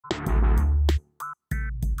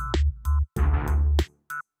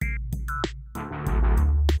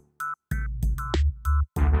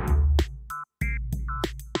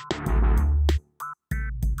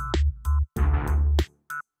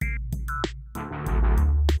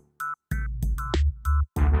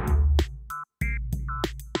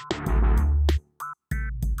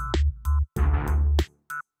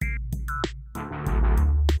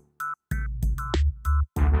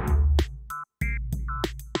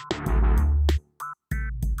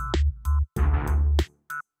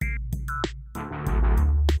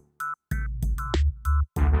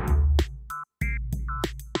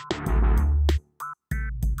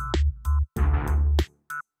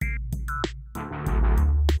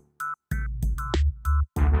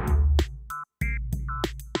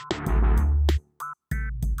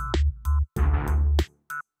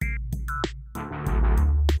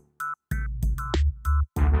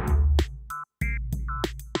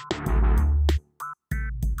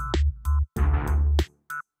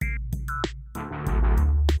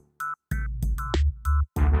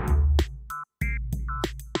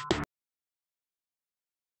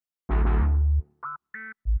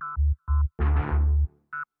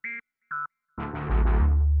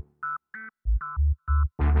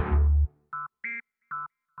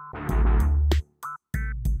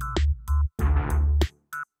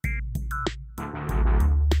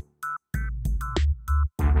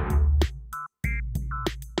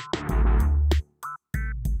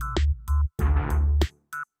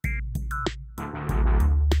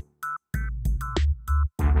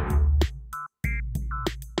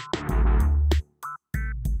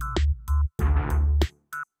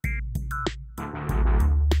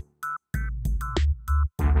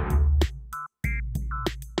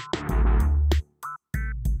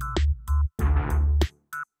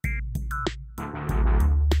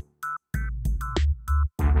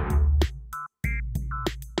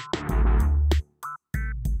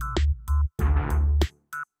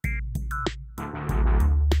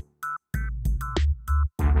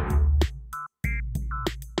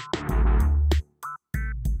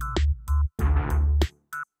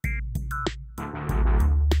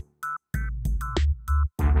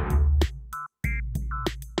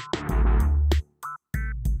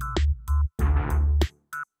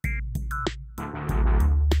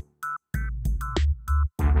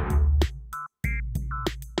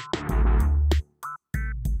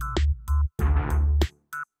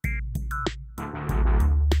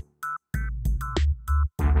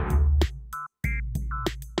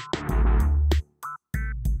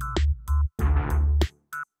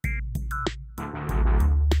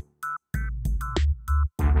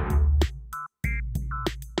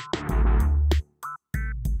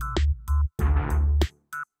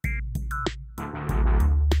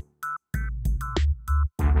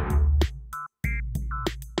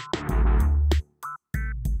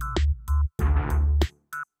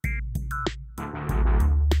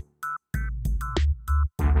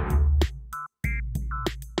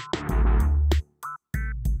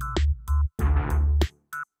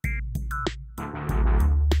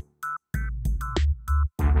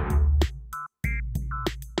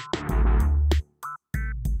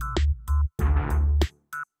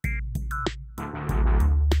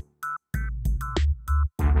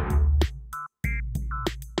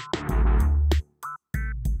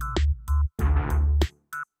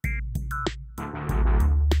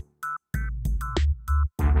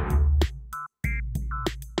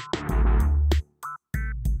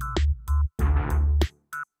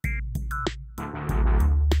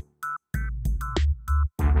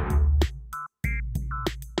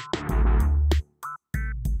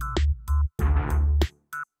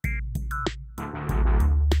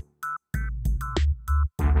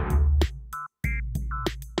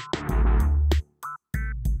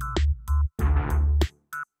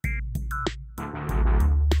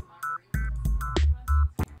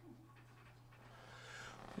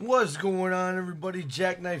What's going on, everybody?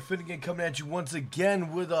 Jackknife Finnegan coming at you once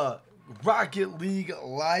again with a Rocket League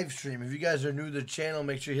live stream. If you guys are new to the channel,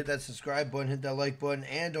 make sure you hit that subscribe button, hit that like button,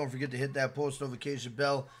 and don't forget to hit that post notification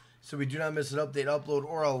bell so we do not miss an update, upload,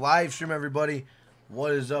 or a live stream, everybody.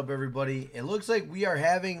 What is up, everybody? It looks like we are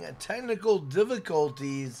having technical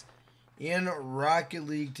difficulties in Rocket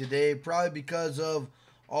League today, probably because of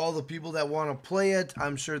all the people that want to play it.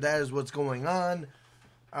 I'm sure that is what's going on.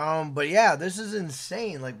 But yeah, this is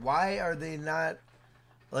insane. Like, why are they not,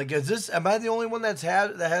 like, am I the only one that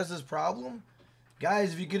has this problem?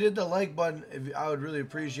 Guys, if you could hit the like button, I would really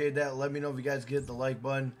appreciate that. Let me know if you guys could hit the like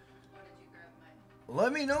button.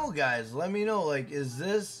 Let me know, guys. Let me know, like,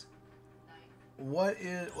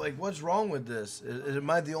 what's wrong with this? Am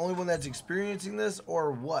I the only one that's experiencing this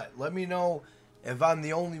or what? Let me know if I'm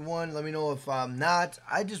the only one. Let me know if I'm not.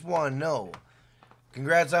 I just want to know.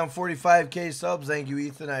 Congrats on 45K subs. Thank you,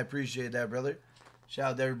 Ethan. I appreciate that, brother.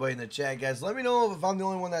 Shout out to everybody in the chat, guys. Let me know if I'm the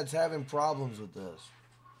only one that's having problems with this.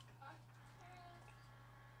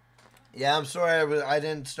 Yeah, I'm sorry I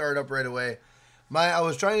didn't start up right away. I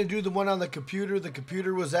was trying to do the one on the computer. The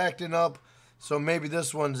computer was acting up, so maybe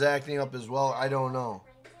this one's acting up as well. I don't know.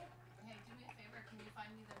 Hey, do me a favor. Can you find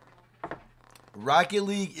me the remote control? Rocket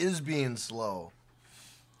League is being slow.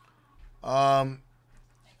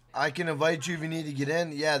 I can invite you if you need to get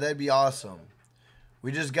in. Yeah, that'd be awesome.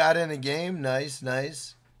 We just got in a game. Nice,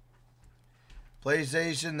 nice.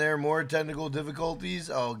 PlayStation, there are more technical difficulties.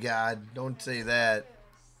 Oh, God, don't say that.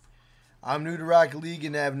 I'm new to Rocket League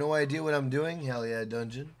and I have no idea what I'm doing. Hell yeah,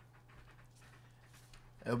 Dungeon.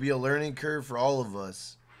 It'll be a learning curve for all of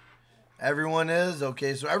us. Everyone is?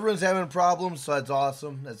 Okay, so everyone's having problems, so that's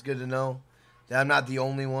awesome. That's good to know that I'm not the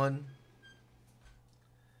only one.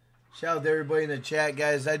 Shout out to everybody in the chat,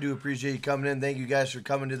 guys. I do appreciate you coming in. Thank you guys for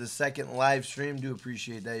coming to the second live stream. Do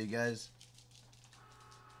appreciate that, you guys.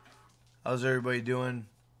 How's everybody doing?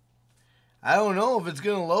 I don't know if it's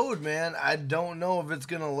going to load, man. I don't know if it's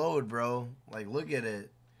going to load, bro. Like, look at it.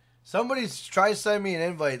 Somebody try send me an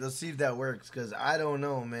invite. Let's see if that works, because I don't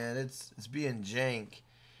know, man. It's being jank.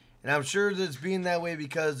 And I'm sure that it's being that way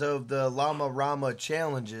because of the Llama Rama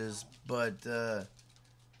challenges, but I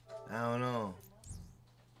don't know.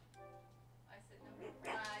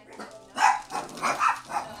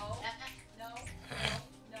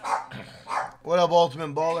 What up,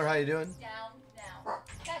 Ultimate Baller? How you doing? Down, now.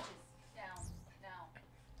 Catches. Down, now.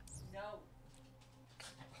 No.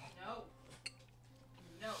 No.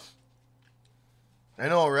 No. I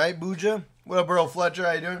know, right, Booja? What up, Earl Fletcher?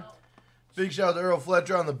 How you doing? Big shout out to Earl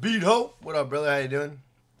Fletcher on the beat, ho. What up, brother? How you doing?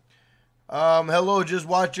 Hello, just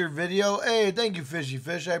watch your video. Hey, thank you, Fishy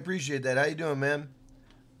Fish. I appreciate that. How you doing, man?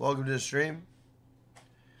 Welcome to the stream.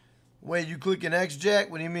 Wait, you clicking X,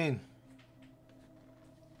 Jack? What do you mean?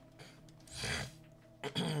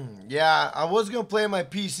 Yeah, I was going to play on my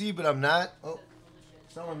PC, but I'm not. Oh,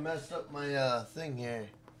 someone messed up my thing here.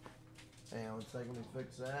 Hang on one second, let me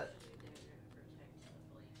fix that.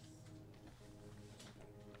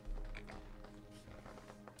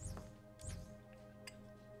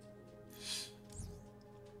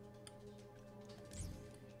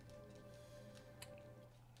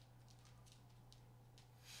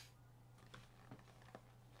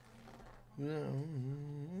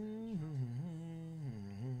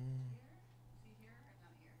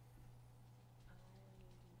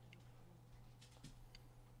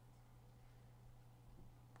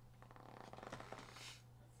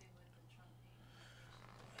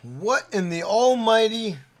 What in the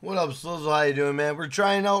almighty? What up, Slizzle? How you doing, man? We're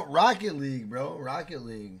trying out Rocket League, bro. Rocket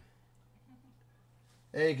League.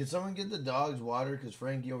 Hey, can someone get the dogs water? Because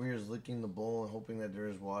Frankie over here is licking the bowl and hoping that there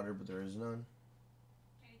is water, but there is none.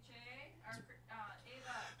 Hey, Che.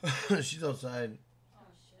 Or, Ava. She's outside. Oh,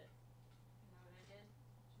 shit. You know what I did?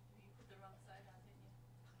 You put the wrong side on, didn't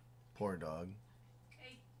you? Poor dog.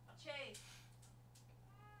 Hey, Che.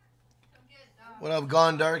 Come get dog. What up,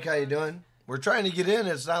 Gone Dark? How you doing? We're trying to get in.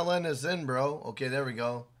 It's not letting us in, bro. Okay, there we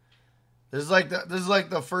go. This is like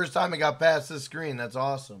the first time I got past this screen. That's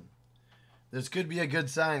awesome. This could be a good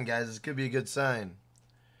sign, guys. This could be a good sign.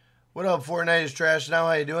 What up, Fortnite is trash now?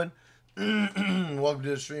 How you doing? Welcome to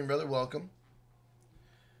the stream, brother. Welcome.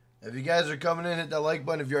 If you guys are coming in, hit that like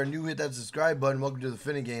button. If you are new, hit that subscribe button. Welcome to the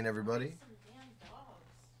Finnegan, everybody.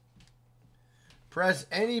 Press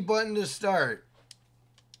any button to start.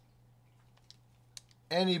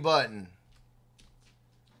 Any button.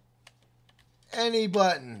 Any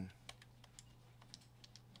button.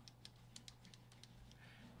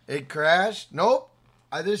 It crashed? Nope.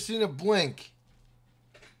 I just seen it blink.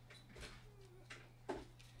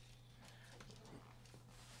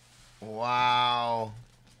 Wow.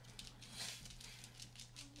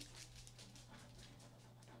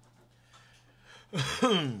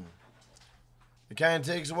 It kind of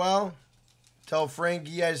takes a while. Tell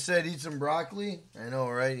Frankie I said eat some broccoli. I know,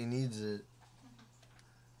 right? He needs it.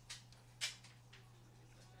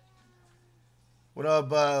 What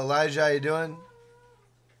up, Elijah? How you doing?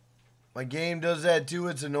 My game does that too.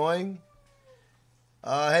 It's annoying.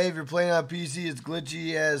 Hey, if you're playing on PC, it's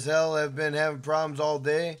glitchy as hell. I've been having problems all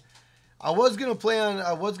day. I was gonna play on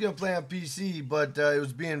PC, but it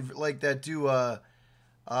was being like that too.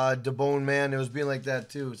 DeBone man, it was being like that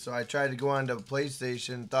too. So I tried to go on to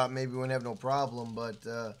PlayStation. Thought maybe we wouldn't have no problem, but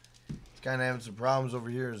it's kind of having some problems over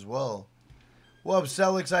here as well. What up,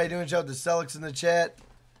 Celix? How you doing? Shout out to Celix in the chat.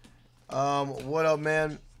 What up,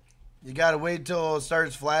 man? You gotta wait till it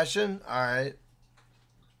starts flashing? Alright.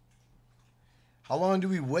 How long do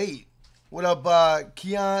we wait? What up,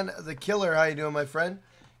 Keon the Killer? How you doing, my friend?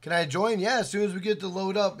 Can I join? Yeah, as soon as we get to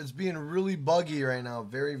load up. It's being really buggy right now.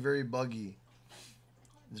 Very, very buggy.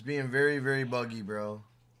 It's being very, very buggy, bro.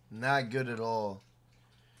 Not good at all.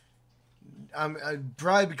 I'm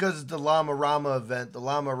probably because it's the Llama Rama event. The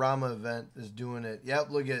Llama Rama event is doing it. Yep,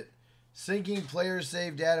 look at syncing player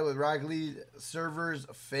save data with Rocket League servers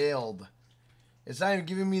failed. It's not even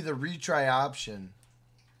giving me the retry option.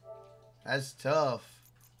 That's tough.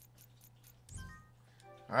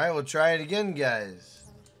 Alright, we'll try it again, guys.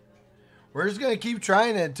 We're just going to keep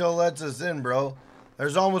trying it until it lets us in, bro.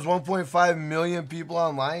 There's almost 1.5 million people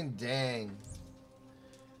online. Dang.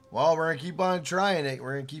 Well, we're going to keep on trying it.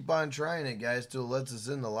 We're going to keep on trying it, guys, till it lets us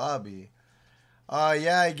in the lobby.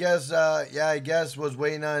 Yeah, I guess was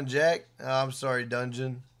waiting on Jack. I'm sorry,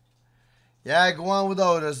 Dungeon. Yeah, go on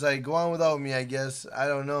without us. Like, go on without me, I guess. I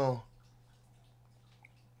don't know.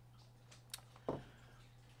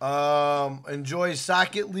 Enjoy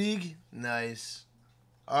Socket League. Nice.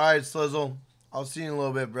 Alright, Slizzle. I'll see you in a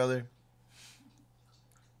little bit, brother.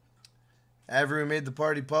 Everyone made the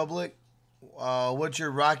party public. What's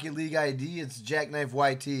your Rocket League ID? It's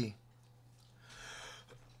jackknife-yt.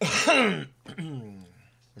 We're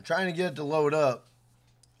trying to get it to load up.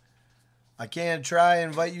 I can't try and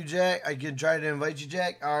invite you, Jack. I can try to invite you,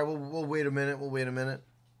 Jack. All right, we'll wait a minute. We'll wait a minute.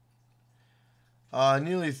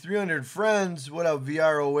 Nearly 300 friends. What up,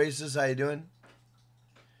 VR Oasis? How you doing?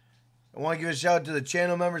 I want to give a shout out to the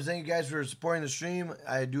channel members. Thank you guys for supporting the stream.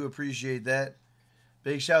 I do appreciate that.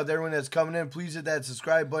 Big shout out to everyone that's coming in. Please hit that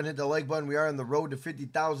subscribe button, hit the like button. We are on the road to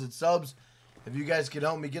 50,000 subs. If you guys could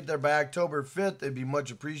help me get there by October 5th, it'd be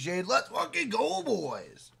much appreciated. Let's fucking go,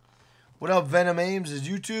 boys. What up, Venom Ames? Is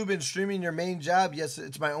YouTube and streaming your main job? Yes,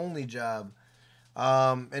 it's my only job.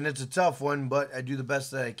 And it's a tough one, but I do the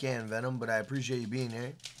best that I can, Venom. But I appreciate you being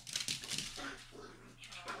here. What's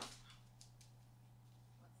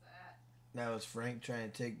that? That was Frank trying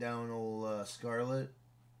to take down old Scarlet.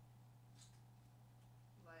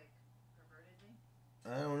 Like, perverted me?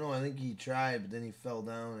 I don't know. I think he tried, but then he fell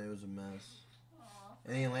down. It was a mess. Aw.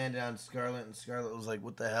 And he landed on Scarlet, and Scarlet was like,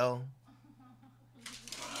 what the hell?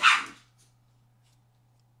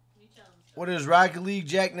 You tell them so. What is Rocket League?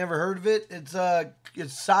 Jack never heard of it.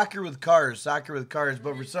 It's soccer with cars. Soccer with cars.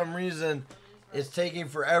 But for some reason, it's taking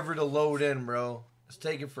forever to load in, bro. It's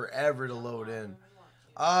taking forever to load in.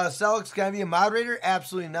 Celix, can I be a moderator?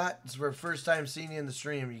 Absolutely not. It's our first time seeing you in the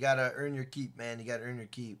stream. You gotta earn your keep, man. You gotta earn your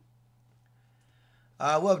keep.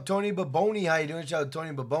 Well, Tony Baboni, how you doing? Shout out to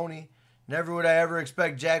Tony Baboni. Never would I ever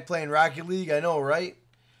expect Jack playing Rocket League. I know, right?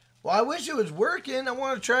 Well, I wish it was working. I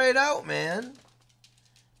want to try it out, man.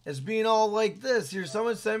 It's being all like this. Here,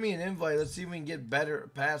 someone send me an invite. Let's see if we can get better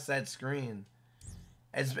past that screen.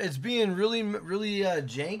 It's being really, really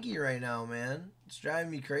janky right now, man. It's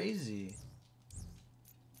driving me crazy.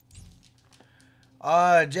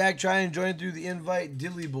 Jack, try and join through the invite.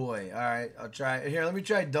 Dilly boy. All right, I'll try. Here, let me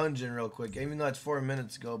try Dungeon real quick. Even though it's 4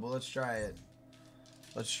 minutes ago, but let's try it.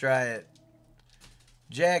 Let's try it.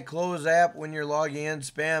 Jack, close app when you're logging in.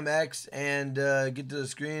 Spam X and get to the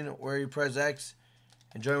screen where you press X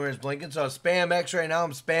and join where it's blinking. So spam X right now.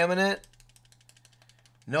 I'm spamming it.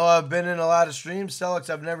 No, I've been in a lot of streams. Celix,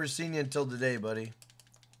 I've never seen you until today, buddy.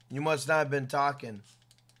 You must not have been talking.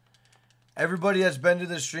 Everybody that's been to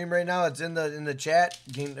the stream right now, that's in the chat,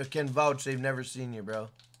 can vouch they've never seen you, bro.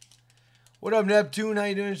 What up, Neptune? How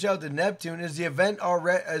you doing? Shout out to Neptune. Is the event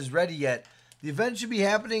ready yet? The event should be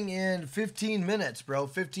happening in 15 minutes, bro.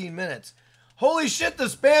 15 minutes. Holy shit, the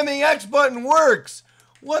spamming X button works.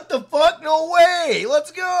 What the fuck? No way.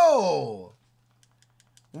 Let's go.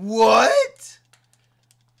 What?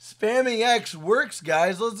 Spamming X works,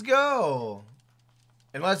 guys. Let's go.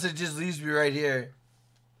 Unless it just leaves me right here.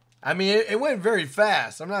 I mean, it went very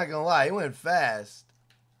fast. I'm not going to lie. It went fast.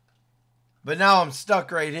 But now I'm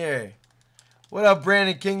stuck right here. What up,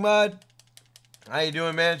 Brandon King Mod? How you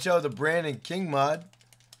doing, man? Shout out to Brandon King Mod.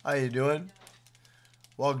 How you doing?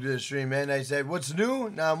 Welcome to the stream, man. I said, what's new?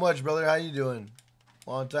 Not much, brother. How you doing?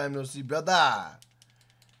 Long time no see, brother.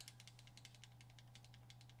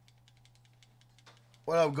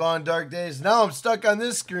 What up, Gone Dark Days? Now I'm stuck on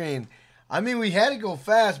this screen. I mean, we had to go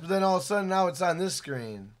fast, but then all of a sudden now it's on this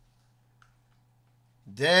screen.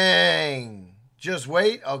 Dang. Just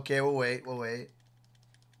wait? Okay, we'll wait. We'll wait.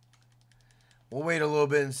 We'll wait a little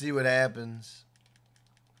bit and see what happens.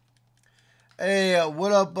 Hey,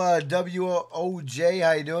 what up, WOJ?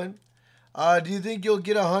 How you doing? Do you think you'll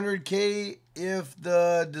get 100K if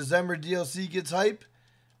the December DLC gets hype?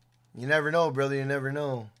 You never know, brother. You never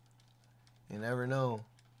know. You never know.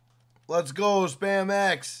 Let's go, Spam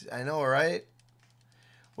X. I know, right?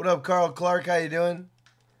 What up, Carl Clark? How you doing?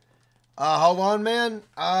 Hold on, man.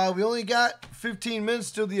 We only got 15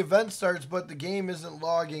 minutes till the event starts, but the game isn't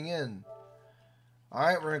logging in. All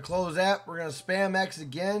right, we're going to close that. We're going to Spam X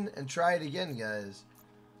again and try it again, guys.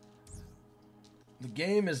 The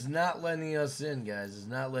game is not letting us in, guys. It's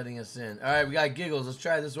not letting us in. All right, we got Giggles. Let's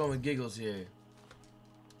try this one with Giggles here.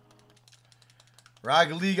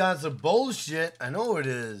 Rocket League on some bullshit. I know it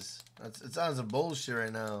is. It's on some bullshit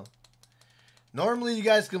right now. Normally, you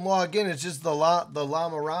guys can log in. It's just the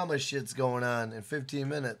Llama Rama shit's going on in 15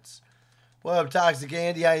 minutes. What up, Toxic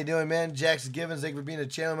Andy? How you doing, man? Jackson Givens, thank you for being a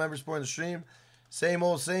channel member, supporting the stream. Same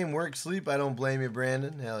old same. Work, sleep. I don't blame you,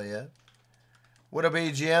 Brandon. Hell yeah. What up,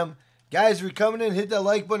 AGM? Guys, if you're coming in, hit that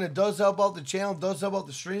like button. It does help out the channel. It does help out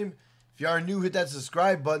the stream. If you are new, hit that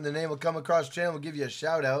subscribe button. The name will come across the channel. We'll give you a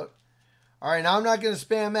shout out. All right, now I'm not going to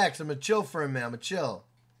spam X. I'm going to chill for a minute. I'm going to chill.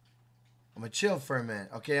 I'm going to chill for a minute.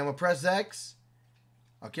 Okay, I'm going to press X.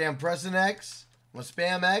 Okay, I'm pressing X. I'm going to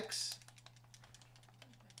spam X.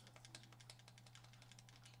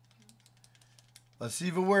 Let's see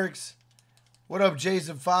if it works. What up,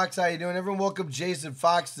 Jason Fox? How you doing? Everyone welcome Jason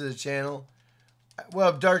Fox to the channel. What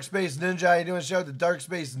up, Dark Space Ninja? How you doing? Shout out to Dark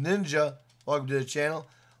Space Ninja. Welcome to the channel.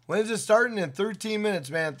 When is it starting? In 13 minutes,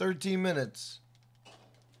 man. 13 minutes.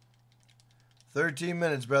 13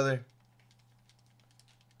 minutes, brother.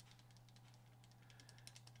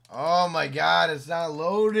 Oh my God, it's not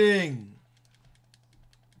loading.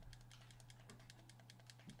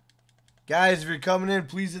 Guys, if you're coming in,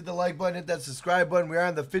 please hit the like button, hit that subscribe button. We're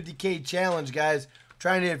on the 50K challenge, guys.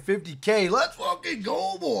 Trying to hit 50K. Let's fucking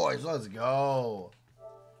go, boys. Let's go.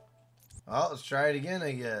 Oh, let's try it again,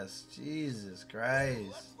 I guess. Jesus Christ.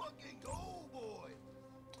 Let's fucking go, boy.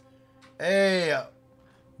 Hey,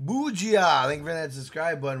 Boogia, thank you for that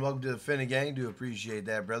subscribe button. Welcome to the Finnegan. Do appreciate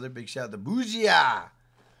that, brother. Big shout out to Boogia.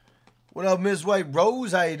 What up, Miss White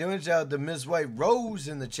Rose? How you doing? Shout out to Miss White Rose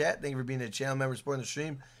in the chat. Thank you for being a channel member, supporting the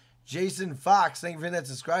stream. Jason Fox, thank you for hitting that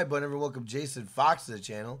subscribe button. Everyone welcome Jason Fox to the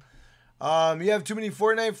channel. You have too many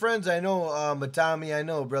Fortnite friends? I know, Matami, I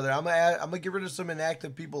know, brother. I'm gonna get rid of some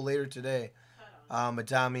inactive people later today.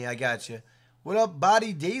 Matami, I got you. What up,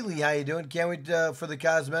 Body Daily? How you doing? Can't wait for the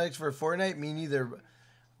cosmetics for Fortnite. Me neither.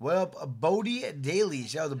 What up, Bodie Daily?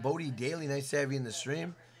 Shout out to Bodie Daily. Nice to have you in the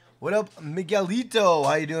stream. What up, Miguelito?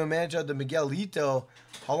 How you doing, man? Shout out to Miguelito.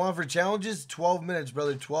 How long for challenges? 12 minutes,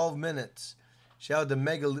 brother. 12 minutes. Shout out to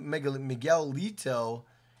Miguelito.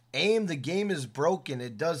 Aim, the game is broken.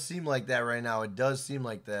 It does seem like that right now. It does seem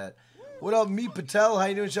like that. What up, Meet Patel? How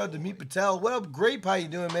you doing? Shout out to Meet Patel. What up, Grape? How you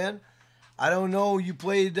doing, man? I don't know. You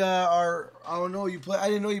played I didn't know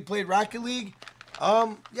you played Rocket League.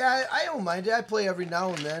 Yeah, I don't mind it. I play every now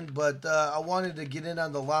and then, but I wanted to get in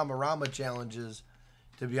on the Llama Rama challenges,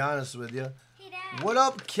 to be honest with you. Hey, Dad. What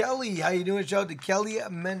up, Kelly? How you doing? Shout out to Kelly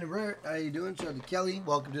Menderet. How you doing? Shout out to Kelly.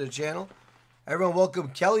 Welcome to the channel. Everyone, welcome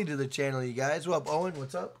Kelly to the channel, you guys. What up, Owen?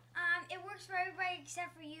 What's up? It works for everybody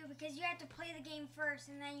except for you because you have to play the game first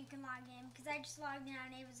and then you can log in. Because I just logged in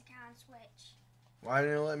on Ava's account on Switch. Why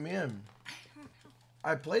didn't it let me in? I don't know.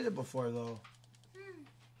 I played it before though.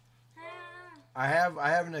 I don't know. I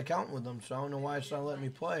have an account with them, so I don't know why it's not letting me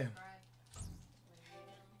play.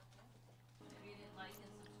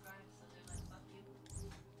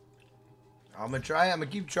 I'm gonna try it. I'm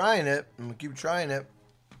gonna keep trying it.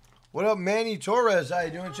 What up, Manny Torres? How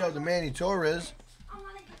you doing? Shout out to Manny Torres.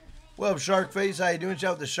 What up, Sharkface? How you doing?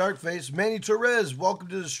 Shout out to Sharkface. Manny Torres, welcome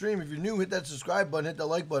to the stream. If you're new, hit that subscribe button, hit that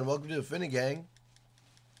like button. Welcome to the Finnegan.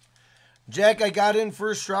 Jack, I got in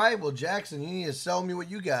first try. Well, Jackson, you need to sell me what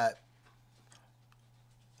you got.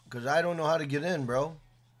 Because I don't know how to get in, bro.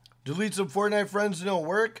 Delete some Fortnite friends and it'll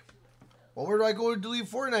work? Well, where do I go to delete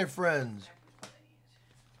Fortnite friends?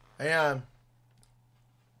 Hang on.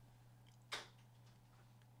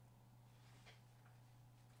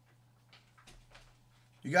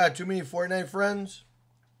 You got too many Fortnite friends?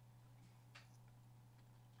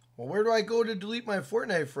 Well, where do I go to delete my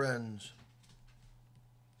Fortnite friends?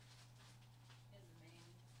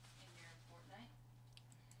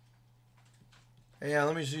 Hey, yeah,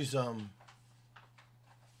 let me see something.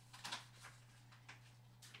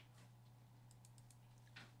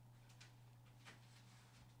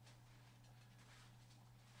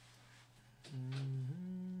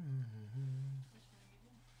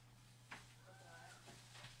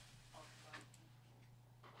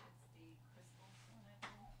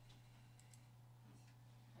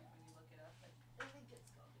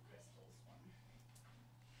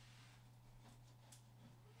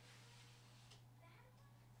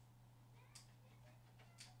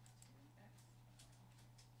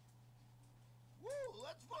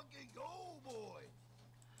 Let's fucking go, boy!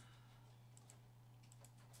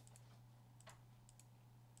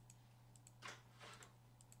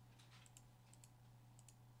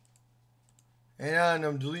 And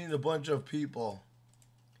I'm deleting a bunch of people.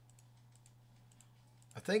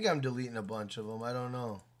 I think I'm deleting a bunch of them. I don't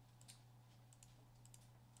know.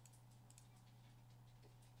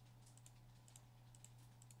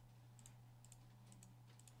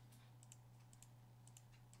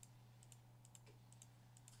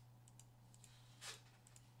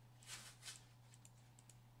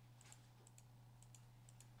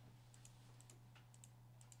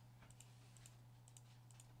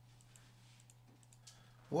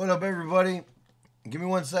 What up, everybody? Give me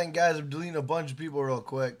 1 second, guys. I'm deleting a bunch of people real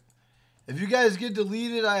quick. If you guys get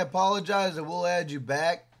deleted, I apologize. I will add you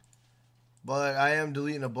back. But I am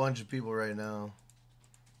deleting a bunch of people right now.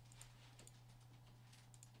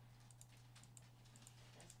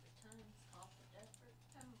 Desperate times call for desperate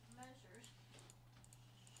measures.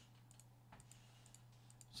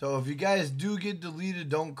 So if you guys do get deleted,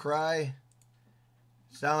 don't cry.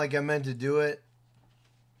 Sound like I meant to do it.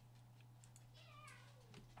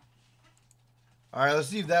 Alright, let's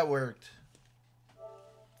see if that worked.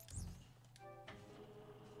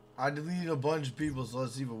 I deleted a bunch of people, so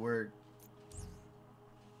let's see if it worked.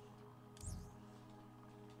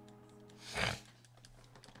 Might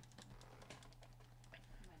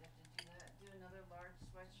have to do that. Do another large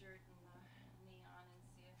sweatshirt and neon and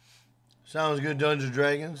see if Sounds good, Dungeons and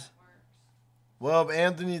Dragons. that works. Well,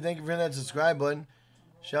 Anthony, thank you for hitting that subscribe button.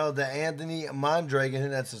 Shout out to Anthony Mondragon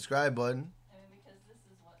hitting that subscribe button. I mean, because this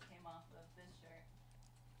is what came off of this shirt.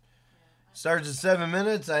 Yeah, Starts at 7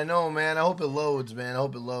 minutes. I know, man. I hope it loads, man. I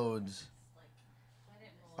hope it loads. I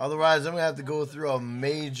didn't believe Otherwise, I'm gonna have to go through a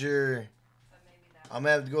major. but maybe that I'm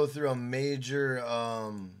gonna have to go through a major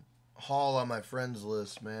haul on my friends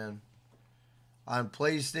list, man. On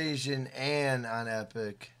PlayStation and on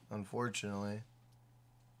Epic, unfortunately.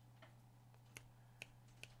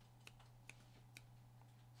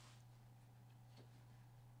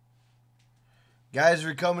 Guys, if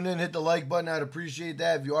you're coming in, hit the like button. I'd appreciate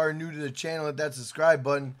that. If you are new to the channel, hit that subscribe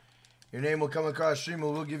button. Your name will come across stream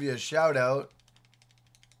and we'll give you a shout out.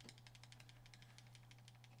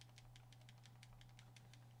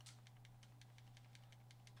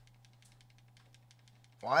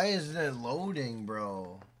 Why isn't it loading,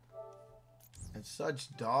 bro? It's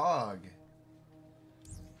such dog.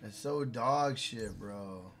 It's so dog shit,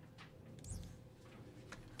 bro.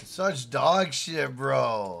 It's such dog shit,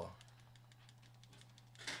 bro.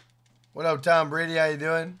 What up, Tom Brady? How you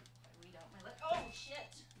doing? we don't. My leg. Oh shit!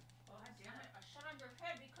 Oh damn it! I shut on your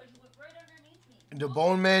head because you went right underneath me. The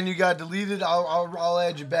Bone Man, you got deleted. I'll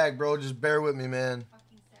add you back, bro. Just bear with me, man.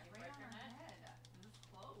 Fucking sat right on her head. It was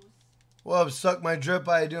close. What up, Suck My Drip?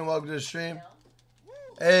 How you doing? Welcome to the stream.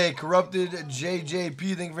 Hey, Corrupted JJP. Thank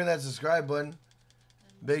you for hitting that subscribe button.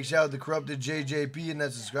 Big shout out to Corrupted JJP and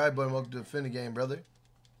that subscribe button. Welcome to the Finnegan, brother.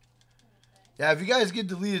 Yeah, if you guys get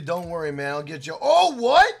deleted, don't worry, man. I'll get you. Oh,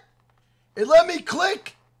 what? It let me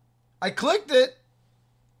click. I clicked it.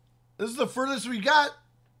 This is the furthest we got.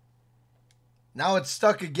 Now it's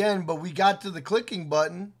stuck again, but we got to the clicking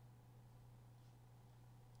button.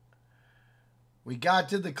 We got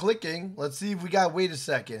to the clicking. Let's see if we got. Wait a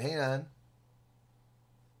second. Hang on.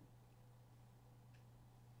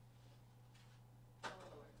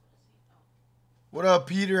 What up,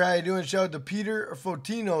 Peter? How you doing? Shout out to Peter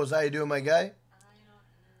Fotinos. How you doing, my guy? I don't know.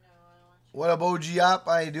 I don't want you. What up, OG Op?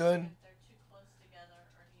 How you doing? They're too close together.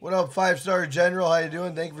 Or you What up, 5-star General? How you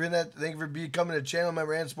doing? Thank you for hitting that. Thank you for becoming a channel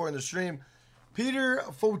member and supporting the stream. Peter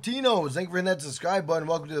Fotinos. Thank you for hitting that subscribe button.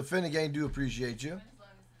 Welcome to the Finnegan. Do appreciate you. As long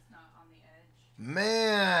as it's not on the edge.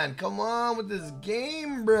 Man, come on with this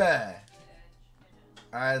game, bruh. The edge. It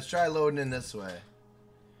is. All right, let's try loading in this way.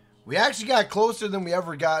 We actually got closer than we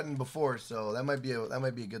ever gotten before, so that might be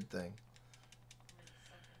a good thing.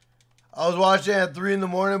 I was watching at 3 in the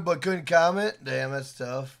morning, but couldn't comment. Damn, that's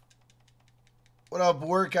tough. What up,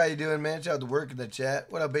 Work? How you doing, man? Shout out to Work in the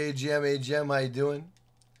chat. What up, AGM? AGM, how you doing?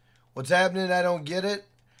 What's happening? I don't get it.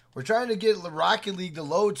 We're trying to get Rocket League to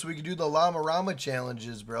load so we can do the Llama Rama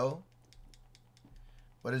challenges, bro.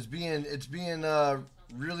 But it's being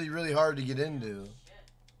really, really hard to get into.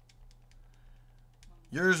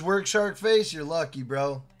 Yours work, Shark Face? You're lucky,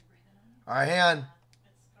 bro. Alright, hang on.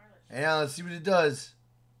 Hang on, let's see what it does.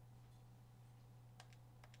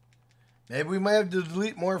 Maybe we might have to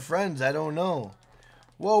delete more friends. I don't know.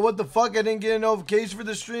 Whoa, what the fuck? I didn't get a notification for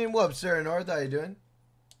the stream. What up, Sarah North? How you doing?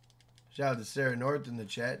 Shout out to Sarah North in the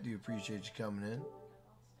chat. Do appreciate you coming in.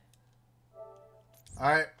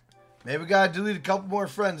 Alright. Maybe we gotta delete a couple more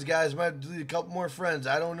friends, guys. Might have to delete a couple more friends.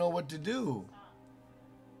 I don't know what to do.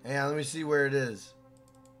 Hang on, let me see where it is.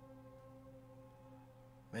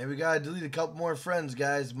 Maybe we gotta delete a couple more friends,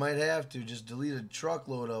 guys. Might have to. Just delete a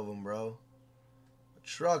truckload of them, bro. A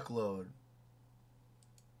truckload.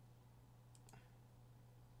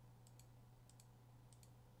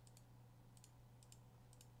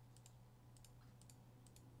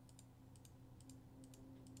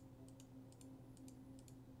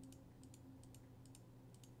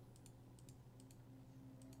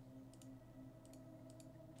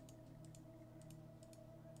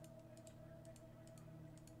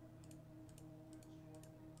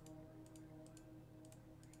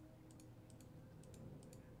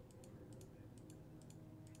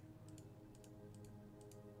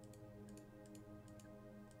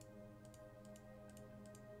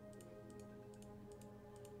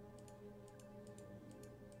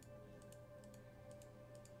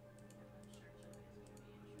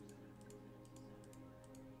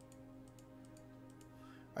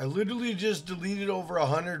 I literally just deleted over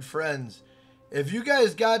 100 friends. If you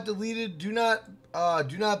guys got deleted, do not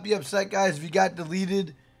be upset, guys. If you got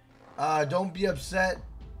deleted, don't be upset.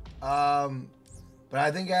 But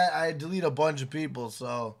I think I delete a bunch of people,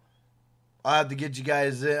 so I'll have to get you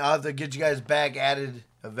guys in. I'll have to get you guys back added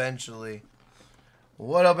eventually.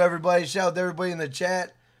 What up, everybody? Shout out to everybody in the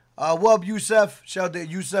chat. What up, Yusef? Shout out to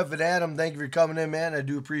Yusef and Adam. Thank you for coming in, man. I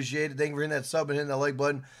do appreciate it. Thank you for hitting that sub and hitting that like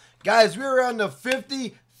button. Guys, we're on the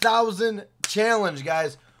 50,000 challenge,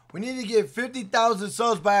 guys. We need to get 50,000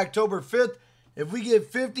 subs by October 5th. If we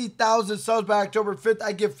get 50,000 subs by October 5th,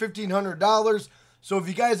 I get $1,500. So if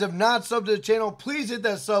you guys have not subbed to the channel, please hit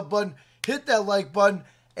that sub button, hit that like button,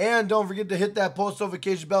 and don't forget to hit that post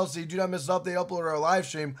notification bell so you do not miss an update upload our live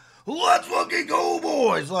stream. Let's fucking go,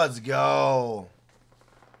 boys. Let's go.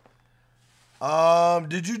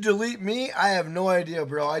 Did you delete me? I have no idea,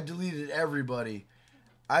 bro. I deleted everybody.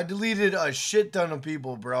 I deleted a shit ton of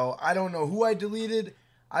people, bro. I don't know who I deleted.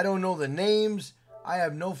 I don't know the names. I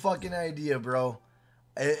have no fucking idea, bro.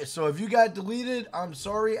 So if you got deleted, I'm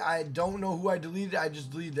sorry. I don't know who I deleted. I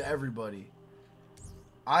just deleted everybody.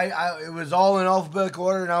 It was all in alphabetical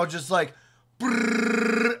order, and I was just like,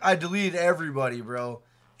 brrr, I deleted everybody, bro.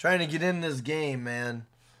 Trying to get in this game, man.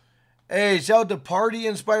 Hey, shout out to Party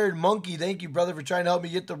Inspired Monkey. Thank you, brother, for trying to help me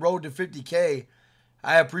get the road to 50K.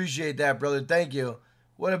 I appreciate that, brother. Thank you.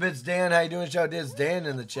 What up, it's Dan? How you doing? Shout out to it's Dan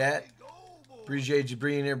in the chat. Appreciate you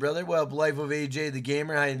being here, brother. What up, Life of AJ the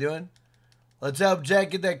Gamer? How you doing? Let's help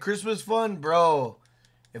Jack get that Christmas fund, bro.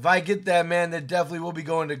 If I get that, man, that definitely will be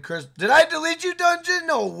going to Christmas. Did I delete you, Dungeon?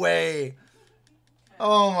 No way.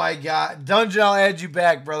 Oh, my God. Dungeon, I'll add you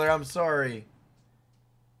back, brother. I'm sorry.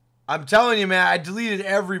 I'm telling you, man, I deleted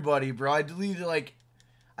everybody, bro. I deleted, like,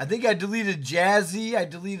 I think I deleted Jazzy. I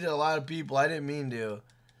deleted a lot of people. I didn't mean to.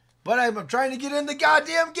 But I'm trying to get in the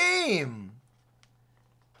goddamn game.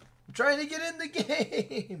 I'm trying to get in the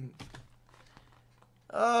game.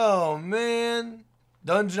 Oh, man.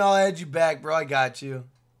 Dungeon, I'll add you back, bro. I got you.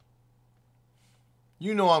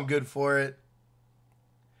 You know I'm good for it.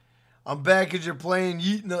 I'm back because you're playing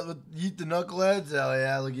Yeet the Knuckleheads. Hell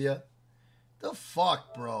yeah, look at you. The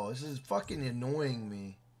fuck, bro? This is fucking annoying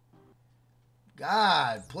me.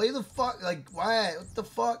 God, play the fuck. Like, why? What the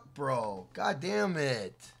fuck, bro? God damn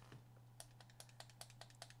it.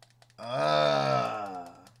 Come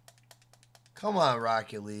on,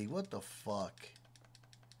 Rocket League. What the fuck?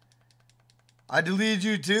 I deleted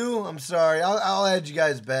you too? I'm sorry. I'll add you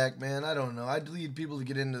guys back, man. I don't know. I deleted people to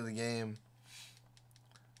get into the game.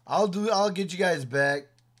 I'll get you guys back.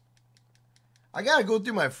 I gotta go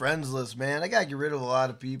through my friends list, man. I gotta get rid of a lot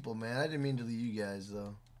of people, man. I didn't mean to delete you guys,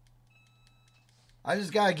 though. I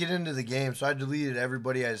just gotta get into the game, so I deleted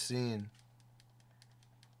everybody I've seen.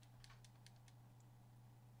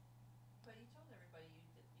 But you told everybody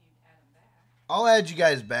you'd add them back. I'll add you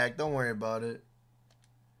guys back. Don't worry about it.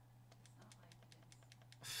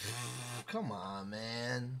 Come on,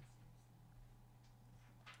 man.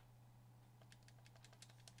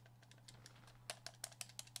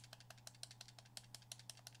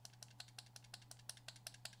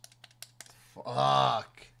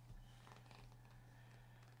 Fuck.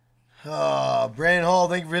 Brandon Hall,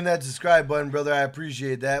 thank you for hitting that subscribe button, brother. I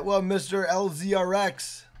appreciate that. Well, Mr.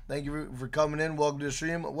 LZRX, thank you for coming in. Welcome to the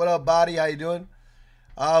stream. What up, Body? How you doing?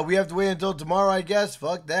 We have to wait until tomorrow, I guess.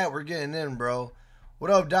 Fuck that. We're getting in, bro. What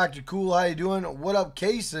up, Dr. Cool? How you doing? What up,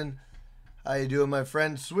 Kaysen? How you doing, my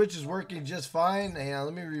friend? Switch is working just fine. Hang on,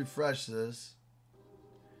 let me refresh this.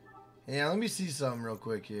 Hang on, let me see something real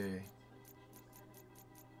quick here.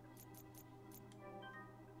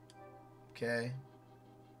 Okay.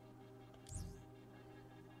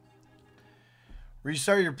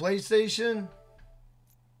 Restart your PlayStation.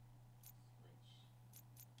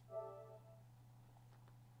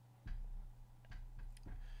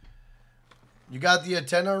 You got the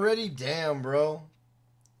antenna already? Damn, bro.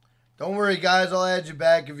 Don't worry, guys. I'll add you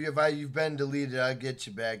back. If you've been deleted, I'll get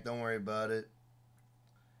you back. Don't worry about it.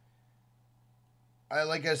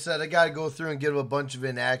 Like I said, I got to go through and get a bunch of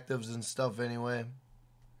inactives and stuff anyway.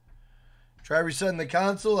 Try resetting the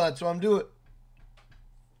console. That's what I'm doing.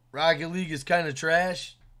 Rocket League is kind of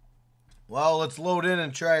trash. Well, let's load in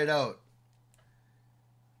and try it out.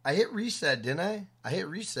 I hit reset, didn't I? I hit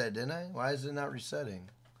reset, didn't I? Why is it not resetting?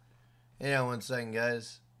 Hang on 1 second,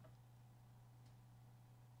 guys.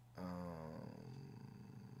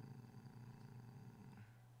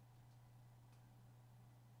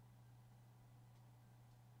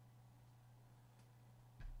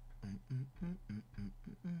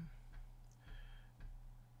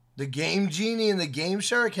 The Game Genie and the Game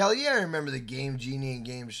Shark? Hell yeah, I remember the Game Genie and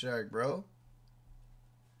Game Shark, bro.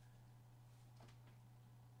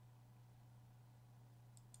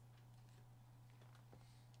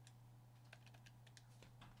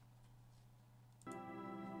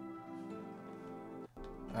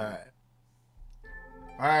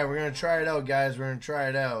 Alright, we're going to try it out, guys. We're going to try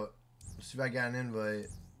it out. Let's see if I got an invite.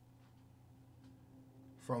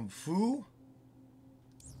 From Foo?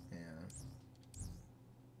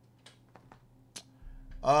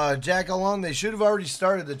 Jack, how long? They should have already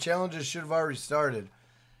started. The challenges should have already started.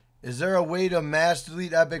 Is there a way to mass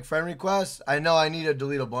delete epic friend requests? I know I need to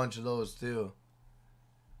delete a bunch of those too.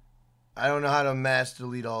 I don't know how to mass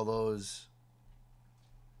delete all those.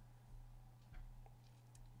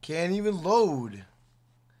 Can't even load.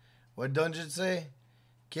 What Dungeon say?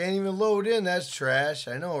 Can't even load in. That's trash.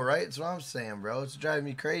 I know, right? That's what I'm saying, bro. It's driving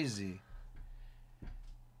me crazy.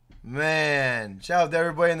 Man, shout out to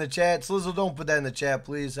everybody in the chat. Slizzle, don't put that in the chat,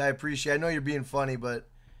 please. I appreciate it. I know you're being funny, but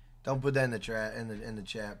don't put that in the chat,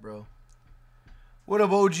 chat, bro. What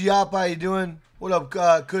up, OG Op? How you doing? What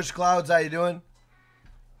up, Kush Clouds? How you doing?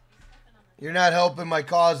 You're not helping my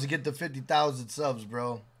cause to get to 50,000 subs,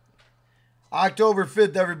 bro. October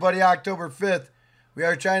 5th, everybody. October 5th. We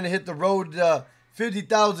are trying to hit the road to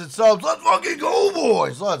 50,000 subs. Let's fucking go,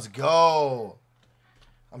 boys. Let's go.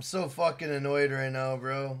 I'm so fucking annoyed right now,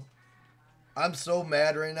 bro. I'm so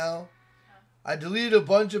mad right now. I deleted a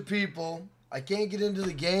bunch of people. I can't get into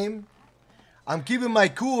the game. I'm keeping my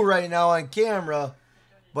cool right now on camera.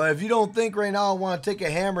 But if you don't think right now I want to take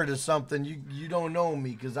a hammer to something, you don't know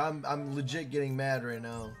me, because I'm legit getting mad right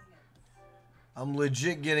now. I'm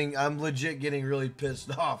legit getting really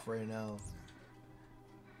pissed off right now.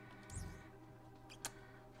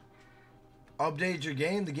 Update your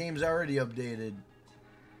game? The game's already updated.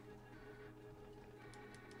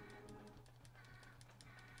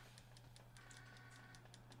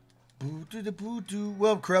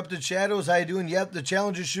 Well, Corrupted Shadows, how you doing? Yep, the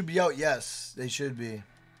challenges should be out. Yes, they should be.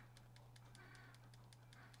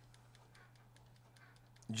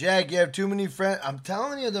 Jack, you have too many friends. I'm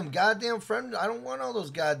telling you, them goddamn friends. I don't want all those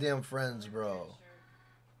goddamn friends, bro.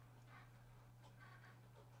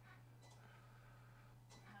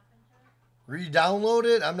 Re-download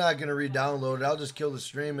it? I'm not going to re-download it. I'll just kill the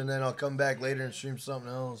stream, and then I'll come back later and stream something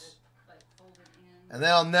else. And then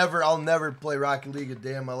I'll never play Rocket League a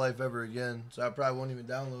day in my life ever again. So I probably won't even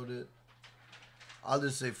download it. I'll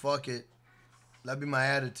just say fuck it. That'd be my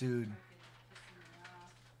attitude.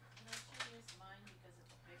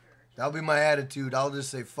 That'll be my attitude. I'll just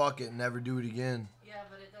say fuck it and never do it again. Yeah,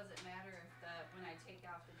 but it doesn't matter if when I take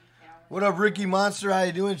out the decal. What up, Ricky Monster? How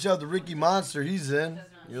you doing? Shout out to Ricky Monster. He's in.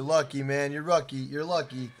 You're lucky, man. You're lucky. You're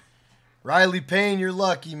lucky. Riley Payne, you're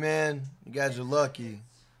lucky, man. You guys are lucky.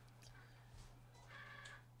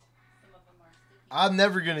 I'm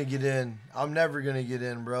never going to get in. I'm never going to get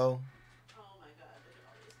in, bro. Oh my god, look at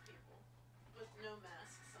all these people with no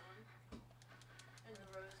masks on in the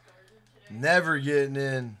rose garden today. Never getting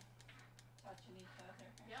in. Touching each other.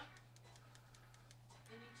 Yep.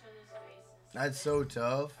 In each other's faces. That's so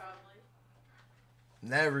tough. Probably.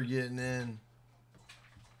 Never getting in.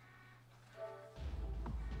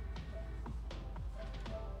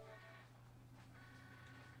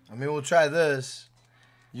 I mean, we'll try this.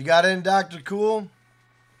 You got in, Dr. Cool?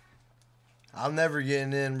 I'm never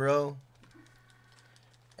getting in, bro.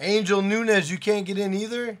 Angel Nunez, you can't get in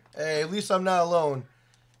either? Hey, at least I'm not alone.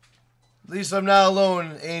 At least I'm not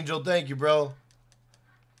alone, Angel. Thank you, bro.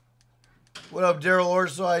 What up, Daryl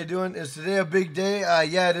Orso? How you doing? Is today a big day?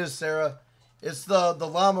 Yeah, it is, Sarah. It's the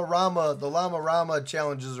Llama Rama. The Llama Rama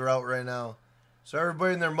challenges are out right now. So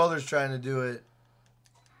everybody and their mother's trying to do it.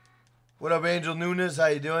 What up, Angel Nunez? How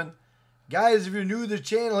you doing? Guys, if you're new to the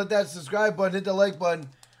channel, hit that subscribe button, hit the like button.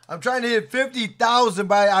 I'm trying to hit 50,000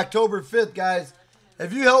 by October 5th, guys.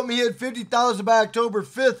 If you help me hit 50,000 by October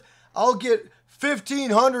 5th, I'll get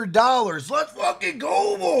 $1,500. Let's fucking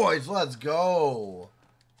go, boys. Let's go.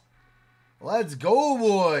 Let's go,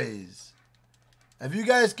 boys. If you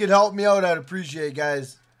guys could help me out, I'd appreciate it,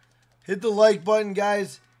 guys. Hit the like button,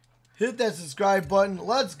 guys. Hit that subscribe button.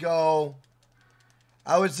 Let's go.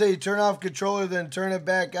 I would say turn off controller, then turn it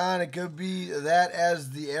back on. It could be that as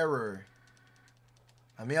the error.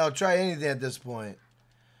 I mean, I'll try anything at this point.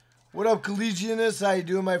 What up, Collegianus? How you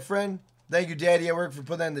doing, my friend? Thank you, Daddy at Work, for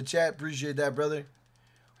putting that in the chat. Appreciate that, brother.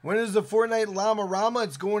 When is the Fortnite Llama Rama?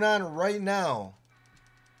 It's going on right now.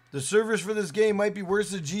 The servers for this game might be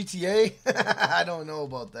worse than GTA. I don't know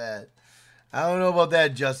about that. I don't know about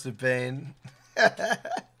that, Justin Payne.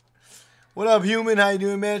 What up, Human? How you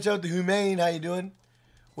doing, man? Shout out to Humane. How you doing?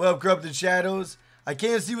 What up, Corrupted Shadows? I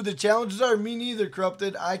can't see what the challenges are. Me neither,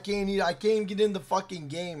 Corrupted. I can't even get in the fucking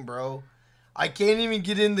game, bro. I can't even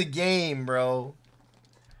get in the game, bro.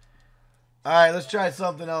 Alright, let's try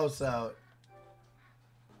something else out.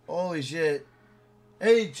 Holy shit.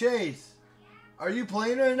 Hey, Chase. Are you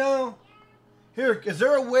playing right now? Here, is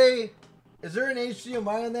there a way? Is there an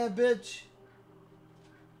HDMI on that bitch?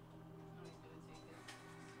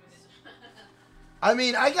 I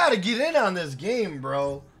mean, I gotta get in on this game,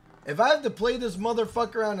 bro. If I have to play this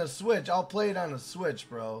motherfucker on a Switch, I'll play it on a Switch,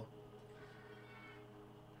 bro.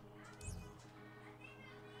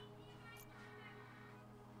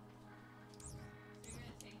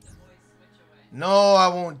 No, I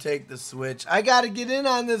won't take the Switch. I gotta get in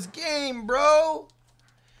on this game, bro.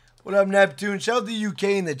 What up, Neptune? Shout out to the UK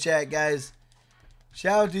in the chat, guys.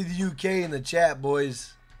 Shout out to the UK in the chat,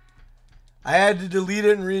 boys. I had to delete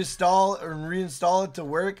it and reinstall it to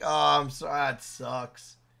work. Oh, I'm sorry. That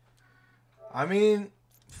sucks. I mean,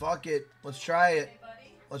 fuck it. Let's try it.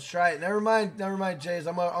 Let's try it. Never mind, Chase.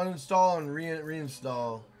 I'm gonna uninstall and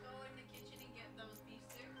reinstall.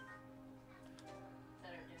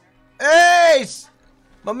 Hey,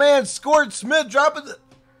 my man Scort Smith dropping the.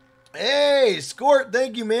 Hey, Scort,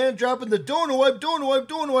 thank you, man. Dropping the donut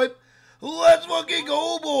wipe. Let's fucking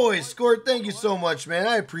go, boys. Scort, thank you so much, man.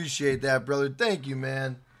 I appreciate that, brother. Thank you,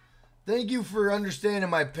 man. Thank you for understanding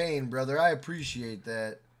my pain, brother. I appreciate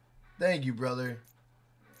that. Thank you, brother.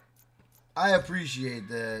 I appreciate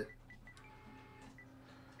that.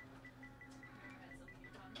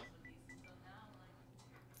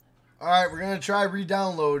 Alright, we're going to try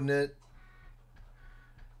re-downloading it.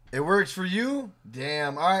 It works for you?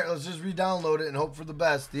 Damn. Alright, let's just re-download it and hope for the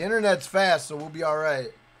best. The internet's fast, so we'll be alright.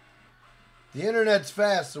 The internet's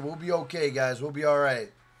fast, so we'll be okay, guys. We'll be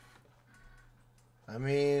alright. I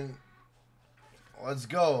mean, let's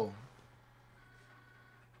go.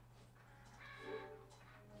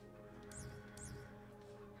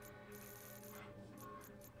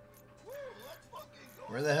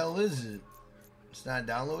 Where the hell is it? It's not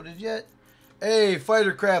downloaded yet? Hey,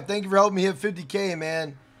 Fightercraft, thank you for helping me hit 50K,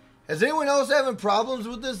 man. Is anyone else having problems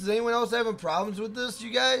with this? Is anyone else having problems with this,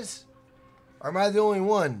 you guys? Or am I the only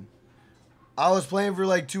one? I was playing for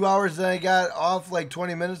like 2 hours, then I got off like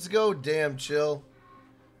 20 minutes ago. Damn, chill.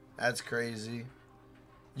 That's crazy.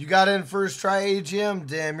 You got in first try, AGM?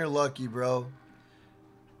 Damn, you're lucky, bro.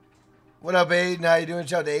 What up, Aiden? How you doing?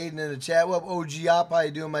 Shout out to Aiden in the chat. What up, OG Op? How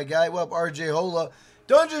you doing, my guy? What up, RJ Hola?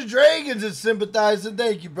 Dungeons Dragons is sympathizing.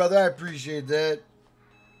 Thank you, brother. I appreciate that.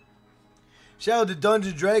 Shout out to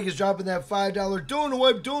Dungeons Dragons dropping that $5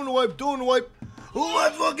 donut wipe.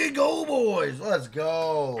 Let's fucking go, boys. Let's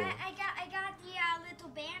go. I got the little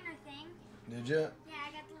banner thing. Did you? Yeah,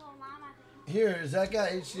 I got the little llama thing. Here, has that got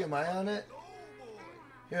HDMI on it?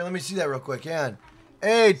 Here, let me see that real quick. Hang on.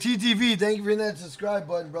 Hey, TTV, thank you for hitting that subscribe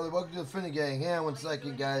button, brother. Welcome to the Finnegan. Hang on 1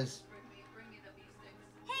 second, guys.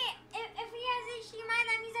 Hey, if he has HDMI,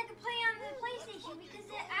 that means I can play on the PlayStation because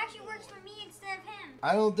it actually works for me instead of him.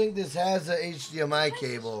 I don't think this has a HDMI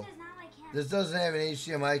cable. Does not like him. This doesn't have an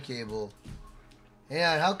HDMI cable. Hang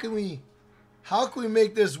on, how can we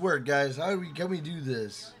make this work, guys? Can we do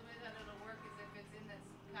this? The only way that it'll work is if it's in this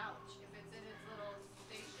pouch. If it's in its little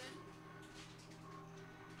station.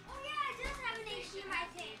 Oh yeah, it does have an HDMI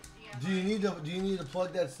thing. Do you need to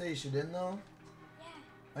plug that station in though?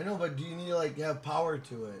 Yeah. I know, but do you need to like have power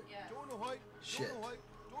to it? Yeah. Shit.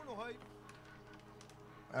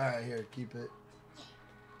 Alright, here, keep it.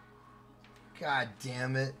 God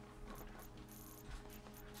damn it.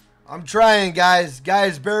 I'm trying, guys.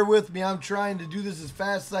 Guys, bear with me. I'm trying to do this as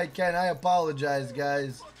fast as I can. I apologize,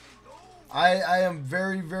 guys. I am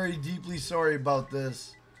very, very deeply sorry about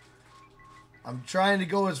this. I'm trying to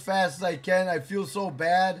go as fast as I can. I feel so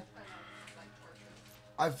bad.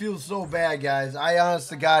 I feel so bad, guys. I honest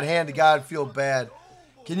to God, hand to God, feel bad.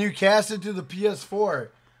 Can you cast it to the PS4?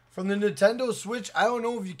 From the Nintendo Switch, I don't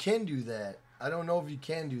know if you can do that. I don't know if you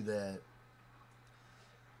can do that.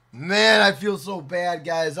 Man, I feel so bad,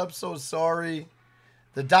 guys. I'm so sorry.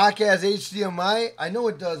 The dock has HDMI. I know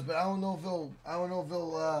it does, but I don't know if it'll,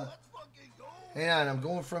 hang on, I'm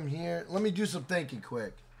going from here. Let me do some thinking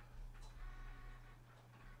quick.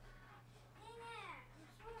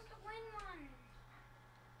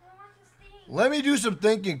 Let me do some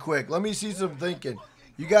thinking quick. Let me see some thinking.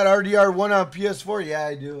 You got RDR1 on PS4? Yeah,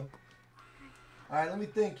 I do. All right, let me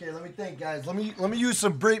think here. Let me think, guys. Let me use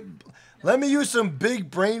some big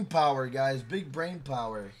brain power, guys. Big brain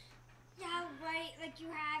power. Yeah, right. Like you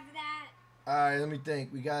have that. All right, let me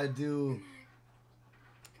think. We gotta do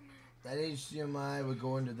that HDMI would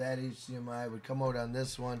go into that HDMI. Would come out on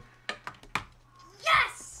this one.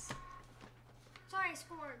 Yes. Sorry, I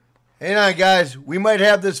scored. Hang on, guys. We might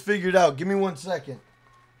have this figured out. Give me 1 second.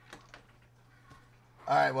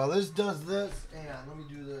 All right. Well, this does this. Hang on. Let me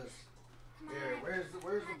do this. Here. Where's the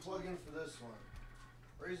plug-in for this one?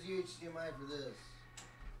 Where's the HDMI for this?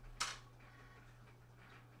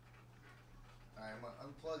 All right. I'm gonna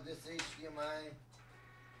unplug this HDMI.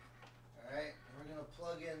 All right. And we're gonna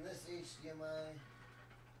plug in this HDMI.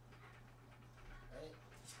 Right.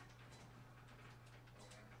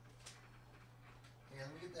 Yeah.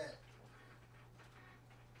 Let me get that.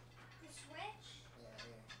 The switch? Yeah,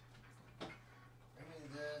 here. Bring me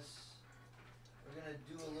this. We're gonna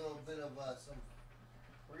do a little bit of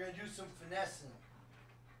we're gonna do some finessing.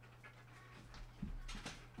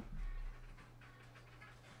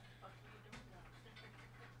 What are you doing now?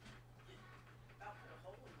 About put a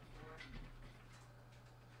hole in the floor.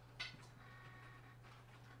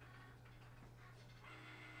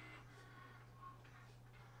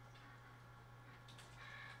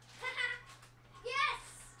 Yes!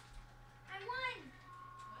 I won!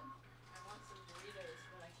 I want some Doritos,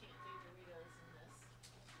 but I can't do Doritos in this.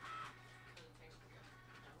 For the paper.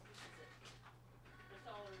 No, because it's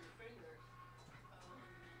all over your fingers.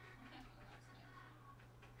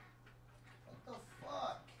 What the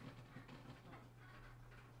fuck?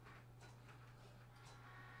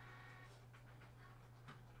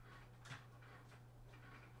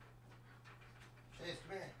 Chase,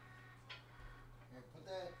 come here. Here, put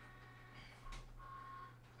that.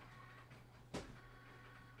 Here,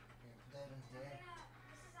 put that in there.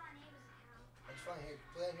 This is on Ava's account. That's fine. Here,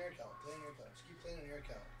 play on your account. Play on your account. Just keep playing on your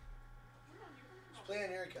account. Just play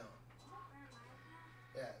on your account.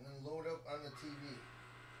 Yeah, and then load up on the TV.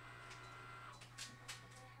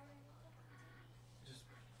 Just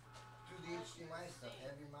do the HDMI stuff.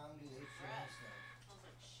 Have your mom do the HDMI stuff. I was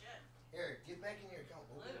like, shit. Here, get back in your account.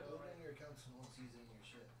 Load in your account so no one sees any of your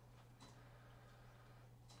shit.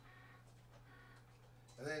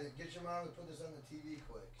 And then get your mom to put this on the TV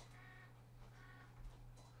quick.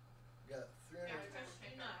 We got 300. Yeah,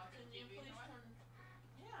 Christina, can you please turn?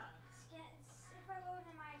 Yeah. If I load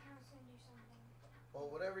in my account, it's gonna do something.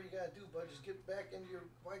 Well, whatever you gotta do, bud, just get back into your.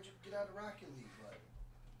 Why'd you get out of Rocket League, bud?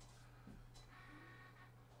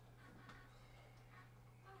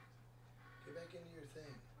 Get back into your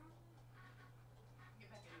thing.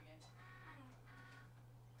 Get back in again.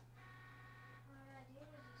 What I do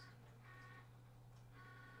is just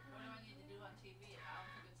What do I need to do on TV? I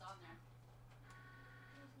don't think it's on there.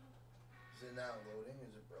 Is it not loading?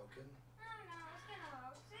 Is it broken? I don't know. It's gonna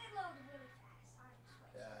load. It loaded really fast. I just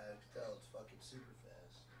Yeah, I can tell it's fucking super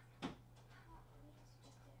fast. Why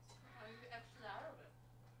you exited out of it?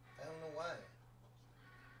 I don't know why.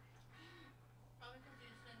 Probably because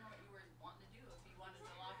you just didn't know what you were wanting to do. If you wanted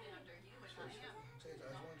to log in under you and not him. Chase,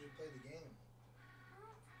 I just wanted you to play the game.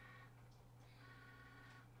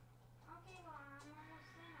 Okay, well, I'm almost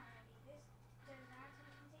in already. This does not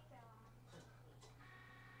take that long.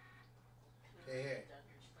 Okay, here.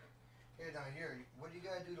 Here, down here. What do you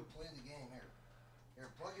gotta do to play the game? Here,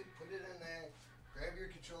 plug it, put it in there. Grab your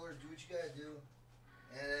controller, do what you gotta do,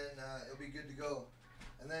 and then it'll be good to go.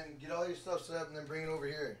 And then get all your stuff set up, and then bring it over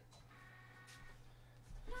here.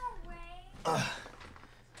 No way.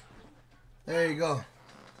 There you go.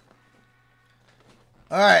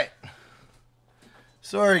 All right.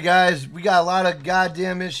 Sorry, guys. We got a lot of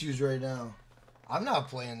goddamn issues right now. I'm not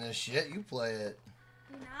playing this shit. You play it.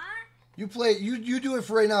 You're not? You play. You do it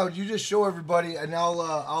for right now. You just show everybody, and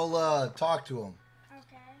I'll talk to them.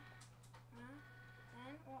 Okay.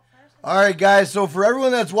 Then, well, first, All right, guys. So for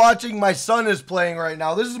everyone that's watching, my son is playing right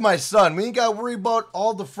now. This is my son. We ain't got to worry about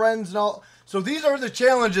all the friends and all. So these are the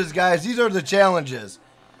challenges, guys. These are the challenges.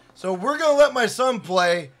 So we're gonna let my son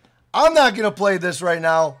play. I'm not gonna play this right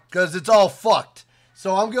now because it's all fucked.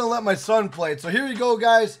 So I'm gonna let my son play it. So here you go,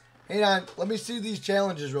 guys. Hang on. Let me see these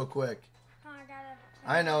challenges real quick. oh, I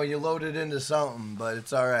gotta. I know you loaded into something, but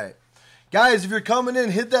it's all right. Guys, if you're coming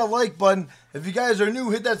in, hit that like button. If you guys are new,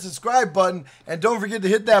 hit that subscribe button. And don't forget to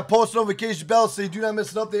hit that post notification bell so you do not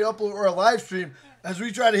miss an update, upload, or a live stream as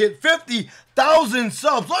we try to hit 50,000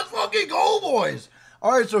 subs. Let's fucking go, boys.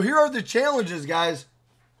 All right, so here are the challenges, guys.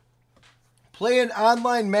 Play an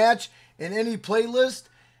online match in any playlist.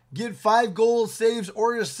 Get 5 goals, saves,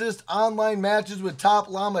 or assist online matches with Top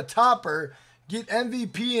Llama Topper. Get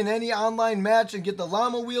MVP in any online match and get the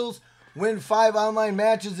Llama Wheels. Win 5 online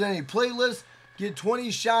matches in any playlist. Get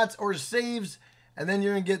 20 shots or saves. And then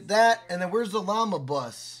you're going to get that. And then where's the Llama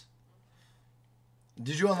Bus?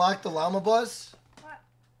 Did you unlock the Llama Bus? What?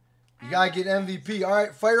 You got to get MVP. All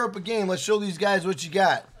right, fire up a game. Let's show these guys what you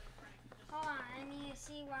got. Hold on, I need to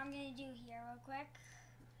see what I'm gonna do here real quick.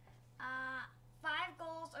 5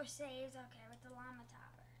 goals or saves. Okay, with the Llama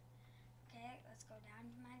Topper. Okay, let's go down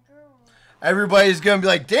to my girl. Everybody's going to be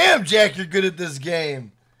like, damn, Jack, you're good at this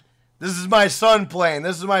game. This is my son playing.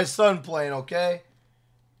 This is my son playing, okay?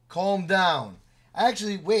 Calm down.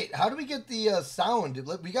 Actually, wait. How do we get the sound?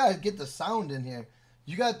 We got to get the sound in here.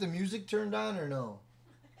 You got the music turned on or no?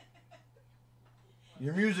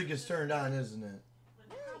 Your music is turned on, isn't it?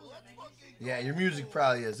 Yeah, your music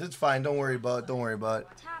probably is. It's fine. Don't worry about it. Don't worry about it.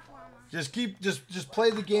 Top Llama. Just play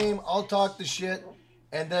the game. I'll talk the shit.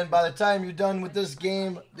 And then by the time you're done with this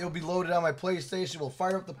game, it'll be loaded on my PlayStation. We'll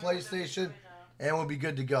fire up the PlayStation, and we'll be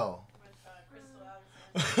good to go.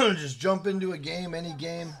 Just jump into a game, any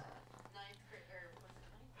game.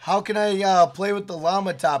 How can I play with the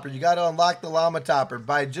Llama Topper? You got to unlock the Llama Topper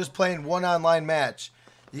by just playing one online match.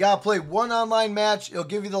 You got to play one online match. It'll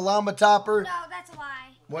give you the Llama Topper. No, that's a lie.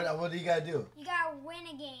 What do you got to do? You gotta win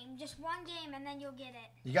a game. Just one game, and then you'll get it.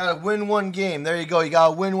 You got to win one game. There you go. You got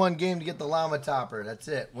to win one game to get the Llama Topper. That's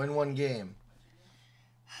it. Win one game.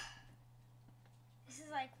 This is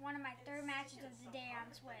like one of my 3rd matches of the day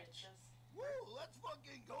on Switch. Woo, let's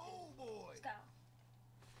fucking go, boys. Let's go.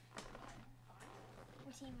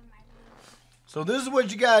 What team am I losing? So this is what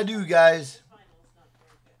you got to do, guys.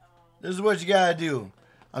 This is what you got to do.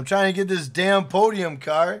 I'm trying to get this damn podium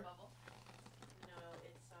car.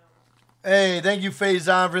 Hey, thank you,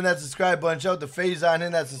 Faison, for hitting that subscribe button. Shout out to Faison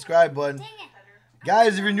hitting that subscribe button. Dang it.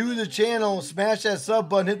 Guys, if you're new to the channel, smash that sub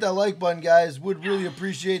button, hit that like button, guys. Would really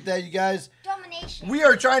appreciate that, you guys. Domination. We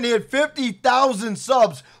are trying to hit 50,000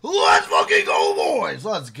 subs. Let's fucking go, boys.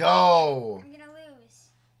 Let's go. I'm gonna lose.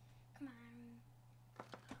 Come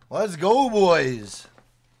on. Let's go, boys.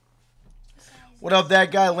 What up,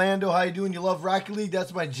 that guy, Lando? How you doing? You love Rocket League?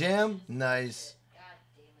 That's my jam. Nice.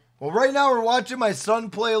 Well, right now we're watching my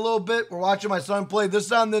son play a little bit. We're watching my son play. This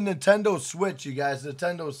is on the Nintendo Switch, you guys.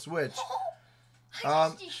 Nintendo Switch.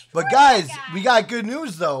 But guys, we got good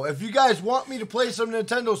news though. If you guys want me to play some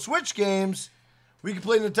Nintendo Switch games, we can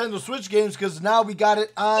play Nintendo Switch games because now we got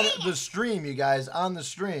it on the stream, you guys, on the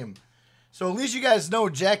stream. So at least you guys know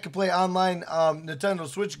Jack can play online Nintendo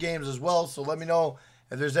Switch games as well. So let me know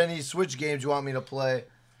if there's any Switch games you want me to play.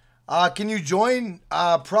 Can you join?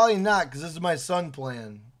 Probably not because this is my son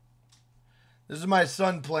playing. This is my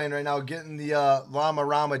son playing right now, getting the Llama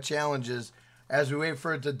Rama challenges as we wait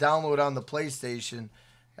for it to download on the PlayStation.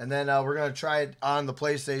 And then we're going to try it on the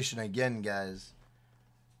PlayStation again, guys.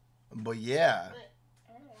 But yeah.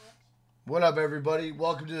 What up, everybody?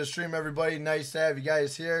 Welcome to the stream, everybody. Nice to have you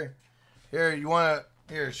guys here. Here, you want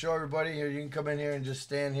to, here, show everybody. Here, you can come in here and just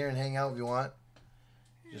stand here and hang out if you want.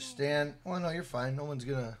 Just stand. Oh, no, you're fine. No one's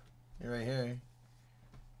going to, you're right here.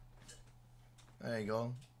 There you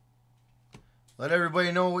go. Let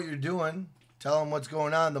everybody know what you're doing. Tell them what's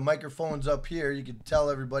going on. The microphone's up here. You can tell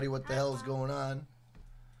everybody what the hell's going on.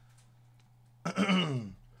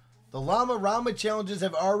 The Llama Rama challenges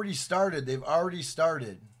have already started. They've already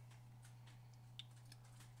started.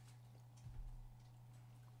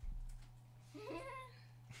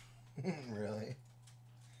 Really?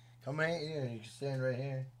 Come right here. You can stand right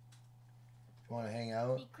here. If you want to hang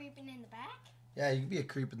out. Be creeping in the back? Yeah, you can be a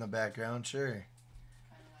creep in the background, sure.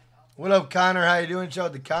 What up, Connor? How you doing? Shout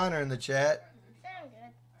out to Connor in the chat. I'm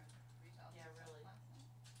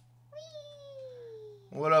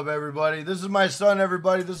good. What up, everybody? This is my son,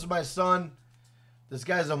 everybody. This is my son. This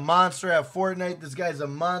guy's a monster at Fortnite. This guy's a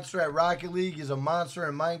monster at Rocket League. He's a monster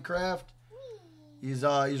in Minecraft. He's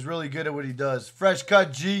really good at what he does. Fresh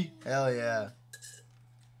cut G. Hell yeah.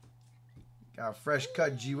 Got a fresh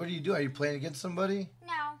cut G. What are you doing? Are you playing against somebody?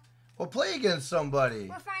 No. Well, play against somebody.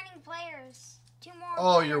 We're finding players. 2 more.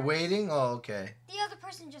 Oh, players. you're waiting? Oh, okay. The other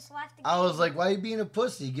person just left the game. I was like, why are you being a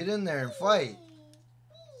pussy? Get in there and fight.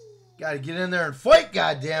 Gotta get in there and fight,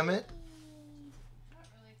 goddammit. Not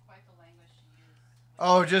really quite the language to use.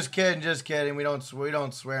 Oh, just kidding, just kidding. We don't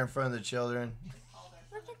swear in front of the children.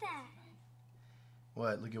 Look at that.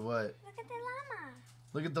 What? Look at what? Look at the llama.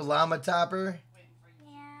 Look at the llama topper.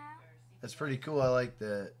 Yeah. That's pretty cool. I like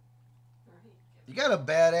that. You got a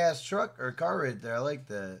badass truck or car right there. I like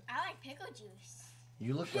that. I like pickle juice.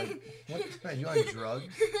 You look like what? Are you on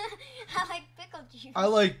drugs? I like pickle juice. I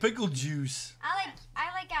like pickle juice. I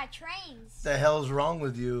like trains. The hell's wrong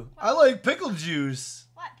with you? I like pickle juice.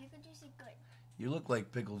 What? Pickle juice is good. You look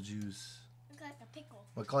like pickle juice. Look like a pickle.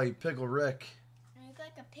 I'll call you Pickle Rick. You look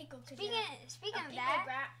like a pickle. Speaking of A that,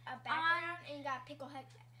 background and you got pickle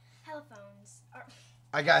telephones.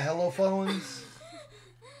 I got hello phones.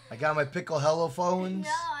 I got my pickle hello phones.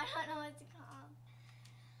 No, I don't know what to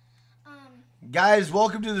call them. Guys,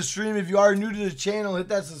 welcome to the stream. If you are new to the channel, hit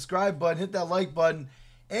that subscribe button, hit that like button,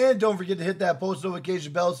 and don't forget to hit that post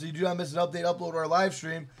notification bell so you do not miss an update upload or live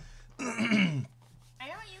stream. I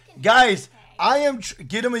know you can. Guys, I am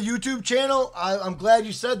get him a YouTube channel. I'm glad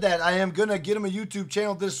you said that. I am gonna get him a YouTube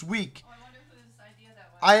channel this week. Oh, I wonder whose idea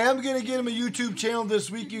that was. I am gonna get him a YouTube channel this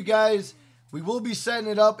week, you guys. We will be setting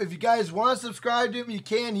it up. If you guys want to subscribe to him, you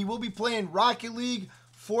can. He will be playing Rocket League,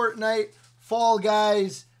 Fortnite, Fall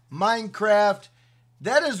Guys, Minecraft.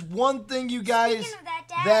 That is one thing, you guys, Speaking of that,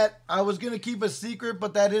 Dad, that I was going to keep a secret,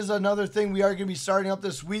 but that is another thing we are going to be starting up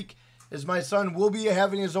this week, is my son will be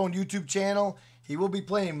having his own YouTube channel. He will be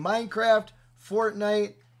playing Minecraft,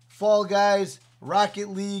 Fortnite, Fall Guys, Rocket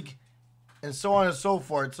League, and so on and so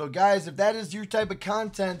forth. So, guys, if that is your type of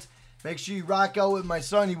content, make sure you rock out with my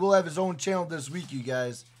son. He will have his own channel this week, you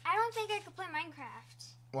guys. I don't think I could play Minecraft.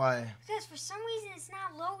 Why? Because for some reason it's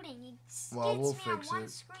not loading. It gets Well, we'll me on fix one it.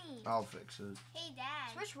 screen. I'll fix it. Hey,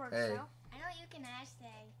 Dad. Switch works Hey. though. I know you can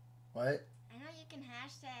hashtag. What? I know you can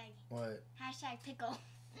hashtag. What? Hashtag pickle.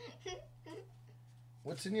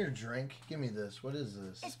 What's in your drink? Give me this. What is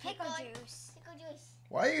this? It's pickle Pickle. juice. Pickle juice.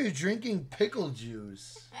 Why are you drinking pickle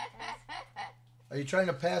juice? Are you trying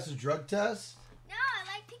to pass a drug test? No,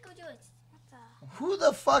 I like pickle juice. What the? Who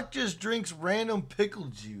the fuck just drinks random pickle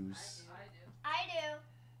juice? I do.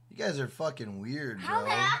 You guys are fucking weird, How bro.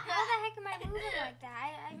 the heck am I moving like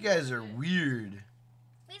that? You guys are weird.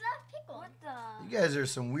 We love pickle. What the? You guys are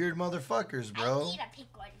some weird motherfuckers, bro. I eat a pickle.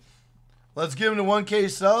 Let's give him to 1K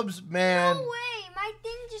subs, man. No way! My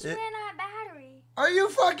thing just It- ran out of battery. Are you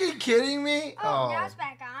fucking kidding me? Oh, now it's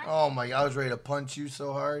back on. Oh my god, I was ready to punch you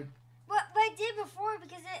so hard. But I did before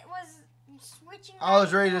because it was switching. I was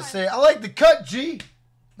back ready and to forth. say, I like the cut, G.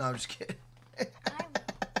 No, I'm just kidding.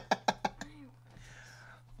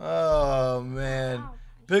 Oh man. Wow.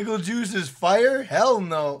 Pickle juice is fire? Hell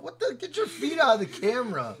no. What the? Get your feet out of the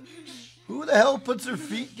camera. Who the hell puts their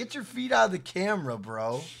feet? Get your feet out of the camera,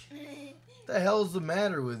 bro. What the hell's the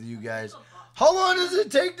matter with you guys? How long does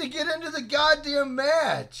it take to get into the goddamn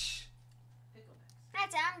match?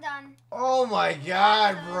 That's it. I'm done. Oh my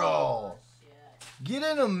god, bro. Get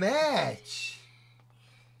in a match.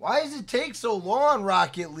 Why does it take so long,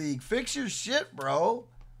 Rocket League? Fix your shit, bro.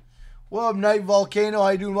 What up, Night Volcano? How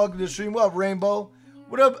you doing? Welcome to the stream. What up, Rainbow?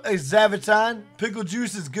 What up, Zavatan? Pickle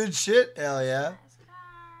juice is good shit. Hell yeah.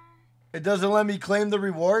 It doesn't let me claim the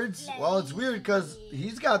rewards? Well, it's weird because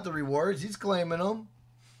he's got the rewards. He's claiming them.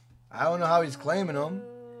 I don't know how he's claiming them.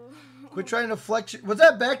 Quit trying to flex. Was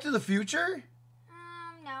that Back to the Future?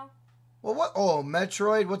 No. Well, what? Oh,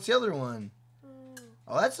 Metroid. What's the other one? Ooh.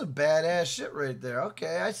 Oh, that's some badass shit right there.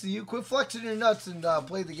 Okay, I see you. Quit flexing your nuts and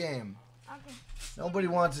play the game. Okay. Nobody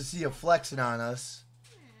wants to see you flexing on us.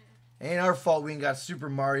 Ain't our fault we ain't got Super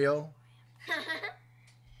Mario. Say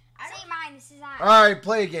mine. This is on. All right,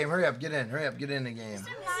 play a game. Hurry up. Get in. Hurry up. Get in the game.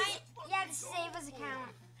 Yeah, this is Ava's account.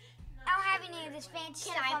 I don't have any of this fancy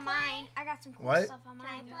Can stuff I on play? mine. I got some cool What? stuff on Can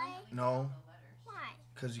mine. I play? No, Why?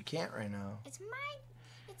 because you can't right now. It's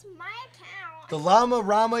my account. The Llama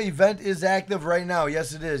Rama event is active right now.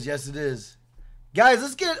 Yes, it is. Yes, it is. Guys,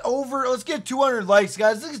 let's get 200 likes,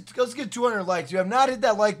 guys. Let's get 200 likes. If you have not hit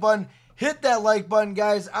that like button, hit that like button,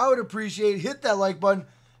 guys. I would appreciate it. Hit that like button.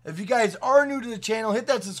 If you guys are new to the channel, hit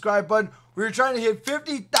that subscribe button. We're trying to hit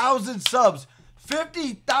 50,000 subs.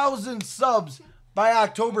 50,000 subs by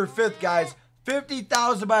October 5th, guys.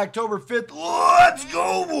 50,000 by October 5th. Let's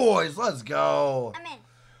go, boys. Let's go. I'm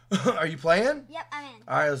in. Are you playing? Yep, I'm in.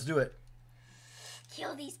 All right, let's do it.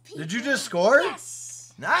 Kill these people. Did you just score?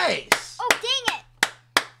 Yes. Nice. Oh, dang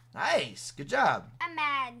it. Nice. Good job. I'm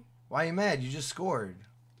mad. Why are you mad? You just scored.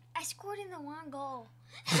 I scored in the one goal.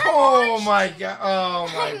 Oh my god. Oh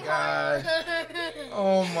my god.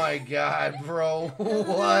 Oh my god, bro.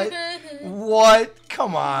 What? What?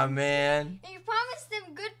 Come on, man. You promised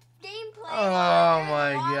them good gameplay. Oh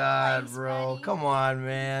my Wrong god, place, bro. buddy. Come on,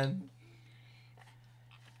 man.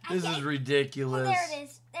 This is ridiculous. Oh, there it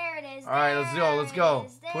is. There it is. All right, let's go. Let's go.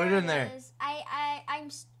 Put it in there.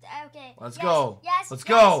 Okay. Let's Yes, go. Yes. Let's yes,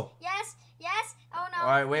 go. Yes. Yes. Oh no. All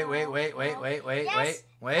right, wait. Yes.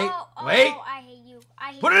 Wait. Oh, Wait. I hate you.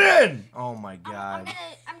 I hate Put you. it in. Oh my I'm god.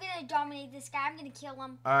 gonna dominate this guy. I'm gonna kill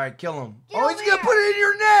him. All right, kill him. Get Oh, he's over gonna here. put it in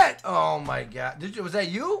your net. Oh my god. Was that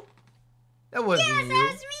you? That wasn't Yes, you. that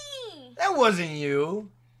was me. That wasn't you.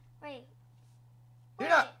 Wait. You're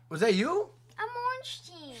not. Was that you? I'm orange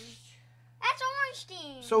team. That's orange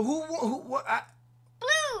team. So what?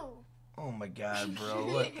 blue. Oh my god, bro.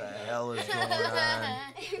 What the hell is going on?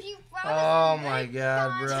 You Oh promised me my good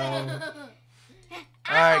god, bro. content.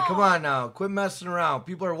 All right, Ow. come on now. Quit messing around.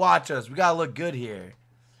 People are watching us. We gotta look good here.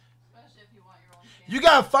 Especially if you want your own channel. You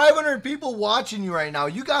got 500 people watching you right now.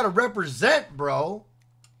 You gotta represent, bro.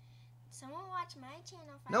 Someone watch my channel.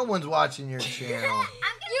 No one's watching your channel.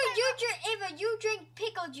 You drink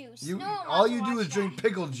pickle juice. You No one all wants you to do watch is drink that.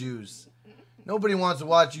 pickle juice. Nobody wants to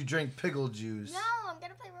watch you drink pickle juice. No, I'm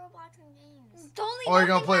gonna play Roblox and games. Totally. Oh, you're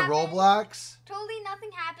gonna nothing play happened. Roblox? Totally nothing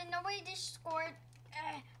happened. Nobody just scored.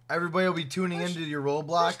 Everybody will be tuning Push- into your Push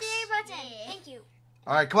Roblox. the A button. Yeah. Thank you.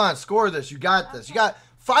 All right, come on, score this. You got this. You Okay. got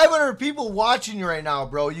 500 people watching you right now,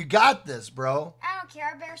 bro. You got this, bro. I don't care.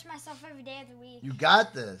 I embarrass myself every day of the week. You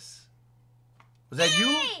got this. Was that you?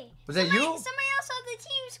 Hey! Was that Somebody you? else on the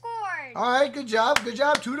team scored. All right, good job. Good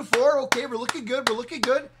job. 2-4. Okay, we're looking good. We're looking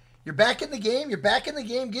good. You're back in the game. You're back in the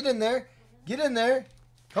game. Get in there. Get in there.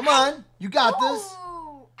 Come on. You got this.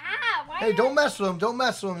 Ooh. Why Hey, did don't mess with him. Don't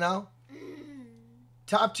mess with him now.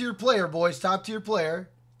 Top tier player, boys. Top tier player.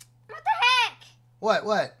 What the heck? What?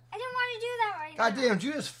 I didn't want to do that right God now. damn, did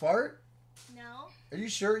you just fart? No. Are you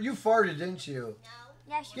sure? You farted, didn't you? No.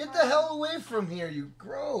 Yes, you Get are. the hell away from here, you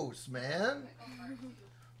gross, man.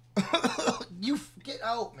 Get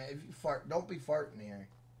out, man. If you fart, don't be farting here.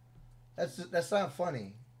 That's not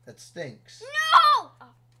funny. That stinks. No. Oh,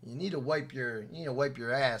 You need to wipe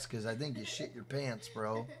your ass because I think you shit your pants,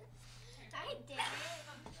 bro. I did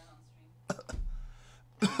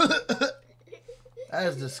it. That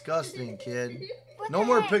is disgusting, kid. what No the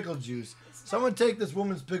more heck? pickle juice. Someone take this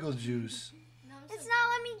woman's pickle juice. No, I'm It's so not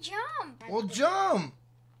letting me jump. Well, jump.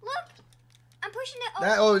 Look, I'm pushing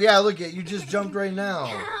it. Oh yeah, look at you just jumped right now.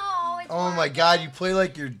 Now it's Oh my working. God, you play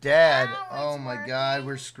like your dad. Now it's Oh my God, working.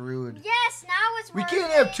 we're screwed. Yes, now it's We working.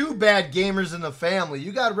 can't have two bad gamers in the family.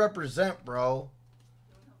 You gotta represent, bro.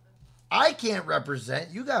 I can't represent.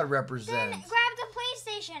 You gotta Then represent. grab the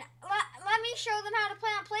PlayStation. Let me show them how to play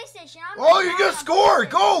on PlayStation. Oh, you're gonna score!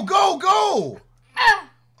 Go, go, go! Oh,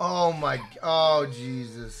 Oh my! Oh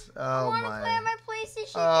Jesus! I Oh want to play on my! my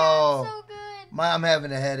PlayStation. Oh. So good. I'm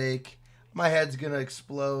having a headache. My head's gonna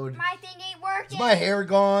explode. My thing ain't working. Is my hair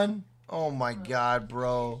gone? Oh my God,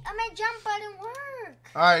 bro! My jump button work.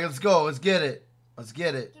 All right, let's go. Let's get it. Let's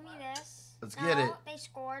get it. Give me this. Let's No, get it. They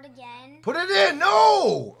scored again. Put it in. No!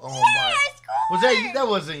 Oh Yeah, my! I scored. Was that you? That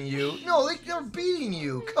wasn't you. No, they're beating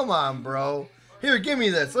you. Come on, bro. Here, give me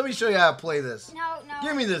this. Let me show you how to play this. No.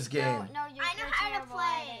 Give me this game. No, I know you're how to terrible play.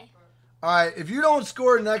 at it. All right, if you don't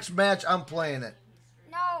score next match, I'm playing it.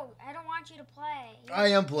 No, I don't want you to play. I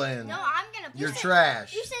am playing. No, I'm gonna play. You're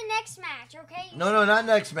trash. You said next match, okay? No, not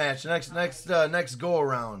next match. Next go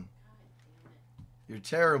around. You're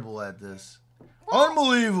terrible at this.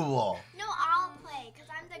 Unbelievable. No, I'll play because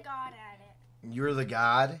I'm the god at it. You're the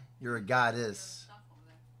god. You're a goddess.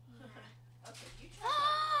 Okay, you try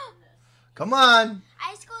this. Come on.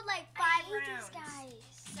 I scored like I 5 hate rounds. these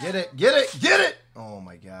guys. Get it. Get it. Get it. Oh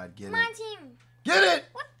my God. Get Come it. on, team. Get it.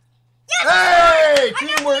 What? Hey! I got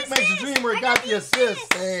Teamwork the makes the assist. dream work. I Got got the the assist.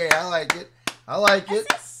 assist. Hey, I like it. I like it.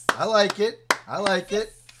 Assist. I like it. I like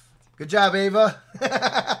it. Good job, Ava.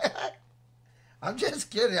 I'm just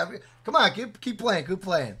kidding. Come on, keep playing. Keep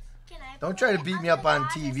playing. Can I Don't play? try to beat I'm me up the on god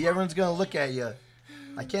TV. at Everyone's gonna look at you.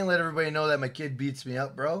 I can't let everybody know that my kid beats me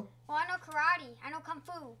up, bro. Well, I know karate. I know kung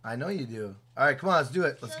fu. I know you do. All right, come on, let's do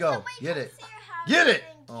it. Let's So go. somebody Get come it. see your house Get it.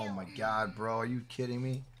 and Oh kill my me. God, bro. Are you kidding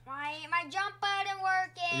me? Why ain't my jump button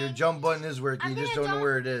working? Your jump button is working. I'm You just gonna don't know jump-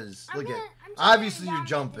 where it is. I'm Look gonna- at. I'm just Obviously, gonna you're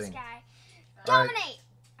dominate this jumping. guy. All right. Dominate.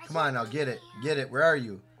 Come on now, get it. Get it. Where are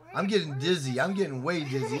you? I'm getting Where is dizzy. this I'm at? getting way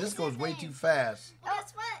dizzy. This goes way too fast. Well,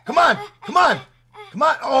 guess what? Come on. Come on. Come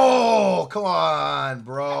on. Oh, come on, I'm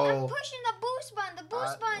bro. pushing the boost button. The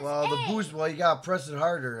boost button's Well, the A. boost, well, you got to press it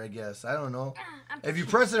harder, I guess. I don't know. I'm If you pushing-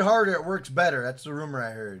 press it harder, it works better. That's the rumor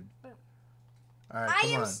I heard. Boom. All right, I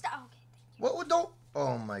come am on. stuck. Okay. What don't?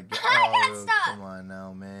 Oh, my God. I got Oh, stuck. come on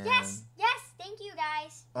now, man. Yes, yes. Thank you,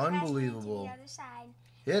 guys. You guys made it Unbelievable. To the other side.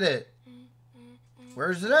 Hit it.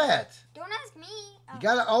 Where's it at? Don't ask me. Oh. You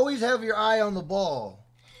got to always have your eye on the ball.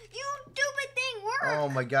 You stupid thing. Work. Oh,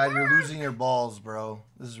 my God. You're Work. losing your balls, bro.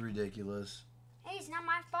 This is ridiculous. Hey, it's not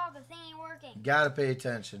my fault. The thing ain't working. You got to pay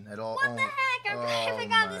attention at all. What the heck? I'm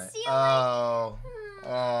driving on the my- ceiling. Oh.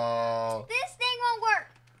 Oh. This thing won't work.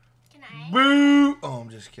 Can I? Boo! Oh, I'm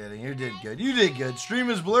just kidding. You did good. You did good. Stream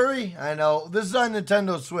is blurry. I know. This is on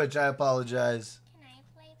Nintendo Switch. I apologize. Can I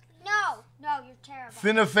play, please? No, you're terrible.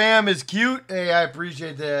 Finna-fam is cute. Hey, I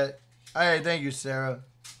appreciate that. Hey, thank you, Sarah.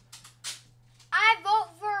 I vote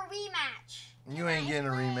for a rematch. You ain't getting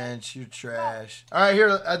a rematch. You're trash. All right,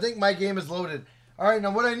 here. I think my game is loaded. All right,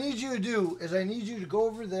 now what I need you to do is I need you to go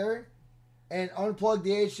over there and unplug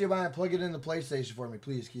the HDMI and plug it in the PlayStation for me,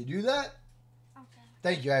 please. Can you do that? Okay.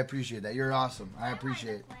 Thank you. I appreciate that. You're awesome. I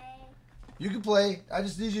appreciate it. Play. You can play. I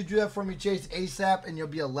just need you to do that for me, Chase, ASAP, and you'll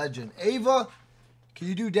be a legend. Ava, can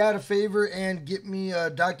you do Dad a favor and get me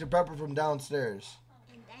Dr. Pepper from downstairs?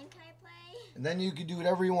 And then can I play? And then you can do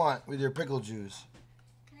whatever you want with your pickle juice.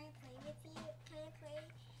 Can I play with you? Can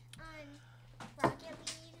I play on Rocket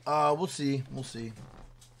League? We'll see. We'll see.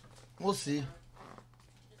 We'll see.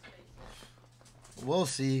 We'll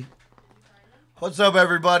see. What's up,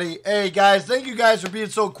 everybody? Hey, guys. Thank you guys for being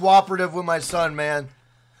so cooperative with my son, man.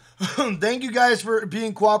 Thank you guys for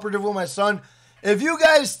being cooperative with my son. If you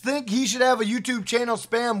guys think he should have a YouTube channel,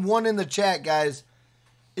 spam 1 in the chat, guys.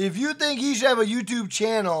 If you think he should have a YouTube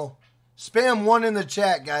channel, spam 1 in the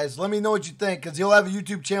chat, guys. Let me know what you think, because he'll have a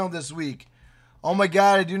YouTube channel this week. Oh, my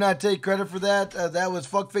God. I do not take credit for that. That was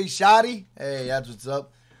Fuckface Shoddy. Hey, that's what's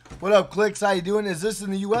up. What up, Clicks? How you doing? Is this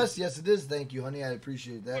in the U.S.? Yes, it is. Thank you, honey. I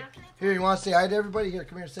appreciate that. Here, you want to say hi to everybody? Here,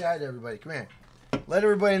 come here. Say hi to everybody. Come here. Let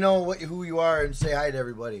everybody know who you are and say hi to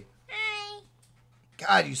everybody. Hi.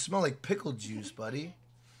 God, you smell like pickle juice, buddy.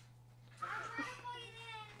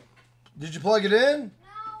 Did you plug it in? No,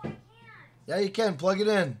 I can't. Yeah, you can. Plug it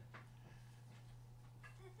in. The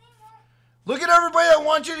thing won't. Look at everybody that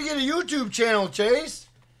wants you to get a YouTube channel, Chase.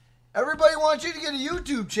 Everybody wants you to get a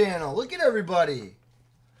YouTube channel. Look at everybody.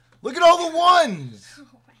 Look at all the ones.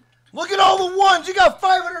 Look at all the ones. You got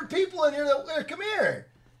 500 people in here. Come here.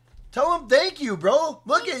 Tell them thank you, bro.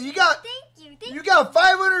 Look at you got. Thank you. You got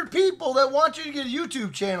 500 people that want you to get a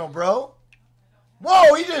YouTube channel, bro.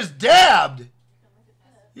 Whoa, he just dabbed.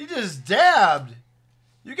 He just dabbed.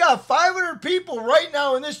 You got 500 people right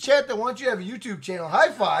now in this chat that want you to have a YouTube channel.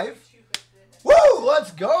 High five. Woo,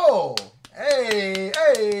 let's go. Hey,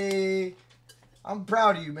 hey. I'm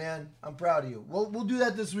proud of you, man. I'm proud of you. We'll do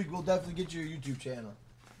that this week. We'll definitely get you a YouTube channel.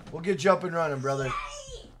 We'll get you up and running, brother.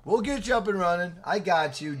 We'll get you up and running. I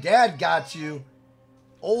got you. Dad got you.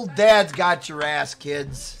 Old Dad's got your ass,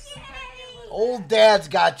 kids. Old Dad's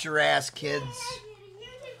got your ass, kids.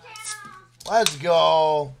 Let's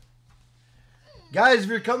go. Guys, if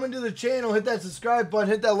you're coming to the channel, hit that subscribe button,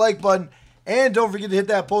 hit that like button, and don't forget to hit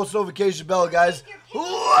that post notification bell, guys.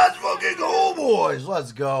 Let's fucking go, boys.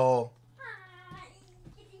 Let's go.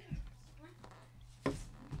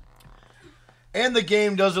 And the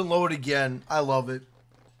game doesn't load again. I love it.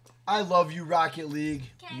 I love you, Rocket League.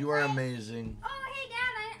 You are amazing. Oh, hey,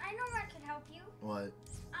 Dad. I know what can help you. What?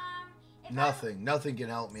 If Nothing. Nothing can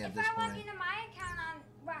help me at If this I log point. into my account on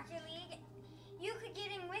Rocket League, you could get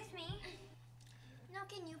in with me. No,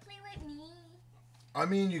 can you play with me? I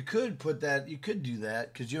mean, you could put that. You could do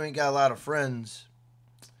that because you ain't got a lot of friends.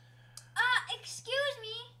 Excuse me.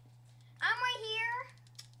 I'm right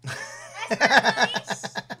here. That's not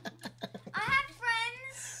nice. I have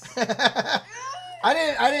friends.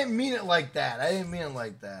 I didn't mean it like that. I didn't mean it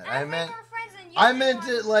like that. I have way more friends than you. I do meant on-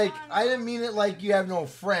 it like on- I didn't mean it like you have no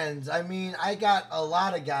friends. I mean I got a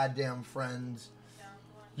lot of goddamn friends.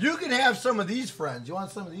 You can have some of these friends. You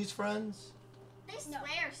want some of these friends? They swear,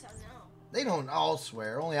 so no. They don't all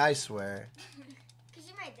swear. Only I swear. Because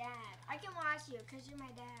you're my dad. I can watch you because you're my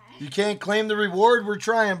dad. You can't claim the reward. We're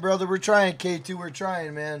trying, brother. We're trying, K2. We're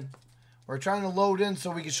trying, man. We're trying to load in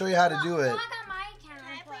so we can show you how to do it. Log on my account Can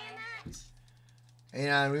I and play play. a match? Hang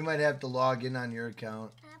on. We might have to log in on your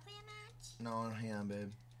account. Can I play a match? No, hang on,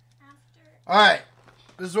 babe. After. All right.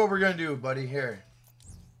 This is what we're going to do, buddy. Here,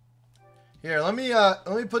 let me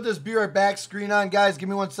put this be right back screen on, guys. Give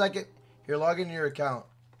me 1 second. Here, log into your account.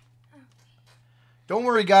 Don't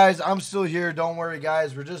worry, guys. I'm still here. Don't worry,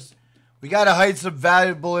 guys. We got to hide some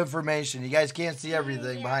valuable information. You guys can't see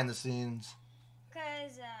everything behind the scenes. Because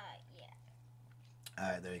says, yeah.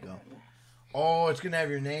 Alright, there you go. Oh, it's gonna have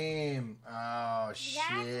your name. Oh,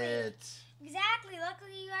 Exactly. shit. Exactly.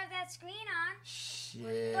 Luckily, you have that screen on.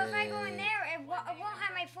 Shit. But if I go in there, it won't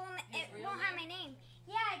have my full. It won't have my name.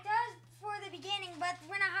 Yeah, it does for the beginning, but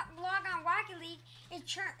when I log on Rocket League, it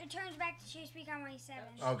turns back to Chase Beacon 27.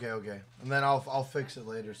 Okay. And then I'll fix it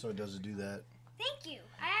later so it doesn't do that. Thank you.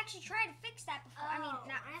 I actually tried to fix that before. I mean,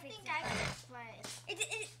 not I fix think it. I can explain.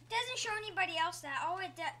 It doesn't show anybody else that. All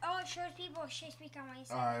it shows people is Chase Beacon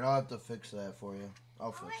 27. Alright, I'll have to fix that for you.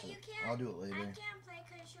 I'll fix wait, you it. can't- I'll do it later. I can't play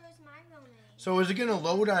because it shows my real name. So is it gonna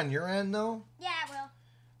load on your end though? Yeah, it will.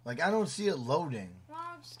 Like I don't see it loading. Well,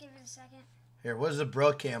 I'll just give it a second. Here, what does the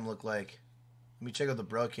bro cam look like? Let me check out the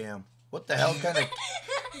bro cam. What the hell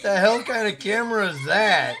kind of camera is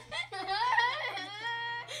that?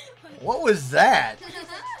 What was that?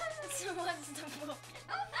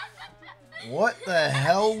 What the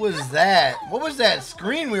hell was that? What was that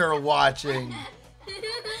screen we were watching?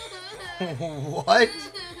 What?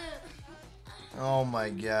 Oh my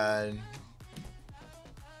god.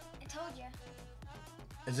 I told you.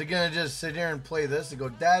 Is it gonna just sit here and play this and go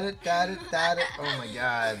dat it, dat it, dat it? Oh my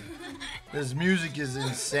god. This music is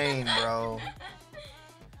insane, bro.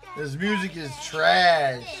 This music is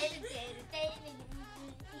trash.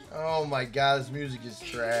 Oh my god, this music is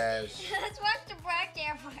trash. Let's watch the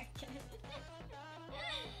broadcast.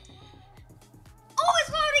 Oh, it's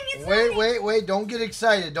loading. It's loading. Wait. Don't get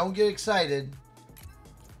excited. Don't get excited.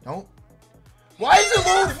 Don't. Why is it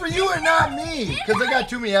loading for you and not me? Because I got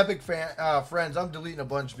too many epic friends. I'm deleting a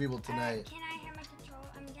bunch of people tonight. Can I have my control?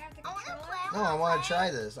 I mean, can I have the I want to controller? play. No, I want to try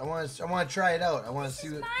this. I want to try it out. I want to see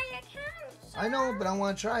This is what. my account. I know, but I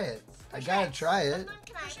want to try it. I gotta try it.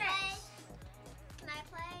 Can I play? Can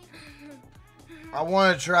I play? I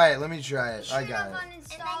want to try it. Let me try it. I Should got have it.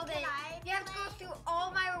 uninstalled And then it. can I You have to go play? through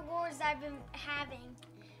all my rewards I've been having.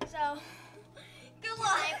 So, good Can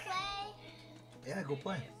luck. I play? Yeah, go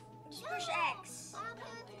play. Just push X. I want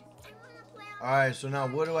to play. All right. So now,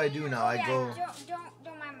 what do I do now? I Yeah, go.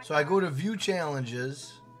 Don't mind my So I go to view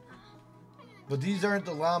challenges, but these aren't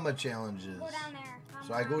the llama challenges. Go down there.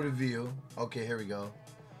 So I go to view. Okay, here we go.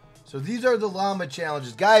 So these are the llama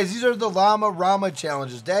challenges. Guys, these are the Llama Rama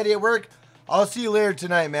challenges. Daddy at work, I'll see you later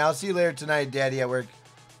tonight, man. I'll see you later tonight, Daddy at work.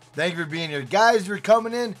 Thank you for being here. Guys, if you're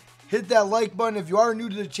coming in, hit that like button. If you are new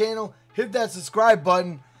to the channel, hit that subscribe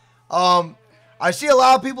button. I see a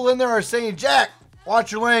lot of people in there are saying, Jack,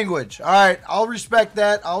 watch your language. All right, I'll respect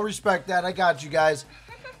that. I'll respect that. I got you guys.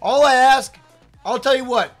 All I ask, I'll tell you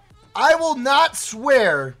what, I will not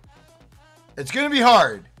swear. It's going to be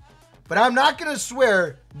hard. But I'm not going to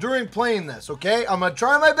swear during playing this, okay? I'm going to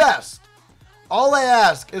try my best. All I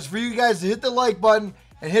ask is for you guys to hit the like button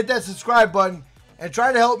and hit that subscribe button and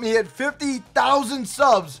try to help me hit 50,000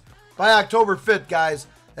 subs by October 5th, guys.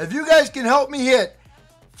 If you guys can help me hit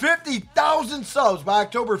 50,000 subs by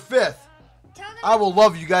October 5th, Tell them I will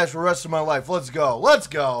love you guys for the rest of my life. Let's go. Let's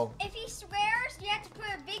go. if he swears, you have to put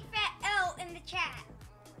a big fat L in the chat.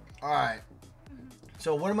 All right.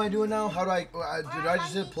 So what am I doing now? How do I did I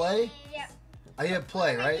just hit play? Yep. I hit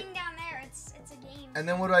play, My right? thing down there, it's a game. And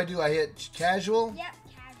then what do I do? I hit casual? Yep,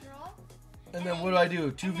 casual. And then what do I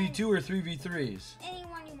do? 2v2 or 3v3s?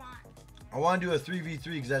 Anyone you want. I want to do a 3v3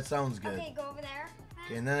 because that sounds good. Okay, go over there.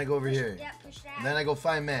 Okay, and then I go over here. Yep, push that. And then I go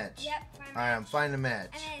find match. Yep, find All right, I'm match. finding a match.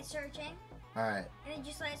 And then it's searching. All right. And then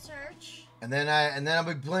just let it search. And then I'll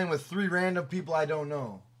be playing with 3 random people I don't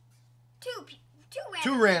know.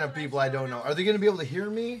 Two Random people I don't know. Are they going to be able to hear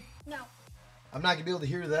me? No, I'm not going to be able to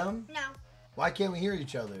hear them? no. Why can't we hear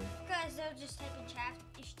each other? Because they'll just type in chat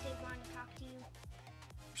if they want to talk to you.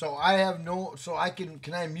 So I have no, so I can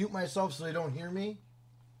I mute myself so they don't hear me?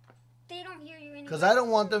 They don't hear you anymore. Because I don't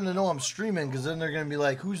want them to know I'm streaming because then they're going to be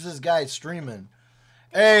like, who's this guy streaming?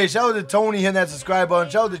 Hey, shout out to Tony hitting that subscribe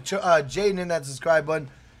button. Shout out to Jaden hitting that subscribe button.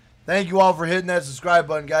 Thank you all for hitting that subscribe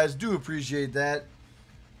button, guys. Do appreciate that.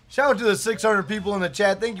 Shout out to the 600 people in the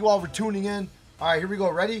chat. Thank you all for tuning in. All right, here we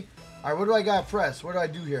go. Ready? All right, what do I got to press? What do I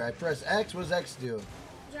do here? I press X. What does X do?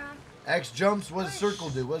 Jump. X jumps. What does Push. circle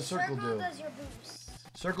do? What does circle do? does your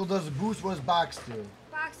boost. Circle does a boost. What does box do?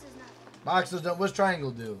 Box does nothing. Box does not. What's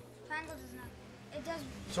triangle do? Triangle does nothing. It does.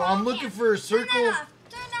 So I'm looking for a Turn circle. that off.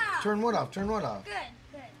 Turn that off. Turn what off? Turn what off? Good,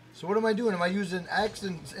 good. So what am I doing? Am I using X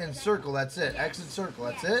and circle? That's it. Yes. X and circle.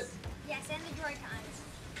 That's Yes. it? Yes, and the Joy-Cons.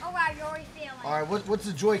 Oh wow, you're already failing. All right, what's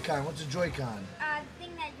a Joy-Con? What's a Joy-Con? The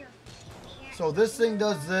thing that you're... So this thing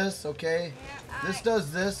does this, okay? Yeah, This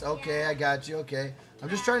does this, okay, I got you, okay. I'm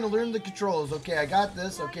just trying to learn the controls, okay, I got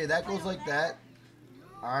this, okay, that goes like that.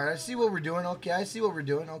 All right, I see what we're doing, okay, I see what we're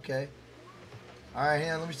doing, okay. All right,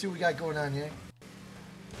 hang on, let me see what we got going on here.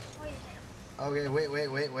 Wait a second. Okay, wait.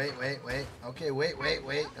 Okay, wait.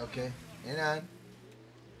 Okay, hang on.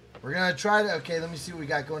 We're gonna try to. Okay, let me see what we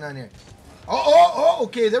got going on here. Oh.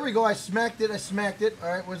 Okay, there we go. I smacked it. All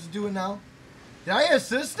right, what's it doing now? Did I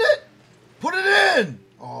assist it? Put it in.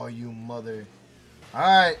 Oh, you mother. All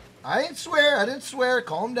right, I didn't swear.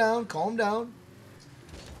 Calm down.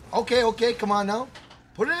 Okay. Come on now.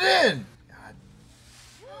 Put it in.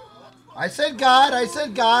 God. I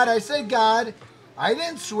said God. I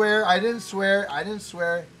didn't swear. I didn't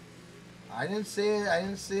say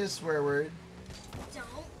a swear word. Don't.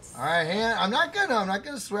 All right, hang on. I'm not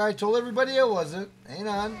gonna swear. I told everybody it wasn't. Hang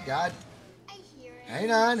on, God. I hear it.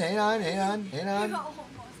 Hang on.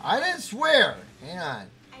 I didn't swear. Hang on.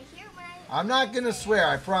 I hear when I'm not gonna swear.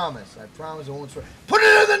 I promise. I won't swear. Put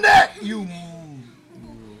it in the net. You.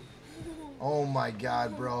 Oh my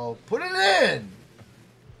God, bro. Put it in.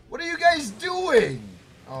 What are you guys doing?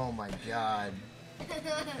 Oh my God.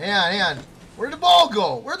 Hang on. Where'd the ball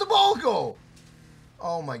go?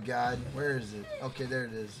 Oh my God. Where is it? Okay, there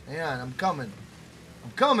it is. Hang on. I'm coming.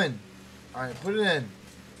 All right, put it in.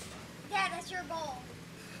 Dad, that's your goal.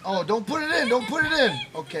 Oh, don't put it in.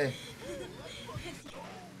 Okay.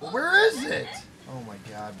 Where is it? Oh my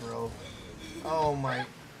God, bro. Oh my.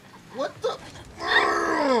 What the?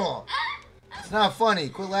 It's not funny.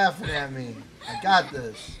 Quit laughing at me. I got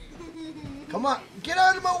this. Come on. Get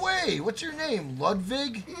out of my way. What's your name?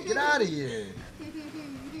 Ludwig? Get out of here.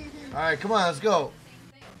 All right, come on. Let's go.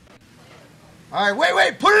 All right,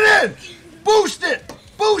 wait. Put it in. Boost it.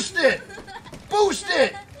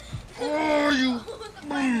 Oh, you. Hold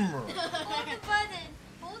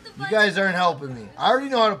the button. You guys aren't helping me. I already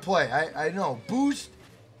know how to play. I know. Boost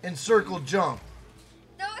and circle jump.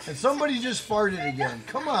 And somebody just farted again.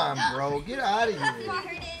 Come on, bro. Get out of here.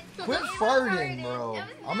 Quit farting, bro.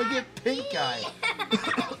 I'm going to get pink eye.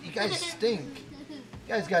 You guys stink. You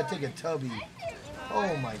guys got to take a tubby.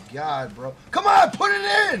 Oh, my God, bro. Come on, put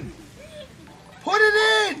it in.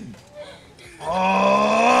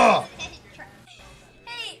 Oh.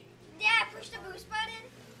 Hey, Dad, push the boost button.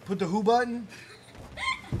 Put the who button?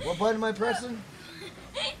 What button am I pressing?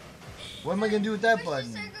 What am I going to do with that Push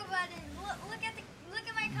button? the circle button. Look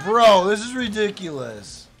at my contrail. Bro, this is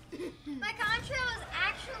ridiculous. My contrail is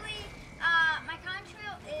actually, my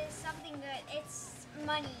contrail is something good. It's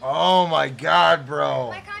money. Oh, my God, bro.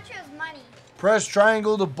 My contrail is money. Press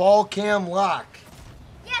triangle to ball cam lock.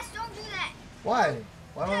 Yes, don't do that. Why?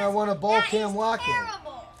 Why don't I want a ball cam lock in?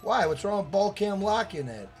 Terrible. Why? What's wrong with ball cam lock in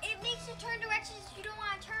it? It makes you turn directions you don't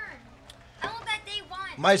want to turn. I want that day one.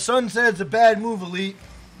 My son said it's a bad move, Elite.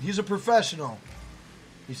 He's a professional.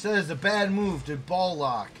 He said it's a bad move to ball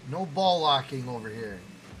lock. No ball locking over here.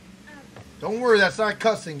 Don't worry, that's not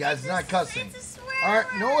cussing, guys. It's not cussing. It's a swear All right,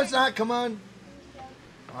 no, word. it's not. Come on.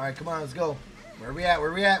 All right, come on, let's go. Where we at,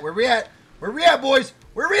 boys?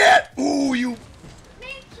 Where we at? Ooh, you.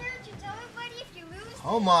 Make sure to tell everybody if you lose.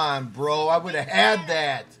 Come on, bro. I would have had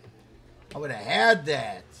that.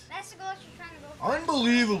 That's the goal you're trying to go for.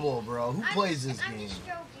 Unbelievable, bro. Who plays this I'm game? just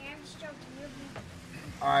joking. You'll be-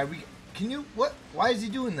 All right, can you what? Why is he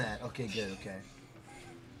doing that? Okay, good. Okay.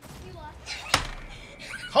 You lost.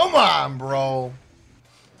 Come on, bro.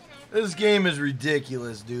 This game is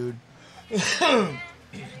ridiculous, dude. And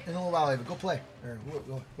hold on, Ava. Go play. Or,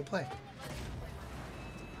 go play.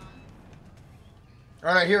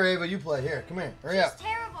 All right, here, Ava. You play. Here, come here. Hurry up. She's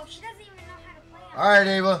terrible. She doesn't even know how to play. All right,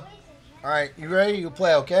 Ava. All right, you ready? You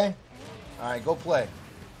play, okay? All right, go play.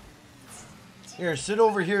 Here, sit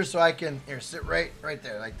over here so I can. Here, sit right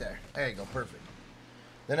there, like there. There you go, perfect.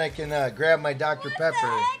 Then I can grab my Dr. Pepper. What the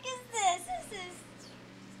heck is this? This is.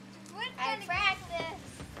 What kind of practice?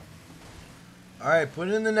 All right, put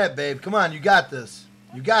it in the net, babe. Come on, you got this.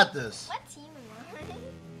 You got this. What team am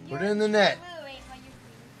I? Put it in the net. Blue, Ava, you're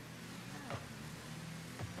blue.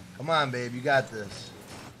 Come on, babe. You got this.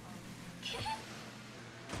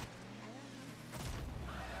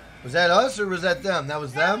 Was that us or was that them? That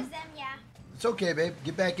was That them? was them, yeah. It's okay, babe.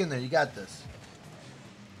 Get back in there. You got this.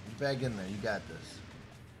 Get back in there. You got this.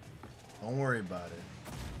 Don't worry about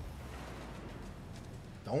it.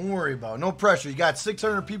 Don't worry about it. No pressure. You got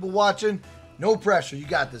 600 people watching. No pressure. You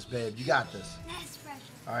got this, babe. You got this. That's pressure.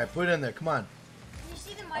 All right, put it in there. Come on. Did you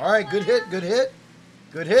see the money All right, good flyer? hit. Good hit.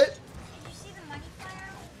 Good hit. Did you see the money flyer?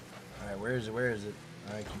 All right, where is it? Where is it?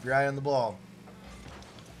 All right, keep your eye on the ball.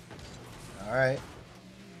 All right.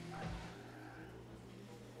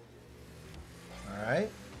 All right.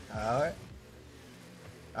 All right.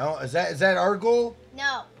 Oh, is that our goal?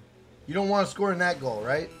 No. You don't want to score in that goal,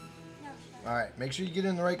 right? No. All right. Make sure you get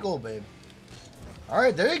in the right goal, babe. All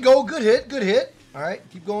right. There you go. Good hit. Good hit. All right.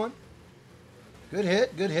 Keep going. Good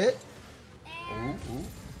hit. Good hit. Ooh, And, ooh.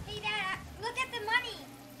 hey, Dad, look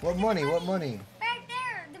What money? What money? Back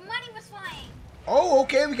there, the money was flying. Oh,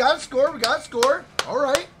 okay. We got a score. We got a score. All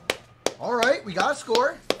right. All right. We got a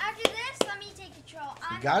score. After this, let me take control.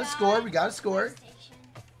 We got a score. We got a score.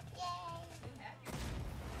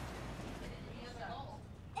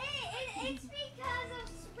 Yay. It's because of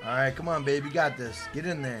spring. All right. Come on, babe. You got this. Get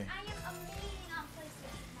in there. I am amazing on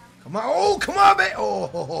PlayStation now. Come on. Oh, come on, babe. Oh,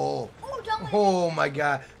 oh, oh. Oh, don't let Oh, my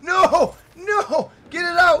God. No. No. Get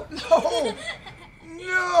it out. No.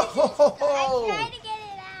 No. I tried to get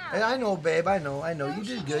it out. Hey, I know, babe. I know. You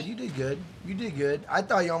did good. You did good. You did good. I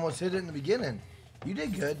thought you almost hit it in the beginning. You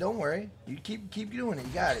did good. Don't worry. You keep doing it.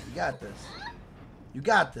 You got it. You got this. You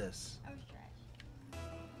got this. I was trash.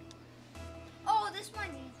 Oh, this one's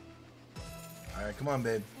easy. All right, come on,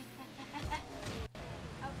 babe.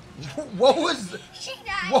 What was? She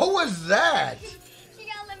died. What was that? She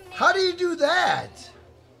got eliminated. How do you do that?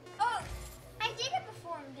 Oh, I did it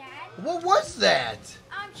before, Dad. What was that?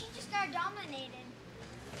 She just got dominated.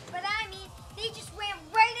 But I mean, they just ran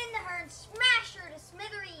right into her and smashed her to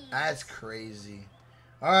smithereens. That's crazy.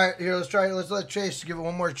 All right, here, let's try. Let's let Chase give it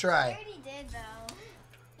one more I try. already did,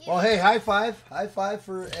 though. Well, hey, high five. High five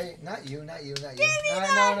for, hey, not you. No, not you.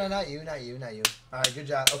 All right, good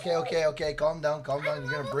job. Okay. Calm down. You're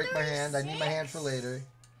going to break my hand. I need my hand for later.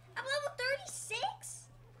 I'm level 36.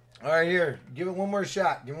 All right, here. Give it one more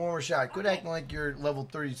shot. Quit acting like you're level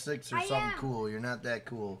 36 or I something am. cool. You're not that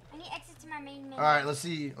cool. I need exit to my main menu. All right, let's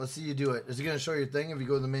see you do it. Is it going to show your thing if you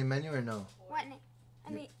go to the main menu or no? What name? I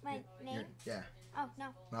mean, my name? Yeah. Oh, no.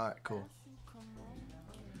 All right, cool.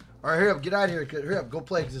 All right, hurry up. Get out of here. Hurry up. Go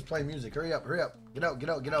play because it's playing music. Hurry up. Get out.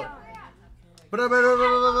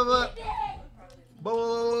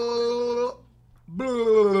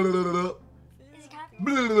 Is it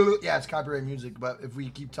copyright? Yeah, it's copyright music, but if we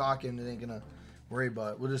keep talking, it ain't going to worry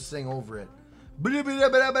about it. We'll just sing over it.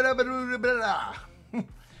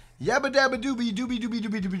 Yabba dabba doobie doobie doobie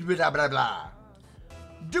doobie doobie blah blah blah.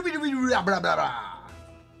 Doobie doobie blah blah blah blah.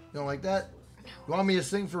 You don't like that? You want me to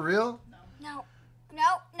sing for real? No.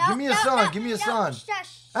 Give me a song.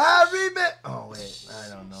 Shush. I remember. Oh wait, I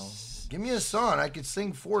don't know. Give me a song. I could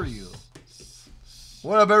sing for you.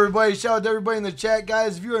 What up, everybody? Shout out to everybody in the chat,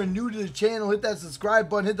 guys. If you are new to the channel, hit that subscribe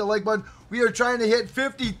button, hit the like button. We are trying to hit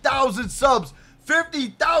 50,000 subs.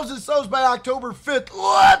 50,000 subs by October 5th.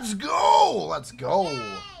 Let's go.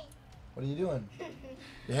 What are you doing?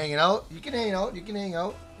 You hanging out? You can hang out.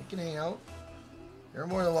 You're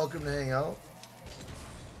more than welcome to hang out.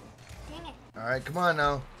 Dang it. All right, come on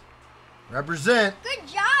now. Represent. Good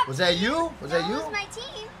job. Was that you? That was my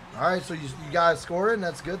team. All right, so you got to score it.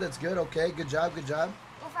 That's good. Okay, good job. What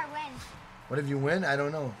if I win? What if you win? I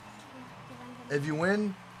don't know. If you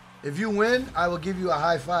win, I will give you a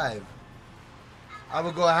high five. I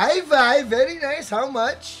will go high five. Very nice. How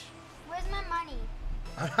much? Where's my money?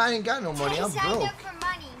 I ain't got no money. I I'm signed broke. up for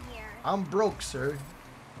money here. I'm broke, sir. Do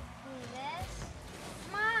this.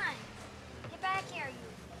 Come on. Get back here, you.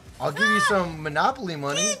 I'll give you some Monopoly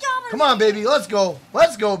money. You don't Come on, believe baby. Let's go.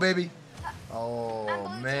 Let's go, baby. I'm Oh,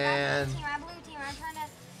 blue man. Team, I'm blue team. I'm trying to...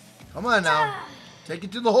 Come on now. Take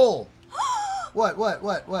it to the hole. What?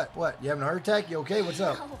 You having a heart attack? You okay? What's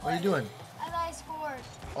up? What are you doing? I thought I scored.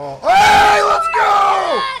 Oh, hey, let's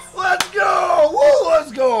go! Yes! Let's go! Woo,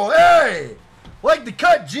 let's go! Hey! Like the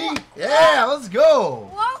cut, G. Yeah, let's go.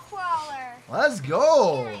 Wall crawler. Let's Can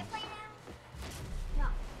go. I play now? No.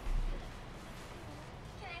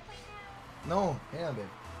 Can I play now? No, hang on, babe.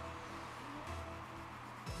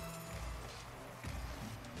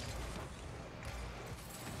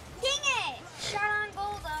 Dang it! Shot on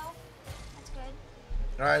goal, though. That's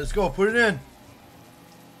good. All right, let's go. Put it in.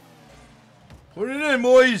 Put it in,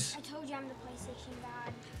 boys. I told you I'm the PlayStation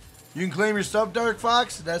god. You can claim your stuff, Dark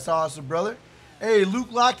Fox. That's awesome, brother. Hey,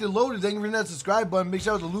 Luke Locked and Loaded. Thank you for hitting that subscribe button. Big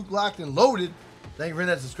shout out to Luke Locked and Loaded. Thank you for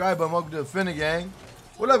hitting that subscribe button. Welcome to the Finnegan.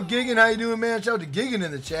 What up, Giggin? How you doing, man? Shout out to Giggin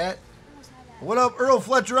in the chat. Almost had that. What up, Earl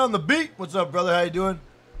Fletcher on the beat? What's up, brother? How you doing?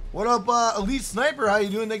 What up, Elite Sniper? How you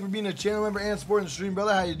doing? Thank you for being a channel member and supporting the stream,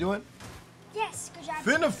 brother. How you doing? Yes, good job.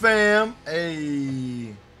 Finnafam.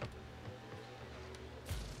 Hey.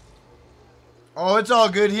 Oh, it's all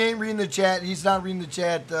good. He ain't reading the chat. He's not reading the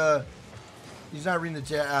chat. He's not reading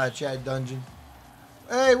the chat dungeon.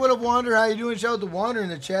 Hey, what up, Wander? How you doing? Shout out to Wander in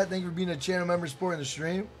the chat. Thank you for being a channel member supporting the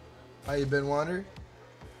stream. How you been, Wander?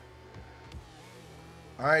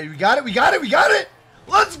 All right, we got it.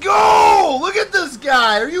 Let's go! Look at this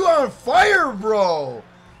guy. Are you on fire, bro?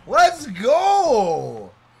 Let's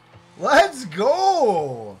go! Let's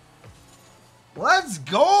go!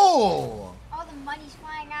 All the money's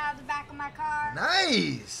flying out of the back of my car.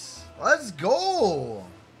 Nice! Let's go!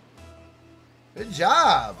 Good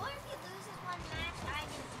job! Or if you lose this one match, I get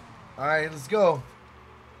All right, let's go.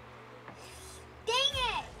 Dang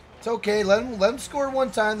it! It's okay. Let them score one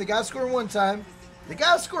time. They gotta score one time. They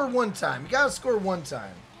gotta score one time. You gotta score one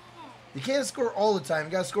time. You can't score all the time.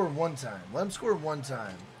 You gotta score one time. Let them score one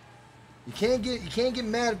time. You can't get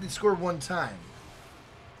mad if they score one time.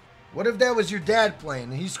 What if that was your dad playing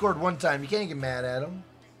and he scored one time? You can't get mad at him.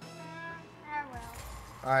 I will.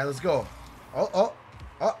 All right, let's go. Oh. Bully team.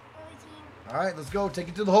 All right, let's go. Take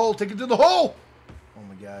it to the hole. Take it to the hole. Oh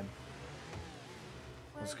my God.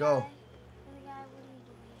 Let's go. Bully guy, what are you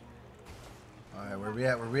doing? All right, where we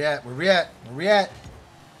at? Where we at? Where we at? Where we at?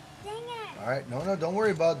 Dang it! All right, no, don't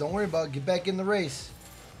worry about it. Don't worry about it. Get back in the race.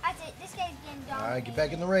 That's it. This guy's getting dominated. All right, get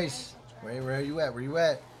back in the race. Where are you at? Where you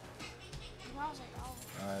at? I was like, oh.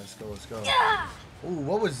 All right, let's go. Let's go. Yeah! Ooh,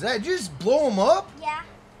 what was that? Did you just blow him up? Yeah.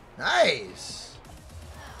 Nice.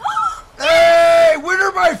 Hey,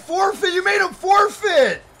 winner by forfeit. You made him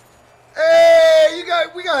forfeit. Hey,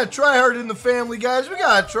 we gotta try hard in the family, guys. We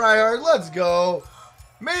gotta try hard. Let's go.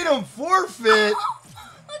 Made him forfeit. Look at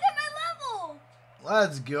my level.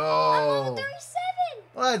 Let's I'm go. level 37.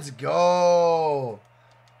 Let's go.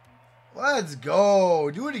 Let's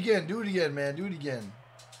go. Do it again. Do it again, man. Do it again.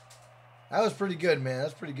 That was pretty good, man.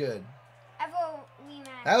 That's pretty good. I vote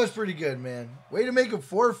rematch. That was pretty good, man. Way to make a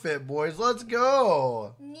forfeit, boys. Let's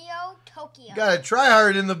go. Neo Tokyo. Gotta try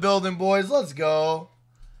hard in the building, boys. Let's go.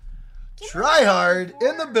 Try hard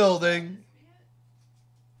in the building.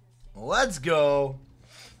 Let's go.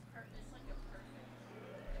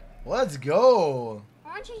 Let's go. I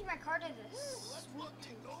want to change my card to this.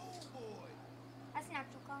 That's an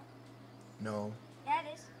actual card. No. Yeah,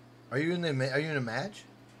 it is. Are you in a match?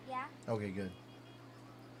 Yeah. Okay, good.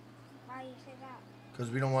 Why do you say that?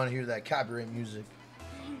 Because we don't want to hear that copyright music.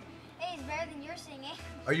 Hey, it's better than your singing.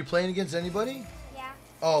 Are you playing against anybody? Yeah.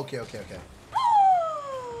 Oh, okay. Dang it.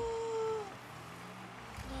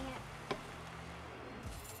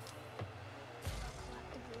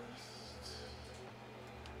 Collect the boost.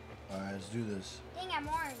 All right, let's do this. Dang, I'm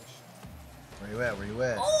orange. Where you at? Where you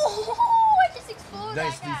at? Oh, I just exploded.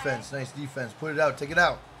 Nice that guy. defense. Nice defense. Put it out. Take it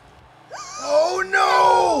out. Oh,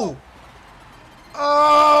 no!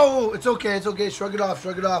 Oh, it's okay. It's okay. Shrug it off.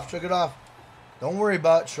 Shrug it off. Shrug it off. Don't worry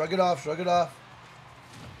about it. Shrug it off. Shrug it off.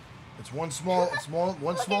 It's one small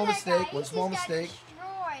mistake. One small mistake.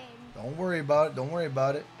 Don't worry about it. Don't worry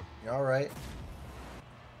about it. You're all right.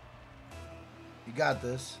 You got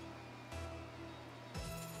this.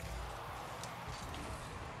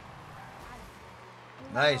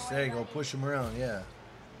 Nice. There you go. Push him around. Yeah.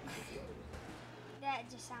 That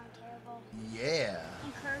just sounded terrible. Yeah.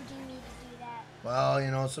 Encouraging me to do that. Well,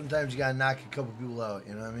 you know, sometimes you gotta knock a couple people out.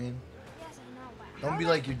 You know what I mean? Yes, I know, but Don't be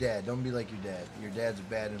like your dad. Don't be like your dad. Your dad's a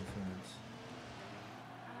bad influence.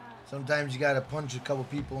 Sometimes you gotta punch a couple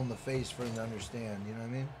people in the face for them to understand. You know what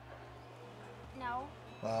I mean? No.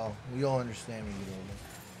 Well, we all understand when you get older.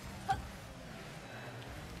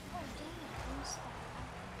 Oh, dang it.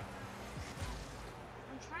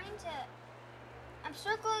 I'm trying to... I'm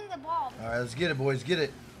circling the ball. All right, let's get it, boys. Get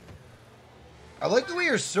it. I like the way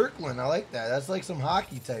you're circling. I like that. That's like some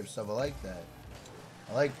hockey type stuff. I like that.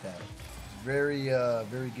 I like that. Very,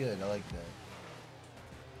 very good. I like that.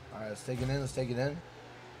 All right, let's take it in. Let's take it in.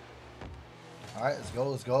 All right, let's go.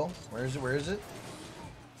 Let's go. Where is it? Where is it?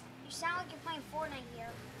 You sound like you're playing Fortnite here.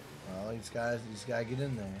 Well, these guys gotta get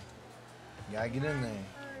in there. You gotta get in there.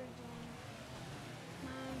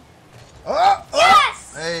 Oh! Oh!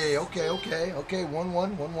 Yes! Hey, okay.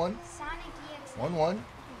 1-1. 1-1. Sonic EX. 1-1.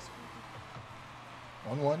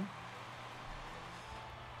 1-1.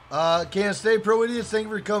 Kansas State Pro Idiots, thank you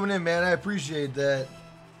for coming in, man. I appreciate that.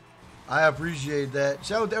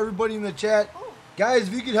 Shout out to everybody in the chat. Ooh. Guys,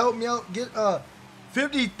 if you could help me out, get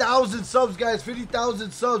 50,000 subs, guys.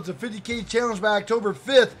 50,000 subs, a 50K challenge by October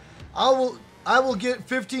 5th. I will get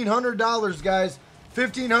 $1,500, guys.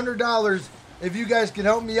 $1,500 if you guys can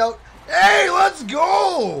help me out. Hey, let's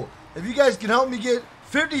go! If you guys can help me get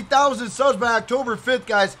 50,000 subs by October 5th,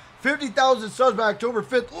 guys. 50,000 subs by October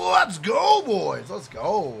 5th. Let's go, boys. Let's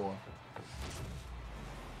go.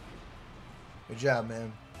 Good job,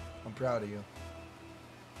 man. I'm proud of you.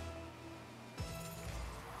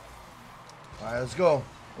 All right, let's go.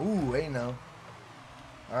 Ooh, hey now.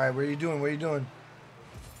 All right, where are you doing? Where are you doing?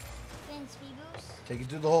 Spin speed boost. Take it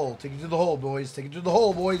to the hole. Take it to the hole, boys. Take it to the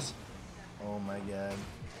hole, boys. Oh, my God.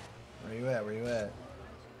 Where you at? Where you at?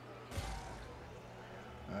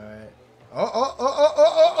 All right.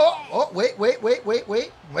 Oh, wait.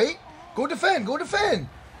 Go defend. Go defend.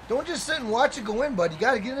 Don't just sit and watch it go in, bud. You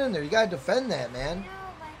got to get in there. You got to defend that, man.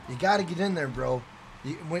 You got to get in there, bro.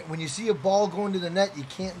 When you see a ball going to the net, you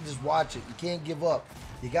can't just watch it. You can't give up.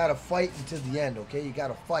 You got to fight until the end, okay? You got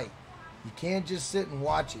to fight. You can't just sit and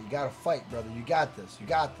watch it. You gotta fight, brother. You got this. You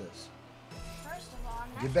got this. First of all,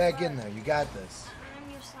 I'm not Get back your in brother. there. You got this.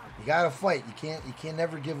 I'm your son. You gotta fight. You can't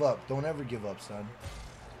never give up. Don't ever give up, son.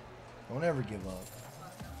 Don't ever give up.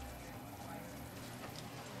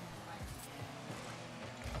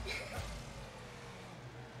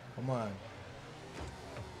 Come on.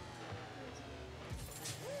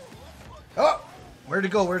 Oh! Where'd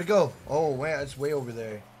it go? Where'd it go? Oh, man, it's way over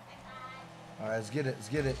there. Alright, let's get it. Let's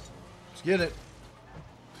get it. Let's get it.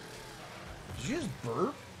 Did you just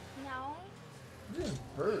burp? No. You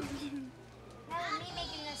just burp. That was me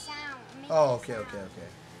making the sound. Oh, okay, okay, okay.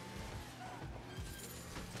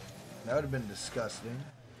 That would have been disgusting.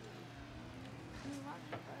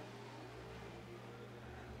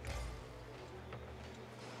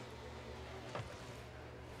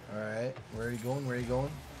 Alright, where are you going? Where are you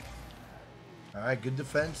going? Alright, good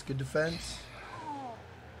defense, good defense. Oh.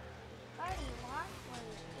 Buddy, what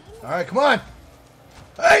was Alright, come on!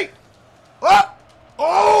 Hey! Oh!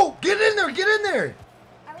 Oh! Get in there, get in there!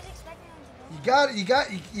 I was expecting him to go.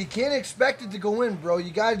 You can't expect it to go in, bro.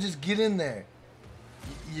 You gotta just get in there.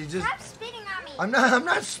 You just... Stop spitting on me. I'm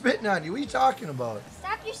not spitting on you. What are you talking about?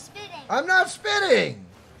 Stop your spitting. I'm not spitting!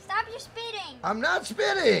 Stop your spitting. I'm not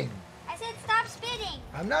spitting! I said stop spitting.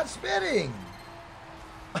 I'm not spitting!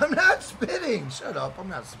 I'm not spitting! Shut up, I'm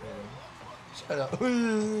not spitting. Shut up.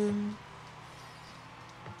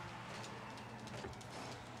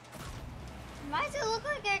 Why does it look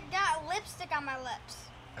like I got lipstick on my lips?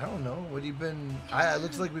 I don't know. What have you been... it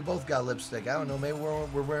looks like we both got lipstick. I don't know. Maybe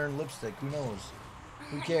we're wearing lipstick. Who knows?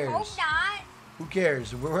 Who cares? Hope not. Who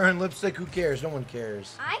cares? If we're wearing lipstick, who cares? No one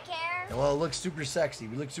cares. I care. Well, it looks super sexy.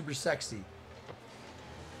 We look super sexy.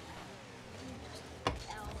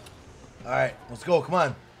 Alright, let's go. Come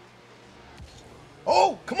on.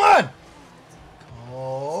 Oh, come on!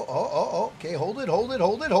 Oh. Okay, hold it. Hold it.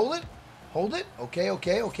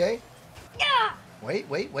 Okay. Yeah. Wait.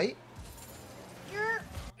 You're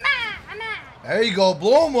mad. I'm mad. There you go.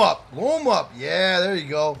 Blow him up. Yeah, there you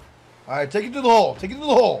go. Alright, take it to the hole.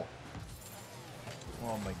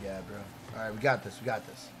 Oh my god, bro. Alright, we got this.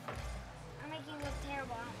 I'm making you look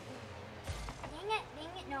terrible. Dang it.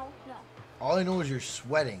 No. All I know is you're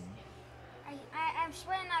sweating. I'm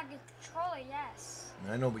sweating on the controller, yes.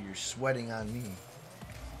 I know, but you're sweating on me.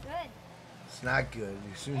 Good. It's not good.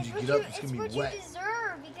 As soon as It's you what get up, it's gonna be what wet. you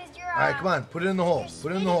deserve because you're. Alright, come on. Put it in the hole. You're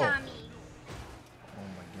Put it in the hole. spitting on me. Oh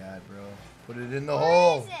my god, bro. Put it in the Where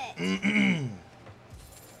hole. is it?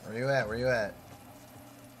 Where you at?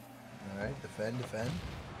 Alright, defend.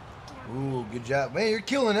 Ooh, good job. Man, you're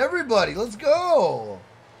killing everybody. Let's go.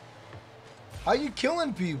 How you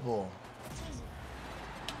killing people? It's easy.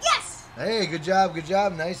 Yes! Hey, good job.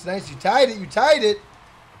 Nice. You tied it.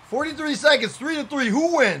 43 seconds, 3-3.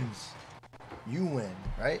 Who wins? You win,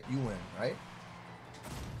 right?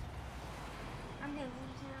 I'm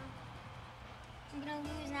gonna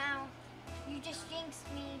lose now. You just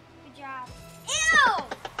jinxed me. Good job. Ew!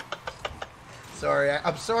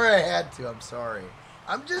 I'm sorry I had to. I'm sorry.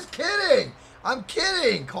 I'm just kidding.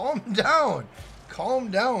 Calm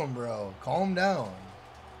down, bro. Calm down.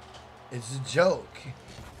 It's a joke.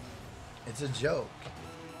 You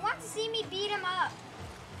want to see me beat him up?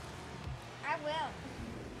 I will.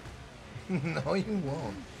 No, you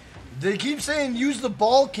won't. They keep saying use the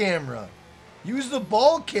ball camera.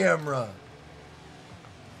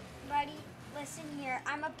 Buddy, listen here.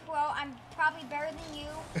 I'm a pro. I'm probably better than you.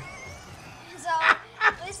 So,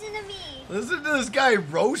 listen to me. Listen to this guy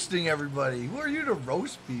roasting everybody. Who are you to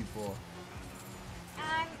roast people?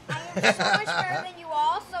 I am so much better than you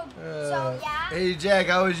all, so yeah. Hey, Jack,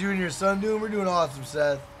 how was you and your son doing? We're doing awesome,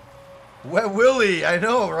 Seth. Wet Willie, I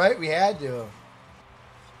know, right? We had to.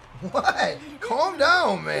 What? Calm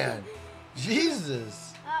down, man.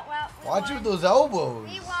 Jesus. Well, we Watch it won. with those elbows.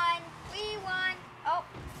 We won. Oh.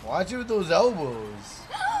 Watch it with those elbows.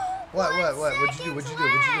 What? What'd you do? There's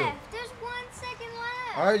 1 second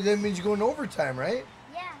left. All right, that means you're going to overtime, right?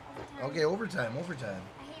 Yeah, overtime. Okay, overtime.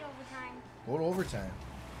 I hate overtime. Go to overtime.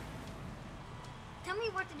 Tell me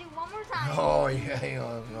what to do one more time. Oh, yeah, you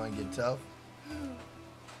want to get tough?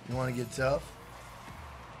 You want to get tough?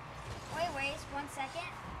 Wait, 1 second.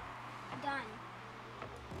 Done.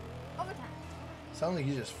 Overtime. Sound like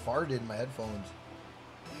you just farted in my headphones.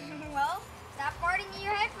 Well, stop farting in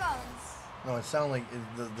your headphones. No, it sounded like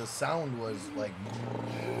the sound was like.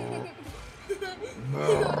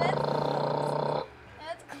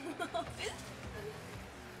 That's close.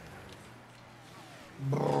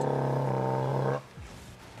 Oh.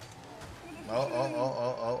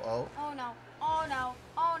 Oh no. Oh no.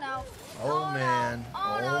 Oh no. Oh, man. No.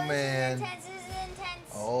 Oh, Oh, no. man. This is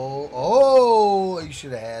intense. Oh. Are you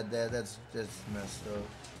should have had that. That's messed up.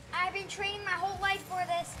 I've been training my whole life for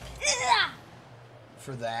this.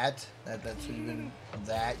 For that? That's what you've been.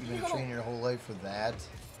 You've been training your whole life for that.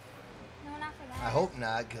 No, not for that. I hope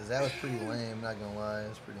not, because that was pretty lame. Not gonna lie,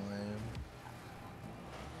 it's pretty lame.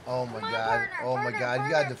 Oh my god. Oh my god. You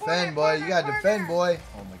gotta defend, boy. You gotta defend, boy.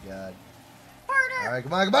 Oh my god. All right,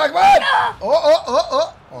 come on, come on, come on.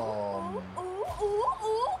 Oh. Ooh.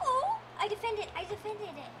 I defended it.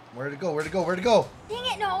 Where'd it go? Where'd it go? Where'd it go? Dang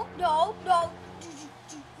it, no. Oh.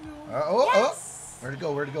 Where'd it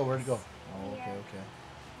go? Where'd it go? Where'd it go? Oh, okay. I'm gonna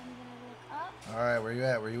look up. All right, where you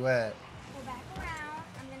at? Where you at? Go back around.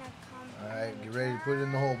 I'm gonna come. All right, get ready to put it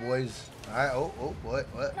in the hole, boys. All right. Oh,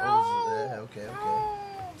 what? No. Oh, okay. No.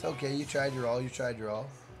 It's okay. You tried your all.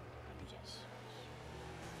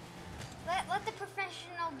 Let the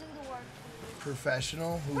professional do the work.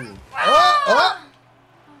 Professional? Who? Ah!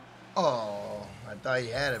 Oh, I thought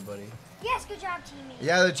you had it, buddy. Yes, good job, teammate.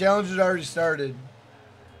 Yeah, the challenge has already started.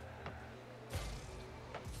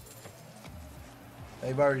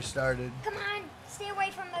 They've already started. Come on, stay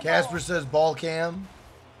away from the Casper goal. says ball cam.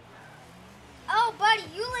 Oh, buddy,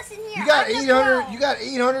 you listen here. You got I'm the 800. pro. You got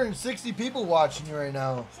 860 people watching you right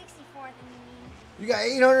now. 64th, You got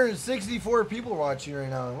 864 people watching right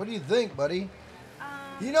now. What do you think, buddy? Um,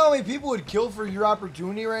 You know how many people would kill for your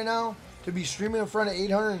opportunity right now to be streaming in front of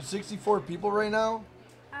 864 people right now?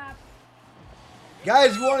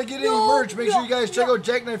 Guys, if you want to get any merch, make sure you guys check out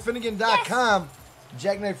jackknife-finnegan.com.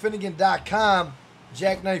 Jackknife-finnegan.com.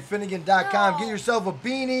 Jackknife-finnegan.com. Get yourself a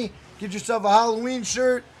beanie. Get yourself a Halloween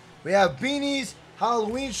shirt. We have beanies,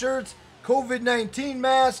 Halloween shirts, COVID-19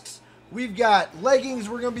 masks. We've got leggings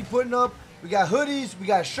we're going to be putting up. We got hoodies. We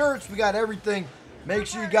got shirts. We got everything. Make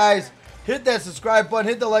sure you guys hit that subscribe button.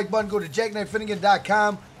 Hit the like button. Go to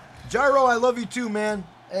jackknife-finnegan.com. Gyro, I love you too, man.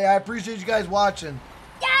 Hey, I appreciate you guys watching.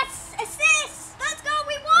 yes, assist. Let's go.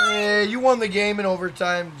 We won. Hey, you won the game in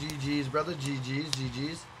overtime. GG's, brother.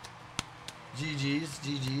 GG's.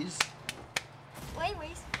 Wait.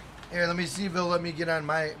 Here, let me see if it'll let me get on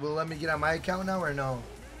my account now or no?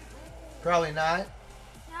 Probably not.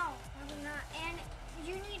 No, probably not. And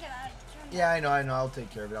you need to turn. Yeah, I know. I'll take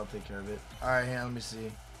care of it. All right, hang on, let me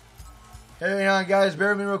see. Hey, hang on, guys. Bear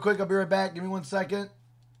with me real quick. I'll be right back. Give me 1 second.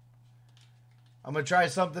 I'm going to try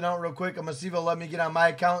something out real quick. I'm going to see if it'll let me get on my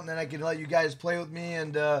account, and then I can let you guys play with me,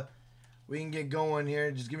 and we can get going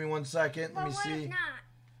here. Just give me 1 second. Let me see. If not?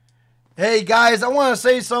 Hey guys, I want to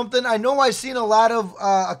say something. I know I've seen a lot of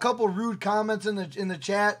a couple rude comments in the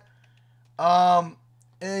chat.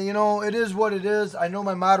 And you know, it is what it is. I know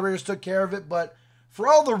my moderators took care of it, but for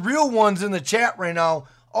all the real ones in the chat right now,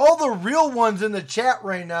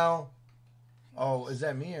 oh, is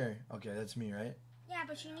that me or okay? That's me, right? Yeah,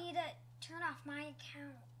 but you need to turn off my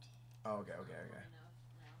account. Oh, okay.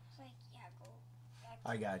 It's like, yeah, go.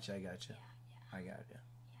 I got you. Yeah. I got you.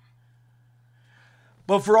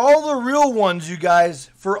 But for all the real ones, you guys,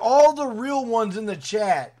 for all the real ones in the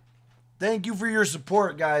chat, thank you for your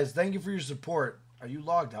support, guys. Thank you for your support. Are you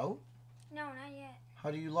logged out? No, not yet.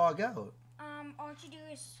 How do you log out? All you do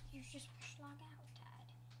is you just push log out,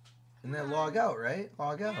 Dad. And then log out, right?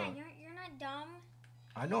 Log out. Yeah, you're not dumb.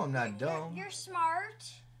 I know I'm not dumb. You're smart.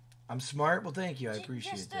 I'm smart? Well, thank you. I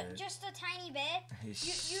appreciate that. Just a tiny bit.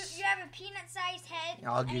 You have a peanut-sized head.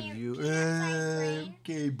 I'll and give a you. peanut-sized brain.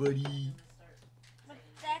 Okay, buddy. But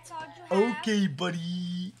that's all you have. Okay,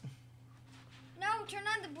 buddy. No, turn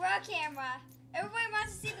on the bra camera. Everybody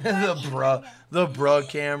wants to see the the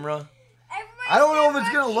camera. Everybody I don't know if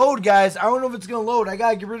it's gonna load, guys. I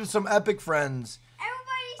gotta get rid of some epic friends.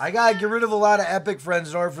 I gotta get rid of a lot of epic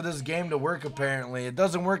friends in order for this game to work, apparently. It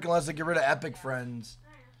doesn't work unless I get rid of epic friends,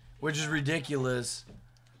 which is ridiculous.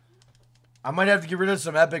 I might have to get rid of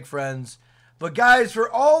some epic friends. But guys, for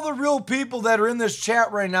all the real people that are in this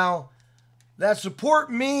chat right now that support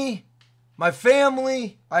me, my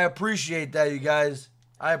family, I appreciate that, you guys.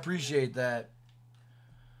 I appreciate that,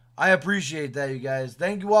 you guys.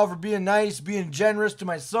 Thank you all for being nice, being generous to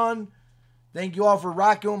my son. Thank you all for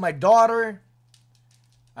rocking with my daughter.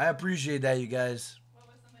 I appreciate that, you guys. What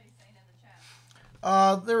was somebody saying in the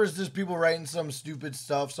chat? There was just people writing some stupid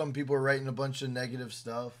stuff. Some people were writing a bunch of negative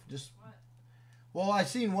stuff. Just, What? well, I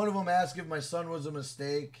seen one of them ask if my son was a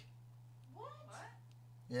mistake. What?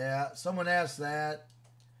 Yeah, someone asked that.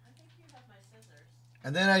 I think you have my scissors.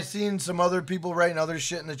 And then I seen some other people writing other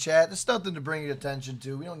shit in the chat. It's nothing to bring attention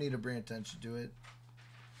to. We don't need to bring attention to it.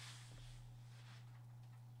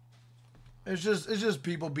 It's just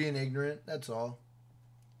people being ignorant. That's all.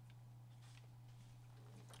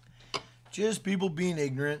 Just people being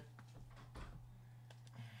ignorant.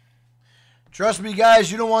 Trust me, guys,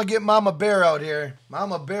 you don't want to get Mama Bear out here.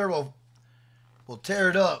 Mama Bear will We'll tear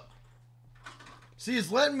it up. See,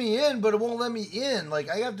 it's letting me in, but it won't let me in. Like,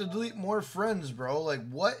 I have to delete more friends, bro. Like,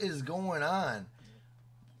 what is going on?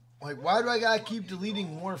 Like, why do I gotta keep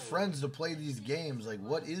deleting more friends to play these games? Like,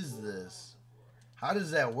 what is this? How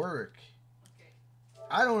does that work?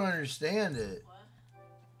 I don't understand it.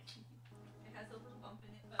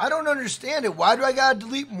 I don't understand it. Why do I gotta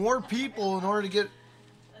delete more people in order to get...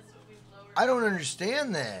 I don't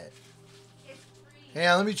understand that. Hang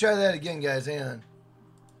on, let me try that again, guys. Hang on.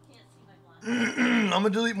 I'm gonna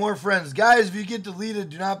delete more friends. Guys, if you get deleted,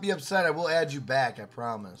 do not be upset. I will add you back, I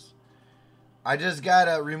promise. I just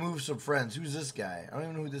gotta remove some friends. Who's this guy? I don't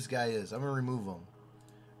even know who this guy is. I'm gonna remove him.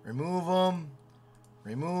 Remove him.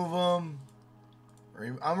 Remove him.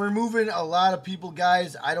 I'm removing a lot of people,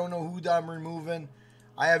 guys. I don't know who I'm removing.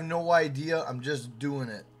 I have no idea. I'm just doing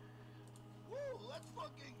it. Let's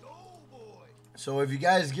fucking go, boy. So if you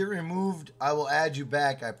guys get removed, I will add you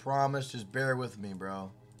back. I promise. Just bear with me, bro.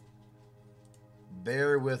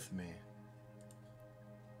 Bear with me.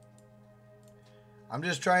 I'm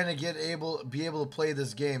just trying to be able to play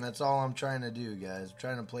this game. That's all I'm trying to do, guys. I'm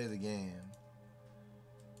trying to play the game.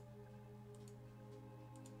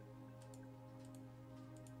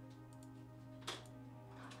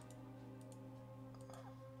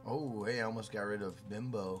 Oh, hey, I almost got rid of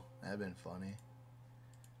Bimbo. That'd been funny.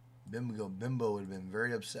 Bimbo would have been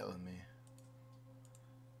very upset with me.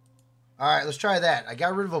 Alright, let's try that. I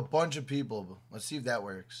got rid of a bunch of people. Let's see if that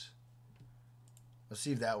works. Let's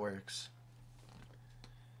see if that works.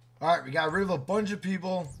 Alright, we got rid of a bunch of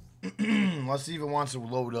people. Let's see if it wants to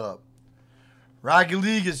load up. Rocket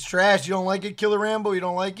League is trash. You don't like it, Killer Rambo? You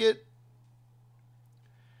don't like it?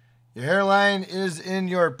 Your hairline is in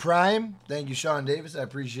your prime. Thank you, Sean Davis. I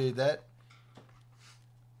appreciate that.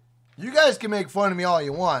 You guys can make fun of me all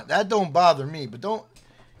you want. That don't bother me. But don't...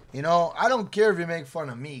 You know, I don't care if you make fun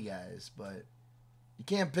of me, guys, but you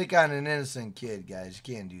can't pick on an innocent kid, guys.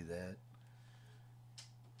 You can't do that.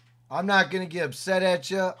 I'm not going to get upset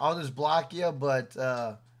at you. I'll just block you, but,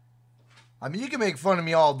 I mean, you can make fun of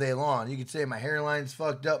me all day long. You can say my hairline's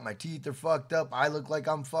fucked up, my teeth are fucked up, I look like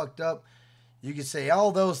I'm fucked up. You can say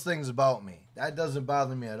all those things about me. That doesn't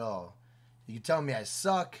bother me at all. You can tell me I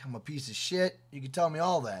suck, I'm a piece of shit. You can tell me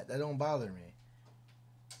all that. That don't bother me.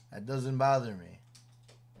 That doesn't bother me.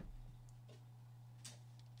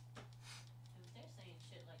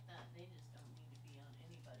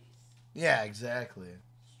 Yeah, exactly.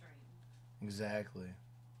 Exactly.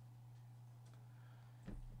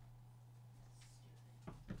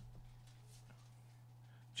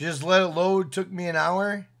 Just let it load. Took me an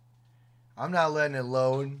hour. I'm not letting it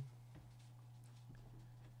load.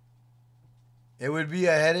 It would be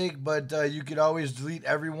a headache, but you could always delete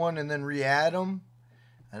everyone and then re-add them.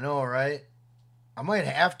 I know, right? I might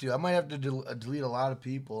have to. I might have to delete a lot of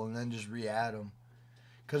people and then just re-add them.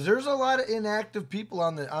 Because there's a lot of inactive people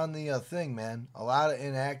on the thing, man. A lot of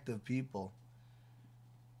inactive people.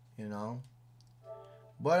 You know.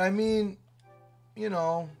 But, I mean, you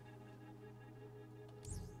know.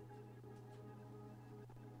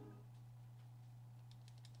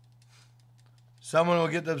 Someone will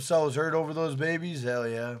get themselves hurt over those babies? Hell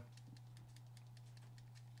yeah.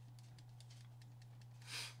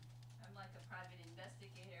 I'm like a private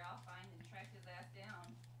investigator. I'll find and track his ass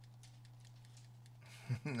down.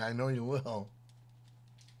 I know you will.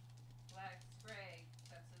 Black Sprague.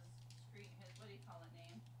 That's his street, what do you call it,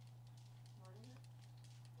 name? What is it?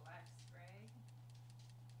 Black Sprague.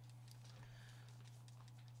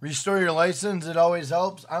 Restore your license. It always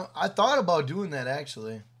helps. I thought about doing that,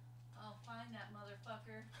 actually. I'll find that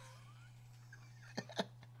motherfucker.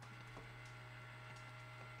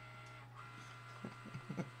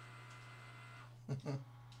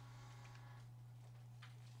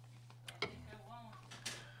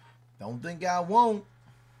 Don't think I won't.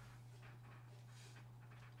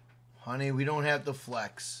 Honey, we don't have to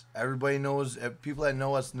flex. Everybody knows, people that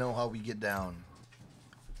know us know how we get down.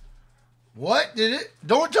 What? Did it?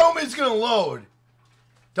 Don't tell me it's going to load.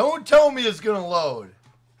 Don't tell me it's going to load.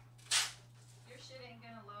 Your shit ain't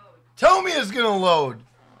gonna load. Tell me it's going to load.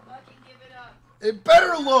 Fucking give it up. It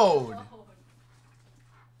better load.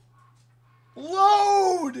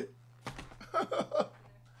 Load!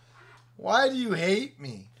 Why do you hate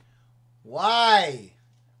me? Why?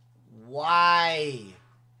 Why?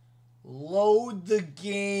 Load the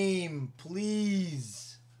game,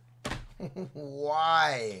 please.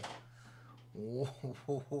 Why?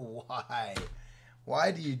 Why?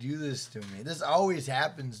 Why do you do this to me? This always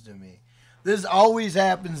happens to me. This always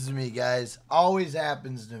happens to me, guys. Always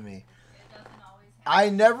happens to me. I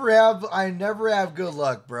never have good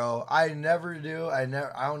luck, bro. I never do. I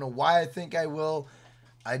don't know why I think I will.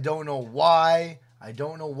 I don't know why. I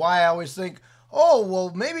don't know why I always think, oh,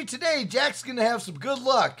 well, maybe today Jack's going to have some good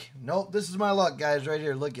luck. Nope, this is my luck, guys, right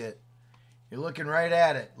here. Look at. You're looking right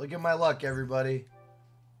at it. Look at my luck, everybody.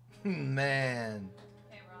 Man.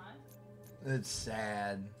 Hey, Ron. It's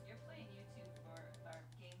sad. You're playing YouTube or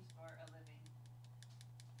games for a living.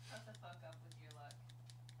 Shut the fuck up with your luck.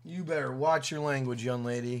 You better watch your language, young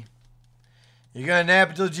lady. You're going to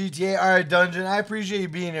nap until GTA? All right, Dungeon. I appreciate you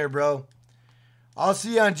being here, bro. I'll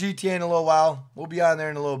see you on GTA in a little while. We'll be on there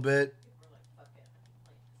in a little bit. People are like, fuck it, I'm not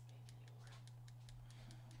playing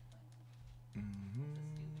this game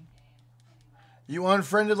anymore. You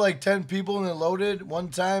unfriended like 10 people and it loaded one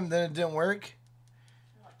time, then it didn't work?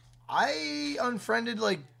 I unfriended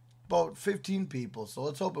like about 15 people, so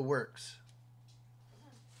let's hope it works.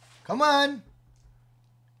 Come on.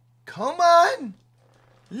 Come on.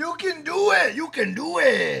 You can do it. You can do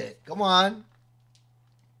it. Come on.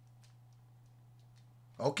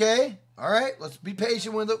 Okay. All right. Let's be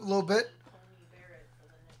patient with it a little bit. Tony Barrett for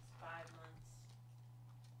the next 5 months.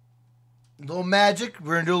 A little magic.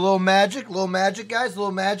 We're going to do a little magic. A little magic, guys. A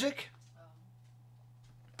little magic.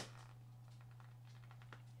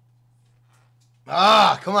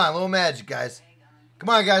 Ah, come on. A little magic, guys. Come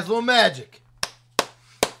on, guys. A little magic.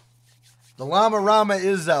 The Llama Rama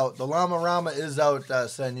is out. The Llama Rama is out,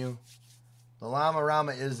 Senyu. The Llama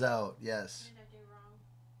Rama is out. Yes. What did I do wrong?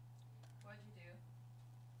 What'd you do?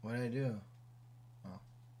 What did I do?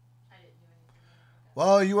 I didn't do anything wrong.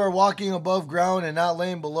 Well, you are walking above ground and not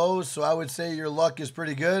laying below, so I would say your luck is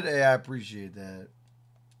pretty good. Hey, I appreciate that.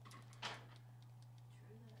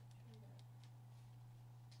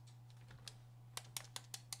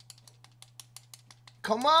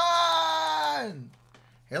 Come on!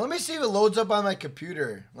 Here, let me see if it loads up on my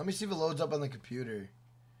computer. Let me see if it loads up on the computer.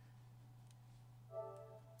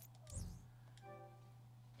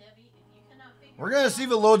 Debbie, if you cannot figure We're going to see if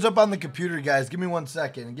it loads up on the computer, guys. Give me 1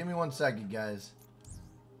 second. Give me 1 second, guys.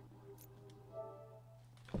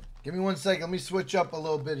 Give me 1 second. Let me switch up a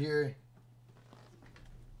little bit here.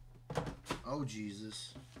 Oh,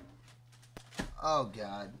 Jesus. Oh,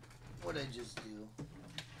 God. What did I just do?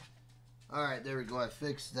 All right, there we go. I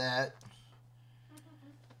fixed that.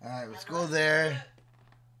 All right, let's go there.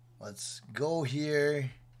 Let's go here.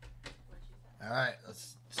 All right,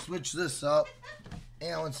 let's switch this up.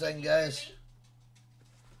 Hang on 1 second, guys.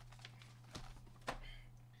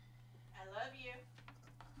 I love you.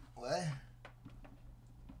 What?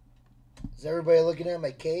 Is everybody looking at my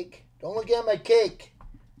cake? Don't look at my cake,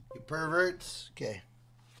 you perverts. Okay.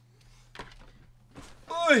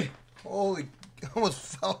 Oy! Holy, almost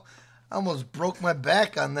fell. I almost broke my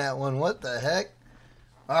back on that one. What the heck?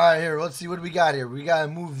 All right, here. Let's see what we got here. We got to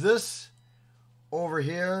move this over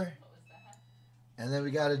here. What was that? And then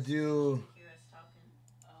we got to do Hear us talking.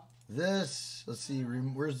 Oh. this. Let's see.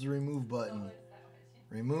 Where's the remove button? What is that? What is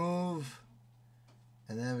it? Remove.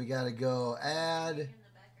 And then we got to go add In the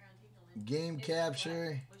background giggling. game It's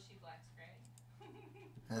capture. black, bushy black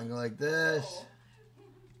gray. And go like this. Oh.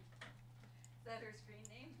 Is that her screen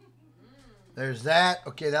name? There's that.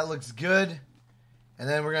 Okay, that looks good. And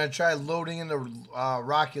then we're going to try loading into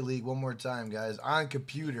Rocket League one more time, guys, on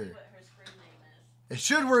computer. What her screen name is. It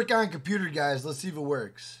should work on computer, guys. Let's see if it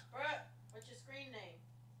works. Brooke, what's your screen name?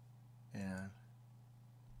 Yeah.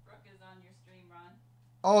 Brooke is on your stream, Ron.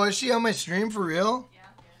 Oh, is she on my stream for real?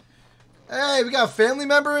 Yeah. Hey, we got a family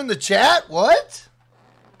member in the chat. What?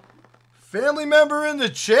 Family member in the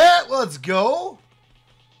chat. Let's go.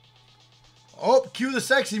 Oh, cue the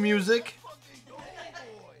sexy music. Fucking go,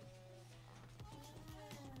 boy.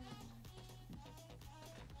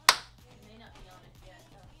 You may not be on it yet,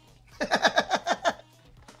 though.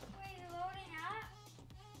 Wait, you're loading up?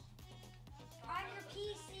 On your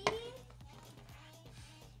PC?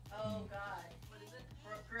 Oh, God. What is it?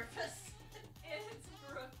 Brooke Griffiths. It's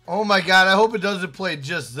Brooke. Oh my God, I hope it doesn't play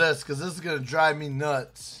just this, because this is going to drive me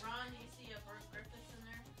nuts. Ron, do you see a Brooke Griffiths in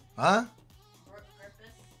there? Huh? Brooke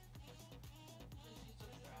Griffiths. Did you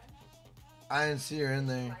subscribe? I didn't see her in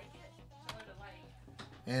there. Like it. Tell her to like.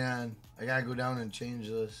 And I got to go down and change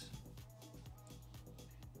this.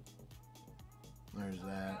 There's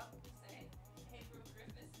that. Say, hey, Brooke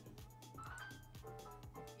Griffiths.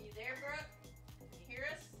 You there, Brooke? You hear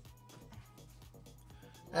us?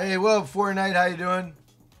 Hey, what up, Fortnite? How you doing?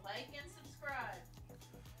 Like and subscribe.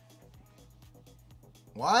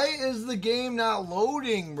 Why is the game not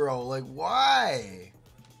loading, bro? Like, why?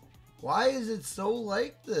 Why is it so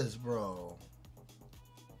like this, bro?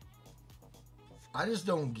 I just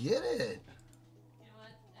don't get it. You know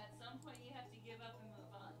what? At some point, you have to give up and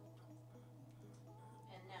move on.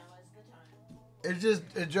 And now is the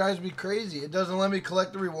time. It drives me crazy. It doesn't let me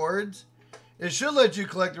collect the rewards. It should let you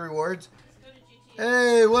collect the rewards. Just go to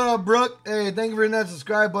GTA. Hey, what up, Brooke? Hey, thank you for hitting that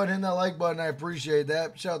subscribe button, hitting that like button. I appreciate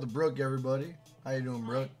that. Shout out to Brooke, everybody. How you doing,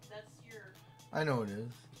 Brooke? That's your. I know it is.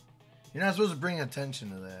 You're not supposed to bring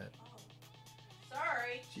attention to that.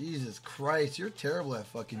 Sorry. Jesus Christ, you're terrible at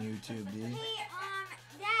fucking YouTube, D. Hey,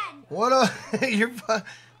 Dad. What up?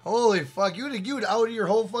 Holy fuck, you'd out your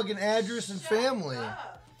whole fucking address and family.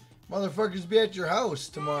 Up. Motherfuckers be at your house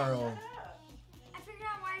tomorrow. I figured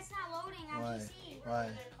out why it's not loading on Why? PC. Why?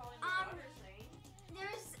 They're calling your daughter's name.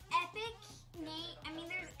 There's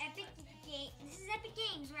there's Epic Game. This is Epic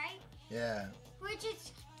Games, right? Yeah. Which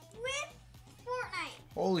is with Fortnite.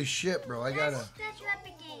 Holy shit, bro. I gotta. That's your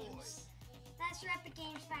Epic Games. That's your Epic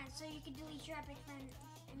Games friends, so you can delete your Epic friends.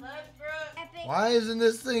 Love, bro. Epic. Why isn't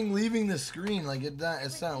this thing leaving the screen? Like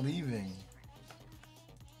it's not leaving.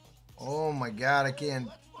 Oh my god, I can't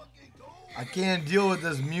deal with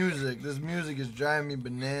this music. This music is driving me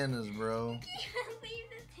bananas, bro. Leave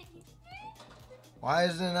the thing. Why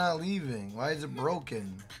is it not leaving? Why is it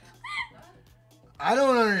broken? I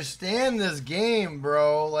don't understand this game,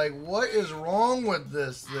 bro. Like, what is wrong with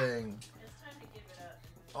this thing? It's time to give it up.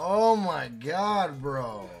 Oh my god, bro.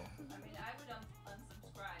 I mean, I would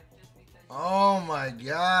unsubscribe just because. Oh my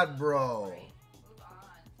god, bro. Move on.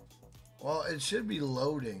 Well, it should be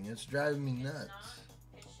loading. It's driving me nuts.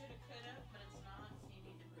 It shoulda, coulda, but it's not. So you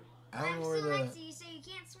need to move on. I don't I'm know where so the lazy, so you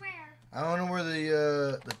can't swear. I don't know where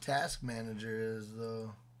the task manager is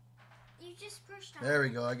though. You just pushed on. There we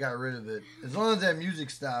go. I got rid of it. As long as that music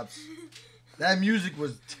stops. That music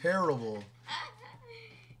was terrible.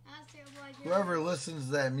 That's terrible. Whoever listens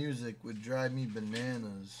to that music would drive me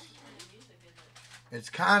bananas. The music is It's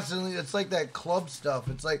constantly. It's like that club stuff.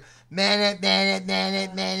 It's like man it.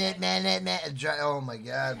 Oh my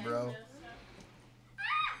god, bro.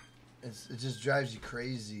 It just drives you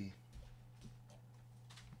crazy.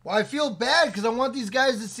 Well, I feel bad because I want these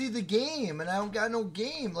guys to see the game, and I don't got no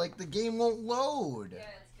game. Like, the game won't load. Yeah,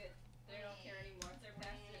 it's good. They don't care anymore. They're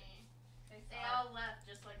past it. They all left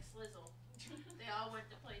just like Slizzle. They all went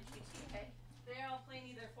to play GTA. They're all playing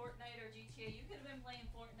either Fortnite or GTA. You could have been playing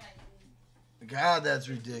Fortnite. God, that's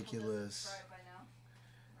ridiculous. Subscribe by now.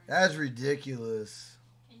 That's ridiculous.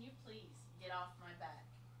 Can you please get off my back?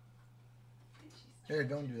 Here,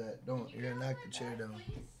 don't do that. Don't. You're gonna knock the chair down.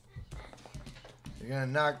 You're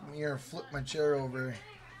gonna flip my chair over.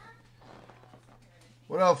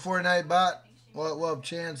 What up, Fortnite bot? What up,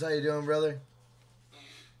 Chance? How you doing, brother?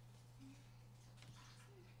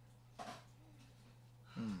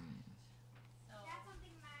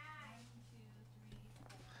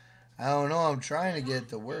 I don't know. I'm trying to get it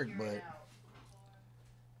to work, but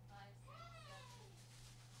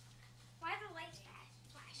Why the lights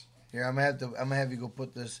flash? here I'm gonna have you go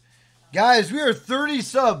put this. Guys, we are 30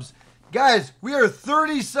 subs. Guys, we are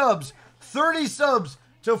 30 subs. 30 subs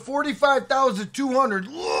to 45,200.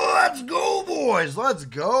 Let's go, boys. Let's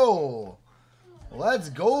go. Let's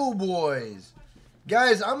go, boys.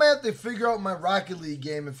 Guys, I'm going to have to figure out my Rocket League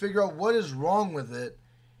game and figure out what is wrong with it.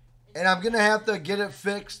 And I'm going to have to get it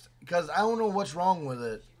fixed because I don't know what's wrong with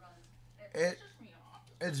it.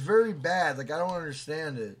 It's very bad. Like, I don't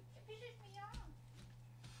understand it.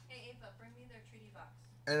 Hey, Ava, bring me their treaty box.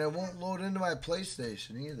 And it won't load into my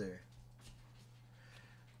PlayStation either.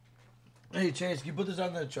 Hey, Chance, can you put this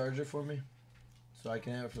on the charger for me? So I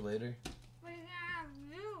can have it for later. What are you gonna have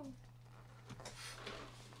you?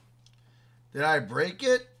 Did I break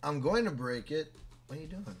it? I'm going to break it. What are you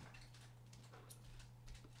doing?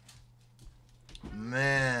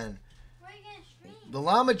 Man. What are you gonna stream? The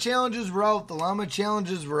llama challenges were out. The llama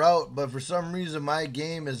challenges were out. But for some reason, my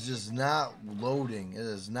game is just not loading. It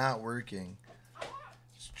is not working.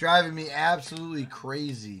 It's driving me absolutely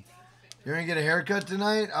crazy. You're going to get a haircut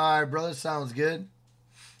tonight? All right, brother. Sounds good.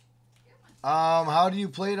 How do you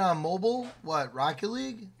play it on mobile? What, Rocket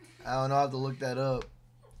League? I don't know. I'll have to look that up.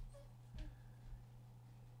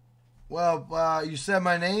 Well, you said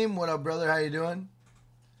my name. What up, brother? How you doing?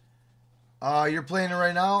 You're playing it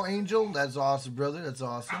right now, Angel? That's awesome, brother. That's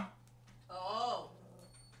awesome. Oh.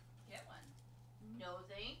 Get one. No,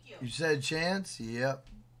 thank you. You said Chance? Yep.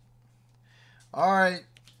 All right.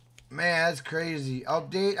 Man, that's crazy.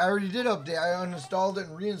 Update? I already did update. I uninstalled it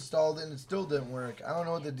and reinstalled it and it still didn't work. I don't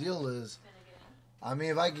know what the deal is. I mean,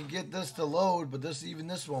 if I could get this to load, but even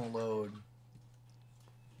this won't load.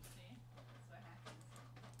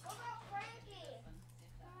 What about Frankie?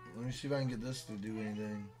 Let me see if I can get this to do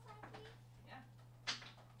anything.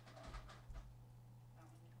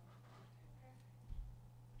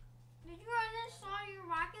 Did you uninstall your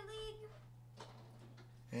Rocket League?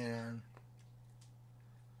 And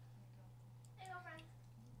Hey, girlfriend.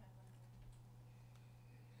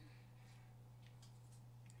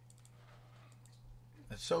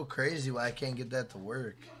 It's so crazy why I can't get that to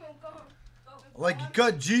work. Like you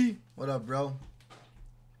cut, G. What up, bro?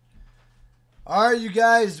 Alright, you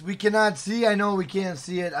guys. We cannot see. I know we can't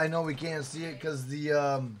see it. I know we can't see it because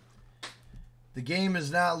the game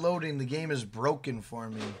is not loading. The game is broken for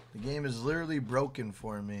me. The game is literally broken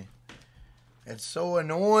for me. It's so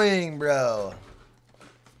annoying, bro.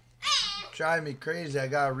 Driving me crazy. I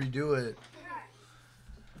gotta redo it.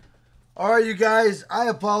 Alright, you guys. I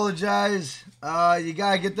apologize. You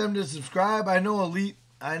gotta get them to subscribe. I know, Elite.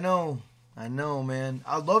 I know, man.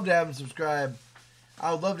 I'd love to have them subscribe.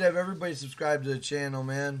 I would love to have everybody subscribe to the channel,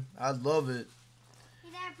 man. I'd love it.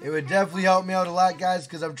 It would definitely help me out a lot, guys,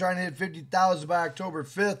 because I'm trying to hit 50,000 by October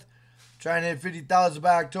 5th. Trying to hit 50,000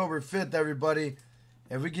 by October 5th, everybody.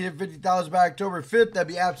 If we can hit 50,000 by October 5th, that'd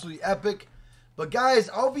be absolutely epic. But, guys,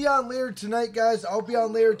 I'll be on later tonight, guys. I'll be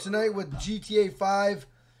on later tonight with GTA 5.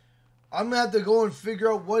 I'm going to have to go and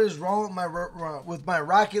figure out what is wrong with my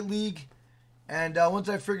Rocket League. And once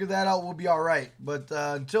I figure that out, we'll be all right. But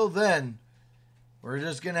until then, we're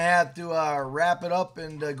just going to have to wrap it up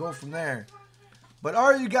and go from there. But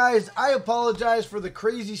all right, you guys, I apologize for the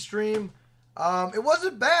crazy stream. It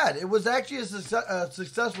wasn't bad. It was actually a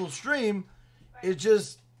successful stream. It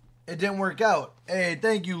didn't work out. Hey,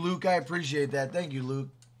 thank you, Luke. I appreciate that. Thank you, Luke.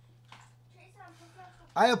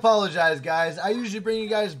 I apologize, guys. I usually bring you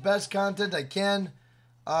guys best content I can.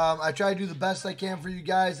 I try to do the best I can for you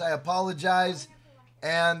guys. I apologize.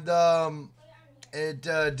 And it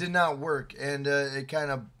did not work. And it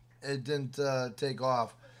didn't take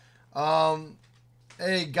off.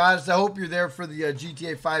 Hey, guys, I hope you're there for the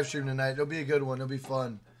GTA 5 stream tonight. It'll be a good one. It'll be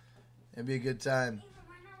fun. It'll be a good time.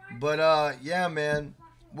 But, yeah, man.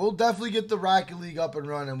 We'll definitely get the Rocket League up and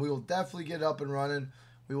running. We will definitely get up and running.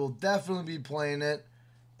 We will definitely be playing it.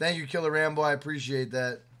 Thank you, Killer Rambo. I appreciate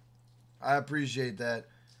that. I appreciate that.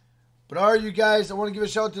 But all right, you guys, I want to give a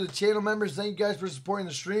shout out to the channel members. Thank you guys for supporting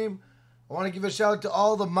the stream. I want to give a shout out to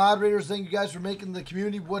all the moderators. Thank you guys for making the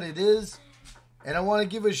community what it is. And I want to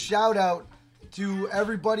give a shout out to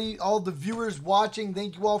everybody, all the viewers watching.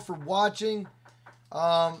 Thank you all for watching.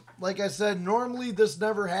 Like I said, normally this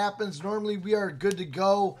never happens. Normally we are good to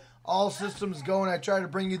go. All systems go, and I try to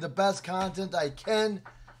bring you the best content I can.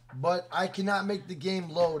 But I cannot make the game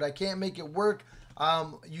load. I can't make it work.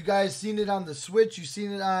 You guys seen it on the Switch. You've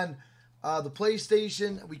seen it on the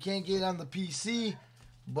PlayStation. We can't get it on the PC.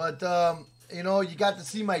 But, you know, you got to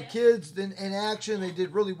see my kids in action. They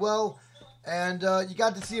did really well. And you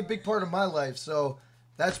got to see a big part of my life. So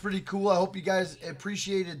that's pretty cool. I hope you guys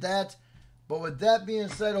appreciated that. But with that being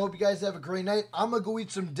said, I hope you guys have a great night. I'm going to go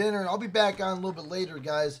eat some dinner. And I'll be back on a little bit later,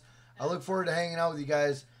 guys. I look forward to hanging out with you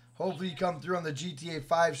guys. Hopefully you come through on the GTA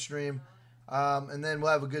 5 stream. And then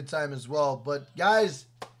we'll have a good time as well. But, guys,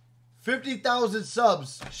 50,000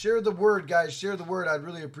 subs. Share the word, guys. Share the word. I'd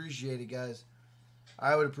really appreciate it, guys.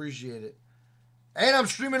 I would appreciate it. And I'm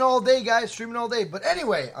streaming all day, guys. Streaming all day. But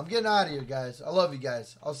anyway, I'm getting out of here, guys. I love you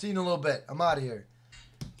guys. I'll see you in a little bit. I'm out of here.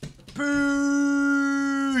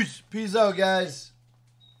 Peace. Peace out, guys.